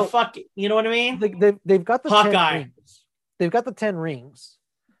 And you know what I mean? They've got the Hawkeye. 10 rings. They've got the 10 rings.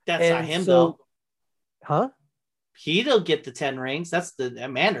 That's not him though. Huh? He don't get the 10 rings. That's the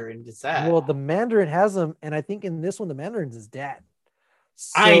Mandarin gets that. Well, the Mandarin has them, and I think in this one the Mandarin's his dad.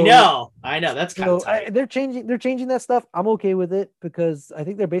 So, I know. That's kind of tight. They're changing that stuff. I'm okay with it because I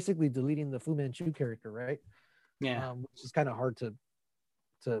think they're basically deleting the Fu Manchu character, right? Yeah, which is kind of hard to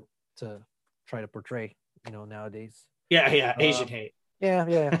try to portray, you know, nowadays. Yeah, Asian hate.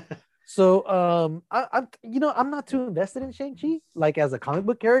 Yeah. So I'm not too invested in Shang-Chi, like as a comic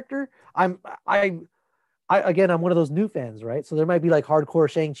book character. I'm one of those new fans, right? So there might be like hardcore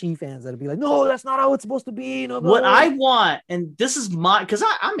Shang-Chi fans that'll be like, no, that's not how it's supposed to be. No, what I want, and this is because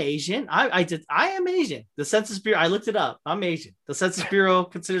I'm Asian. I am Asian. The Census Bureau, I looked it up. I'm Asian. The Census Bureau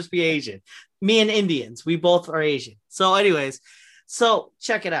considers me Asian. Me and Indians, we both are Asian. So anyways,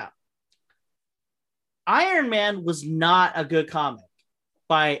 check it out. Iron Man was not a good comic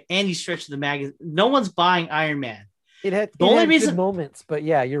by any stretch of the magazine. No one's buying Iron Man. It had good moments, but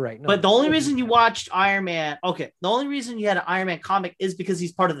yeah, you're right. But the only reason you watched Iron Man, the only reason you had an Iron Man comic is because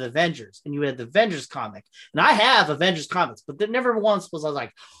he's part of the Avengers, and you had the Avengers comic. And I have Avengers comics, but there never once was I was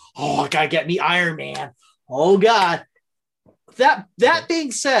like, oh, I gotta get me Iron Man. Oh God. That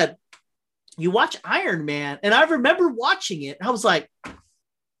being said, you watch Iron Man, and I remember watching it, and I was like,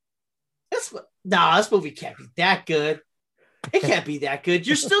 this movie can't be that good. It can't be that good.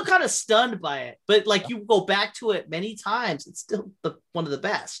 You're still kind of stunned by it, but like you go back to it many times, it's still one of the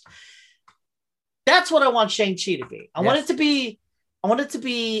best. That's what I want Shang-Chi to be. I want it to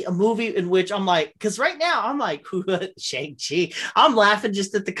be a movie in which I'm like, because right now I'm like, Shang-Chi. I'm laughing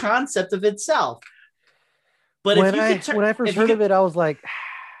just at the concept of itself. But when I first heard of it, I was like,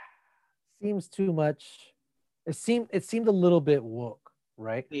 seems too much. It seemed a little bit woke,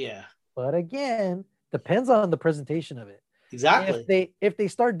 right? Yeah. But again, depends on the presentation of it. Exactly. If they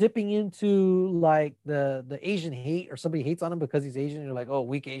start dipping into like the Asian hate, or somebody hates on him because he's Asian, and you're like, oh,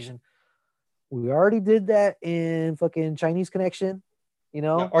 weak Asian. We already did that in fucking Chinese Connection, you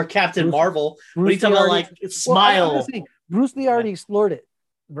know, or Captain Marvel. What are you talking about? Like Smile. Bruce Lee already explored it,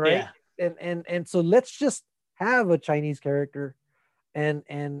 right? Yeah. And so let's just have a Chinese character, and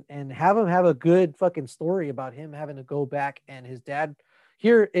have him have a good fucking story about him having to go back, and his dad.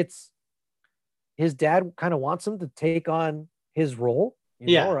 Here it's. His dad kind of wants him to take on his role,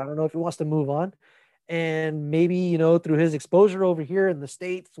 or I don't know if he wants to move on. And maybe, you know, through his exposure over here in the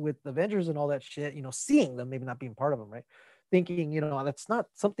States with the Avengers and all that shit, you know, seeing them, maybe not being part of them, right? Thinking, you know, that's not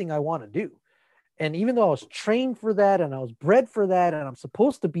something I want to do. And even though I was trained for that and I was bred for that and I'm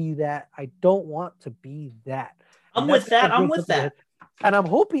supposed to be that, I don't want to be that. I'm with that. And I'm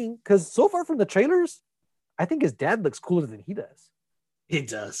hoping, because so far from the trailers, I think his dad looks cooler than he does. He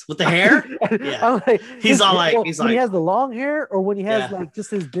does with the hair. Yeah, I'm like, he's when he has the long hair, or when he has like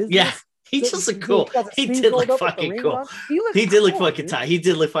just his business. Yeah, He just looked cool. He's got the He sleeves did rolled look up with the fucking rings cool. on. Looks He did look cool, fucking dude. tight. He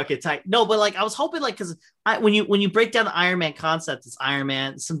did look fucking tight. No, but like I was hoping, like, because when you break down the Iron Man concept, it's Iron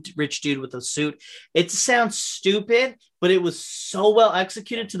Man, some rich dude with a suit. It sounds stupid, but it was so well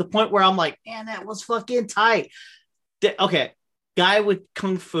executed to the point where I'm like, man, that was fucking tight. Okay, guy with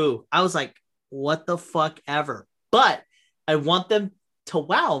kung fu. I was like, what the fuck ever. But I want them to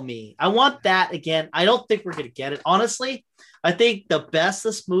wow me. I want that again. I don't think we're gonna get it. Honestly, I think the best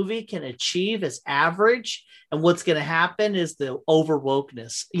this movie can achieve is average. And what's gonna happen is the over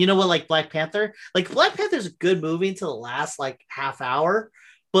wokeness. You know what, like Black Panther? Like Black Panther's a good movie until the last like half hour,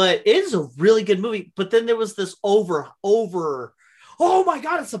 but it is a really good movie. But then there was this over, oh my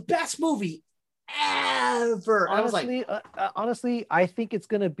god, it's the best movie ever. Honestly, I think it's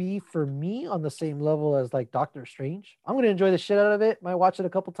gonna be for me on the same level as like Doctor Strange. I'm gonna enjoy the shit out of it. Might watch it a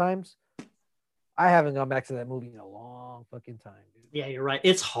couple times. I haven't gone back to that movie in a long fucking time, dude. Yeah, you're right.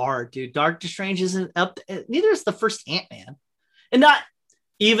 It's hard, dude. Doctor Strange isn't up. Neither is the first Ant-Man, and not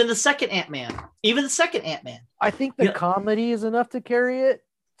even the second Ant-Man. I think the comedy is enough to carry it.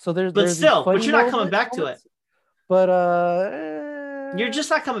 So but you're not coming back to it. But you're just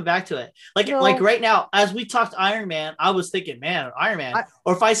not coming back to it. Like right now, as we talked Iron Man, I was thinking, man, Iron Man.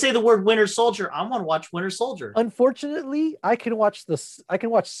 Or if I say the word Winter Soldier, I want to watch Winter Soldier. Unfortunately, I can watch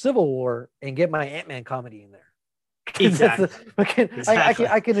Civil War and get my Ant-Man comedy in there. Exactly. I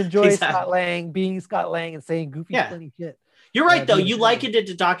can enjoy Scott Lang being Scott Lang and saying goofy, funny shit. You're right, though. You likened it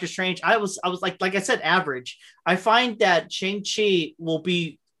to Doctor Strange. I was like I said, average. I find that Shang-Chi will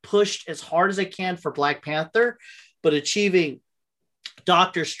be pushed as hard as I can for Black Panther, but achieving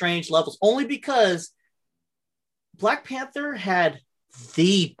Doctor Strange levels only because Black Panther had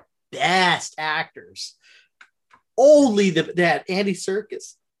the best actors. Only that Andy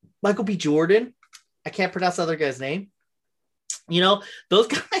Serkis, Michael B. Jordan. I can't pronounce the other guy's name. You know, those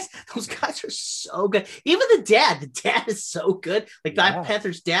guys are so good. Even the dad is so good. Like Black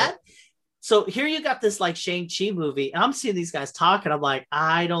Panther's dad. So here you got this like Shang-Chi movie. And I'm seeing these guys talking. I'm like,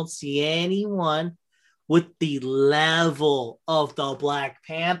 I don't see anyone with the level of the Black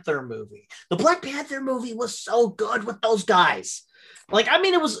Panther movie. The Black Panther movie was so good with those guys. Like, I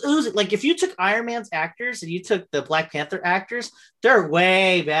mean, it was oozing. Like, if you took Iron Man's actors and you took the Black Panther actors, they're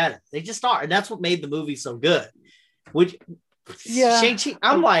way better. They just are. And that's what made the movie so good. Shang-Chi,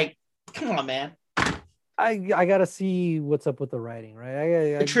 I'm like, come on, man. I got to see what's up with the writing,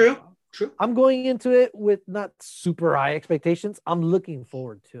 right? True. I'm going into it with not super high expectations. I'm looking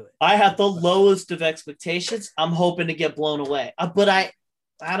forward to it. I have the lowest of expectations. I'm hoping to get blown away. But I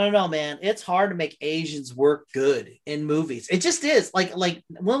don't know, man. It's hard to make Asians work good in movies. It just is. Like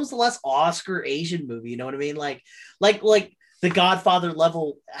when was the last Oscar Asian movie? You know what I mean? Like the Godfather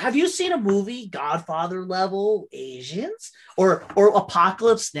level. Have you seen a movie Godfather level Asians or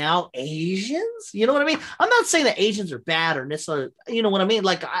Apocalypse Now Asians? You know what I mean? I'm not saying that Asians are bad or necessarily. You know what I mean?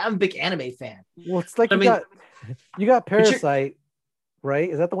 Like I'm a big anime fan. Well, it's like you got Parasite, right?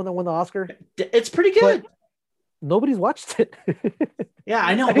 Is that the one that won the Oscar? It's pretty good. But nobody's watched it. Yeah,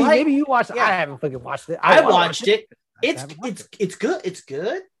 I know. I mean, maybe you watched it. Yeah. I haven't fucking watched it. I watched it. It's good. It's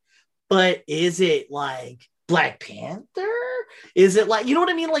good. But is it like Black Panther? Is it like, you know what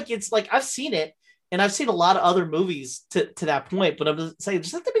I mean? Like, it's like, I've seen it and I've seen a lot of other movies to that point, but I'm just saying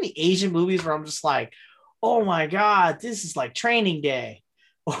there's not that many Asian movies where I'm just like, oh my God, this is like Training Day.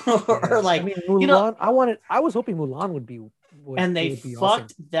 Or like, I mean, Mulan, you know, I was hoping Mulan would be, and they fucked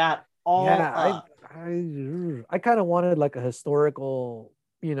awesome. That all up. I kind of wanted like a historical,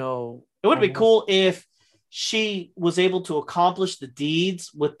 you know. It would be cool if she was able to accomplish the deeds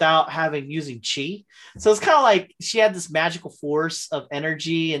without using chi. So it's kind of like she had this magical force of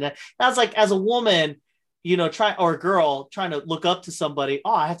energy. And that's like, as a woman, you know, or a girl trying to look up to somebody,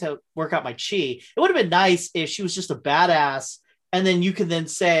 I have to work out my chi. It would have been nice if she was just a badass. And then you can then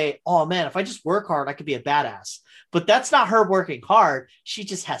say, oh man, if I just work hard, I could be a badass. But that's not her working hard. She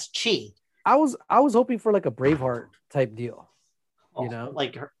just has chi. I was hoping for like a Braveheart type deal, you know,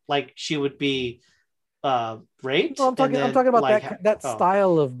 like she would be raped. No, I'm talking about like, that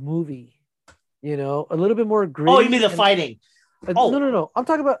style of movie, you know, a little bit more gritty. Oh, you mean the fighting? No. I'm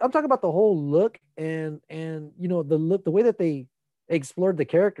talking about the whole look and you know the way that they explored the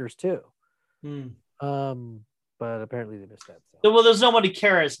characters too. But apparently they missed that. So. Well, there's nobody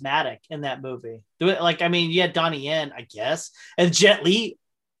charismatic in that movie. Like, I mean, you had Donnie Yen, I guess, and Jet Li.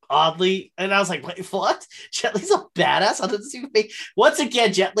 Oddly, and I was like, wait, what? Jet Li's a badass. I didn't see me. Once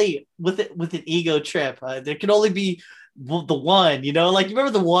again, Jet Li with an ego trip. There can only be the one, you know, like you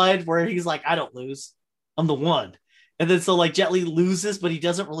remember the one where he's like, I don't lose, I'm the one, and then so like Jet Li loses, but he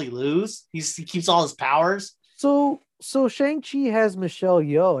doesn't really lose. He keeps all his powers. So So Shang-Chi has Michelle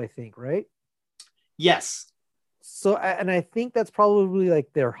Yeoh, I think, right? Yes. So, and I think that's probably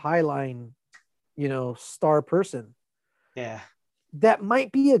like their highline, star person. Yeah. That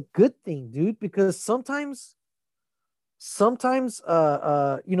might be a good thing, dude, because sometimes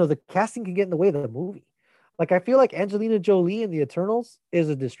the casting can get in the way of the movie. Like I feel like Angelina Jolie in the Eternals is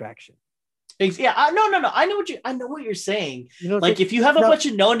a distraction. Yeah, no. I know what you're saying. You know what I'm Like saying? if you have a Now, bunch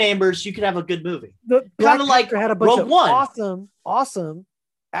of no-namers, you could have a good movie. the Kind Black of like Panther had a bunch Rogue of One. awesome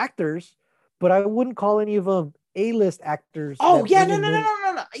actors, but I wouldn't call any of them A-list actors Oh that yeah, bring no, in no, no, millions.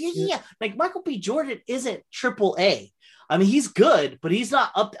 no, no, no. Yeah. Like Michael B. Jordan isn't triple A. I mean, he's good, but he's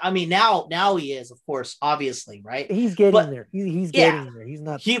not up. I mean, now he is, of course, obviously, right? He's getting But there. He's yeah, getting there. He's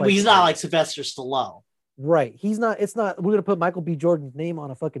not he's quite not there like yet. Sylvester Stallone. Right. He's not. It's not. We're gonna put Michael B. Jordan's name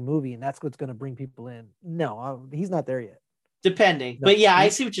on a fucking movie, and that's what's gonna bring people in. No, he's not there yet. Depending, No, but yeah, I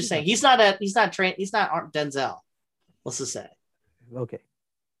see what you're he's saying. not there. He's not trained. He's not Denzel. Let's just say Okay.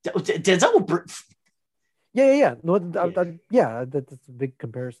 Denzel will. Yeah. No, Yeah. that's a big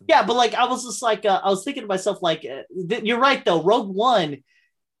comparison. Yeah, but like I was just like I was thinking to myself like you're right though. Rogue One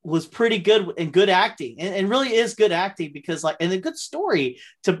was pretty good and good acting, and really is good acting because like and a good story.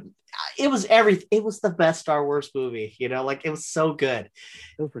 To it was everything. It was the best Star Wars movie. Like it was so good,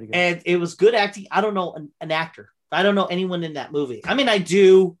 It was pretty good. and it was good acting. I don't know an actor. I don't know anyone in that movie. I mean, I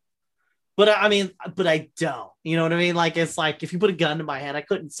do, but I don't. You know what I mean? Like it's like if you put a gun to my head, I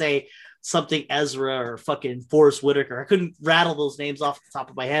couldn't say something Ezra or fucking Forrest Whitaker. I couldn't rattle those names off the top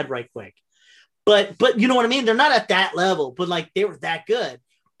of my head right quick. But you know what I mean? They're not at that level, but like they were that good.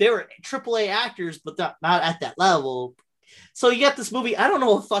 They were AAA actors, but not at that level. So you got this movie. I don't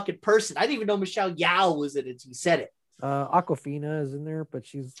know a fucking person. I didn't even know Michelle Yao was in it until you said it. Aquafina is in there, but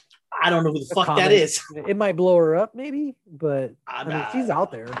she's I don't know who the fuck comic. that is. It might blow her up, maybe, but she's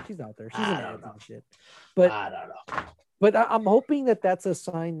out there. She's out there. She's in ads and shit. But I don't know. But I'm hoping that that's a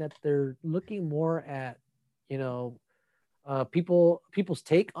sign that they're looking more at, people's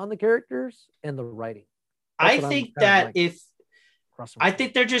take on the characters and the writing. I think that I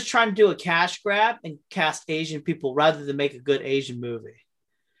think they're just trying to do a cash grab and cast Asian people rather than make a good Asian movie.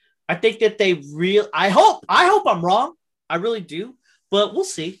 I think that I hope I'm wrong. I really do, but we'll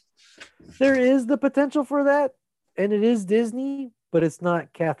see. There is the potential for that, and it is Disney, but it's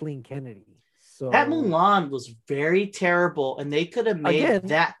not Kathleen Kennedy. So that Mulan was very terrible, and they could have made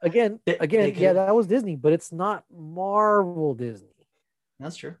that again. Yeah, that was Disney, but it's not Marvel Disney.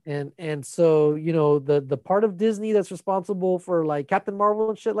 That's true. And so the part of Disney that's responsible for like Captain Marvel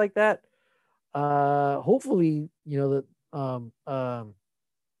and shit like that. Hopefully, that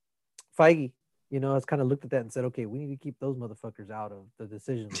Feige, has kind of looked at that and said, okay, we need to keep those motherfuckers out of the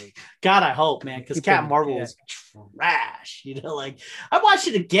decision league. God, I hope, man, because Captain Marvel was trash. Like I watched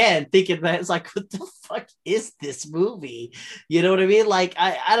it again, thinking that it's like, what the fuck is this movie? You know what I mean? Like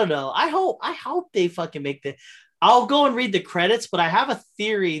I don't know. I hope they fucking make the. I'll go and read the credits, but I have a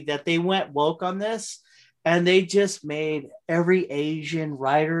theory that they went woke on this. And they just made every Asian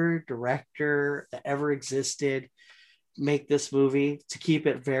writer, director that ever existed make this movie to keep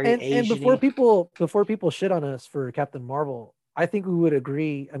it very Asian-y. And before people shit on us for Captain Marvel, I think we would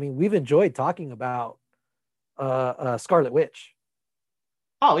agree. I mean, we've enjoyed talking about Scarlet Witch.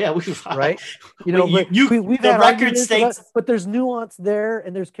 Oh yeah, right. We've had record states, but there's nuance there,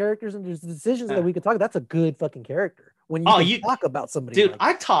 and there's characters, and there's decisions that we could talk. That's a good fucking character when you talk about somebody. Dude,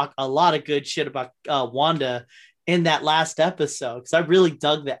 I talk a lot of good shit about Wanda in that last episode because I really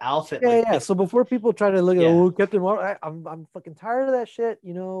dug the outfit. Yeah. So before people try to look at Captain Marvel, I'm fucking tired of that shit.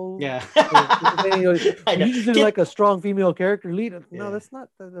 Yeah. He's doing like a strong female character lead. No, that's not.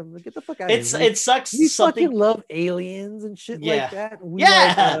 Get the fuck out of here. It sucks. We fucking love aliens and shit like that.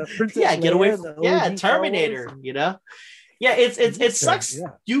 Get away from Terminator. Yeah, it sucks. Yeah.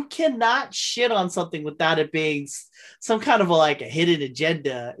 You cannot shit on something without it being some kind of a hidden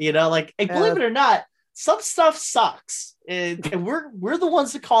agenda. Believe it or not. Some stuff sucks, and we're the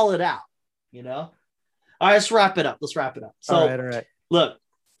ones to call it out. All right, let's wrap it up. So, all right. Look,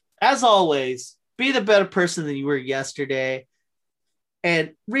 as always, be the better person than you were yesterday,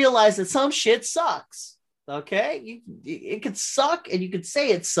 and realize that some shit sucks. Okay, it could suck, and you could say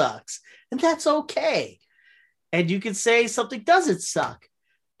it sucks, and that's okay. And you can say something doesn't suck,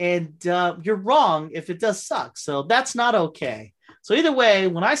 and you're wrong if it does suck. So that's not okay. So either way,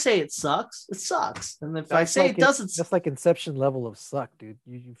 when I say it sucks, and if I say it doesn't, that's like Inception level of suck, dude.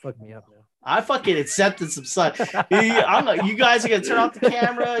 You fucked me up now. I fucking accepted some suck. You guys are gonna turn off the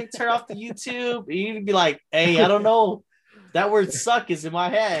camera, turn off the YouTube. You need to be like, hey, I don't know. That word suck is in my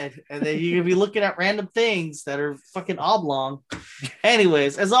head, and then you're gonna be looking at random things that are fucking oblong.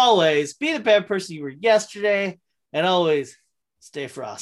 Anyways, as always, be the bad person you were yesterday. And always stay frosty.